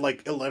one had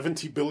like 11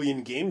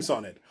 billion games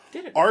on it.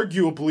 Did it?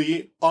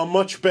 Arguably a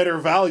much better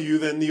value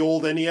than the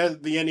old NES,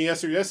 the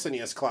NES or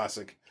SNES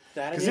Classic.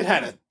 Because it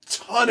had a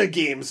ton of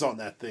games on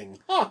that thing.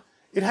 Huh.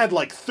 It had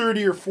like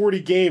 30 or 40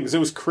 games. It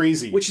was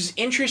crazy. Which is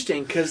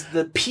interesting, because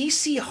the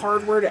PC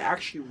hardware to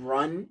actually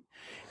run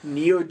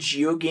Neo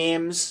Geo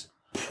games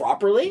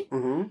properly,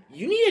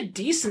 you need a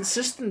decent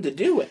system to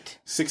do it.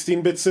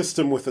 16-bit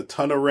system with a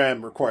ton of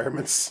RAM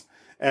requirements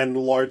and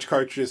large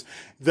cartridges.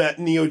 That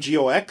Neo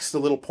Geo X, the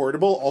little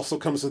portable, also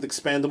comes with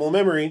expandable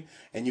memory,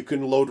 and you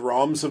can load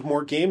ROMs of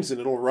more games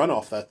and it'll run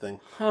off that thing.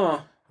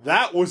 Huh.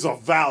 That was a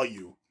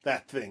value,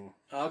 that thing.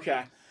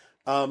 Okay.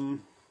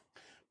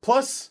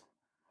 Plus,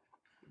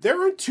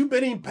 there aren't too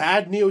many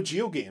bad Neo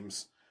Geo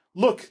games.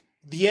 Look,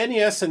 the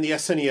NES and the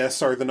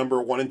SNES are the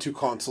number 1 and 2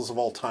 consoles of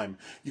all time.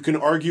 You can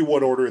argue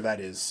what order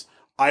that is.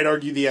 I'd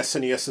argue the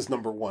SNES is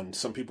number 1.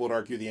 Some people would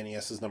argue the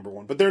NES is number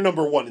 1, but they're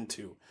number 1 and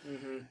 2.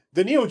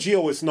 The Neo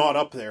Geo is not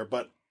up there,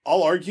 but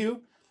I'll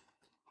argue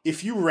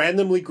if you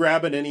randomly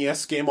grab an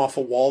NES game off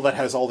a wall that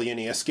has all the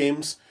NES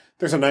games,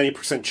 there's a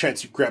 90%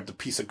 chance you grabbed a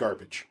piece of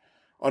garbage.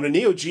 On a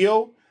Neo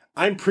Geo,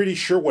 I'm pretty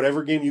sure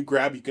whatever game you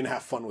grab, you can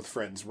have fun with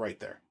friends right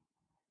there.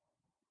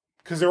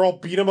 Because they're all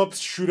beat-em-ups,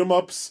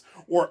 shoot-em-ups,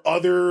 or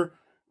other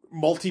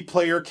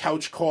multiplayer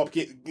couch co-op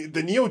games.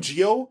 The Neo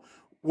Geo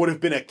would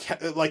have been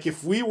like,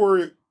 if we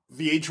were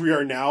the age we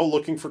are now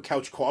looking for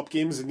couch co-op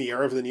games in the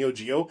era of the Neo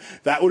Geo,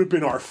 that would have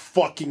been our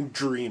fucking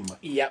dream.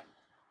 Yep.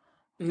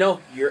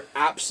 No, you're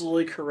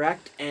absolutely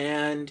correct,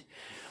 and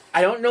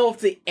I don't know if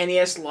the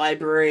NES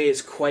library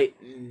is quite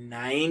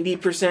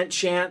 90%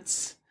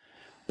 chance,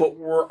 but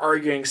we're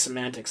arguing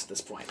semantics at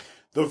this point.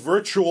 The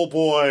Virtual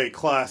Boy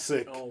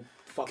Classic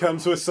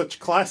comes with such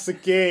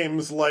classic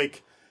games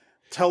like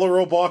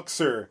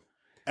Telero-Boxer,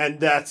 and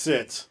that's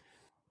it.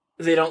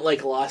 They don't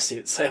like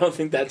lawsuits. I don't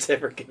think that's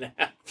ever going to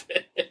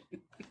happen.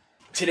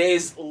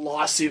 Today's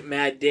lawsuit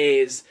mad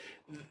days,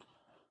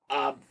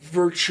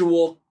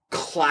 Virtual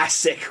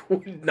Classic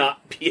would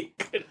not be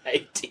a good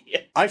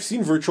idea. I've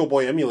seen Virtual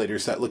Boy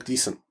emulators that look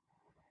decent.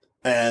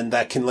 And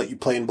that can let you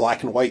play in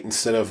black and white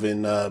instead of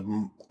in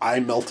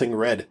eye-melting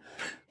red.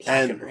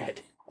 Black and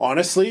red.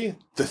 Honestly,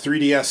 the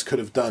 3DS could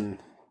have done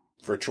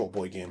Virtual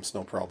Boy games,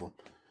 no problem.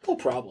 Oh,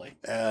 probably.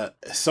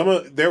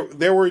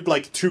 There were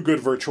like 2 good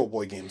Virtual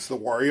Boy games. The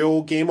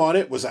Wario game on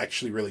it was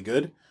actually really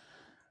good.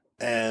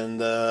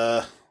 And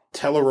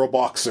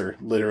Telero-Boxer,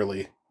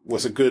 literally,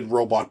 was a good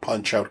Robot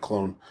Punch-Out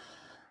clone.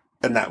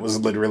 And that was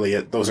literally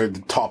it. Those are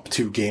the top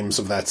 2 games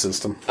of that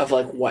system. Of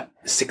like, what,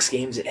 6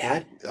 games it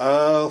had?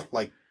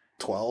 Like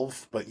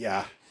 12, but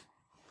yeah.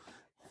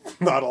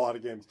 Not a lot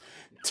of games.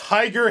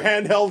 Tiger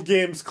Handheld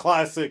Games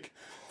Classic,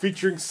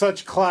 featuring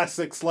such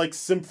classics like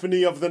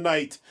Symphony of the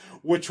Night,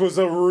 which was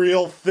a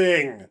real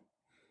thing.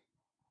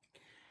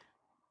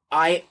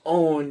 I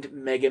owned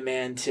Mega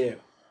Man 2.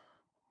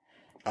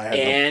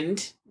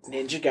 And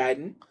Ninja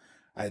Gaiden.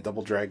 I had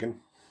Double Dragon.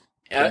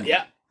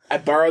 Yeah. I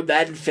borrowed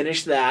that and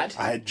finished that.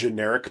 I had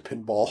generic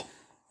pinball.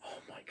 Oh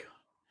my god.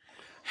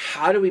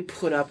 How do we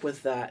put up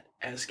with that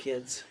as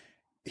kids?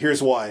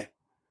 Here's why.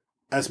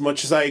 As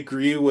much as I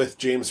agree with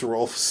James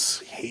Rolfe's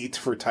hate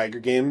for Tiger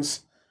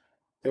games,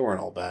 they weren't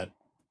all bad.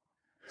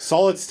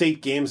 Solid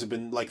state games have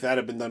been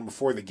done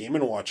before. The Game &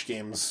 Watch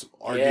games,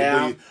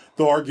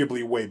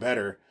 arguably way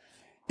better.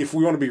 If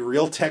we want to be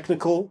real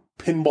technical,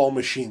 pinball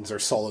machines are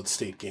solid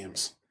state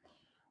games.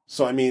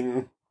 So, I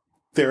mean,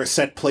 they're a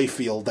set play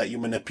field that you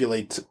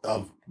manipulate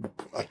a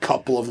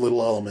couple of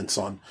little elements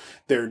on.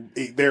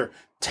 They're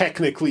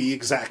technically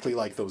exactly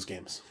like those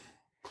games.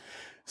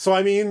 So,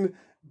 I mean,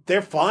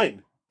 they're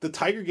fine. The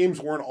Tiger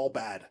games weren't all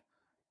bad.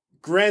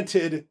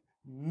 Granted,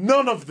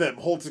 none of them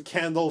holds a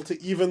candle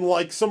to even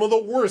like some of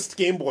the worst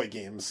Game Boy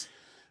games.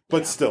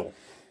 But still.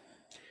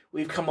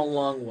 We've come a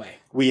long way.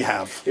 We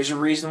have. There's a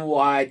reason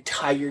why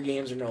Tiger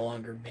games are no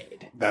longer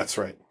made. That's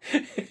right.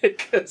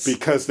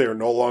 Because they're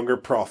no longer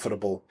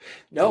profitable.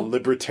 No. The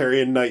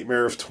libertarian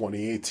nightmare of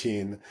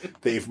 2018.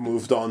 They've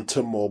moved on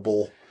to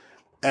mobile.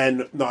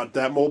 And not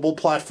that mobile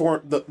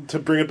platform, to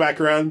bring it back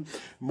around,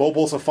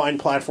 mobile's a fine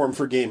platform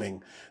for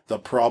gaming. The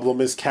problem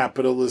is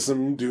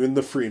capitalism doing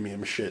the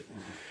freemium shit.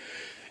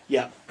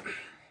 Yeah.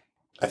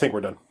 I think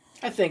we're done.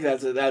 I think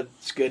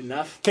that's good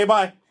enough. Okay,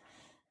 bye.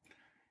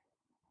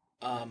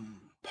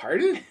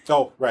 Pardon?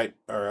 Oh, right.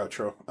 Our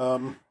outro.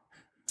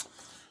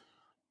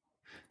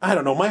 I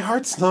don't know. My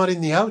heart's not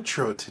in the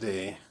outro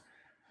today.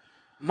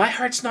 My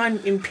heart's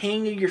not in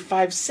paying you your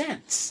 5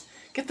 cents.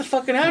 Get the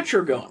fucking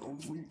outro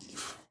going.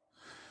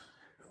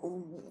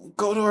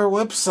 Go to our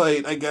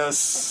website, I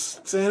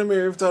guess. It's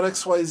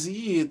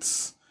animerave.xyz.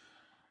 It's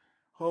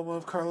home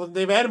of Carl and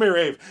Dave Anime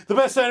Rave, the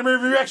best anime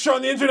review reaction show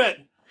on the internet.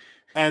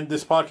 And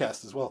this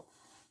podcast as well.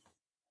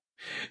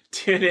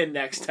 Tune in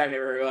next time,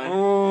 everyone.